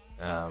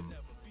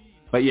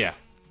 But yeah,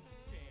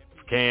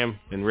 for Cam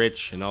and Rich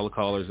and all the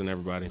callers and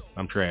everybody,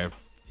 I'm Trav.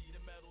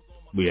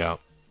 We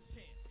out.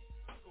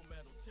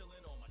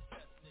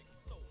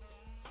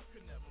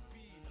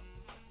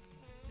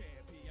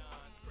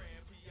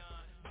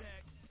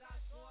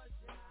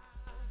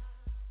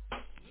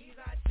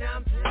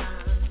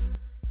 Champion.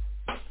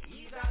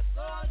 He's a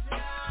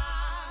soldier.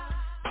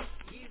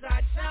 He's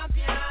a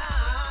champion.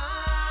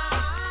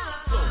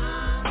 So,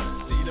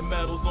 see the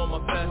medals on my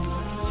vest?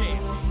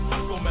 Can't.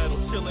 Gold medal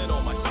chilling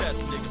on my chest,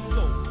 nigga.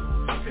 So,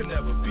 could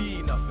never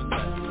be nothing.